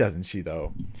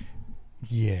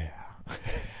 Yeah.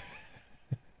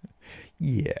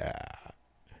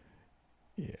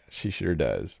 Yeah, she sure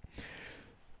does.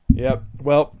 Yep.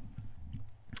 Well,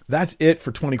 that's it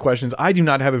for 20 questions. I do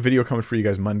not have a video coming for you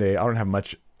guys Monday. I don't have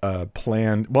much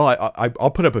planned. Well,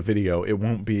 I'll put up a video. It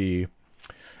won't be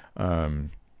a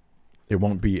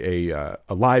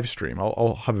live stream.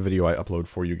 I'll have a video I upload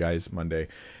for you guys Monday.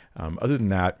 Other than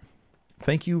that,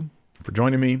 thank you for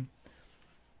joining me.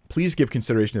 Please give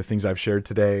consideration to the things I've shared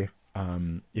today.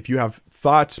 If you have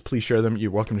thoughts, please share them.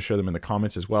 You're welcome to share them in the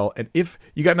comments as well. And if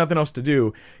you got nothing else to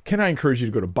do, can I encourage you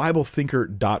to go to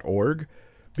BibleThinker.org,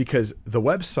 because the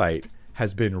website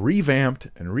has been revamped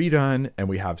and redone, and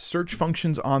we have search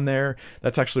functions on there.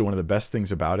 That's actually one of the best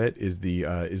things about it is the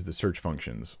search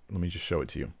functions. Let me just show it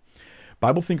to you.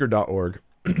 BibleThinker.org.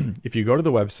 If you go to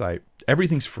the website,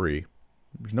 everything's free.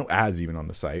 There's no ads even on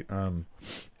the site.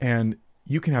 And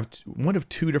you can have one of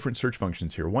two different search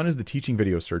functions here. One is the teaching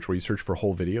video search, where you search for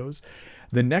whole videos.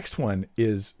 The next one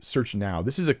is search now.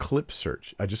 This is a clip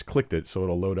search. I just clicked it, so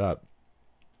it'll load up.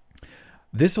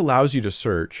 This allows you to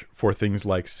search for things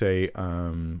like, say,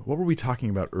 what were we talking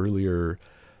about earlier?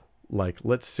 Like,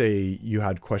 let's say you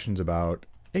had questions about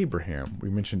Abraham. We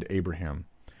mentioned Abraham.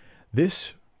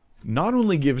 This not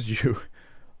only gives you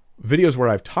videos where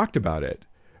I've talked about it,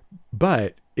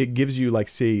 but it gives you, like,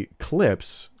 say,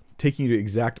 clips taking you to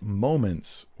exact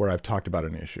moments where I've talked about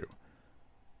an issue.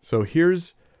 So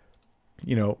here's,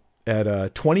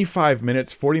 at 25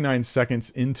 minutes, 49 seconds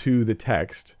into the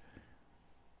text,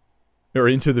 or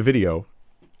into the video,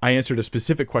 I answered a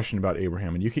specific question about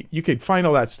Abraham. And you could find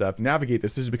all that stuff, navigate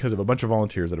this. This is because of a bunch of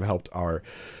volunteers that have helped our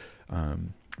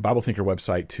Bible Thinker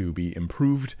website to be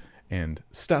improved, and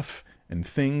stuff and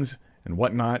things and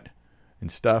whatnot and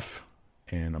stuff.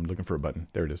 And I'm looking for a button.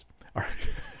 There it is. All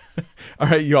right. All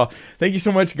right, you all. Thank you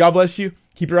so much. God bless you.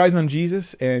 Keep your eyes on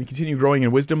Jesus and continue growing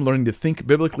in wisdom, learning to think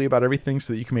biblically about everything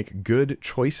so that you can make good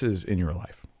choices in your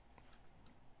life.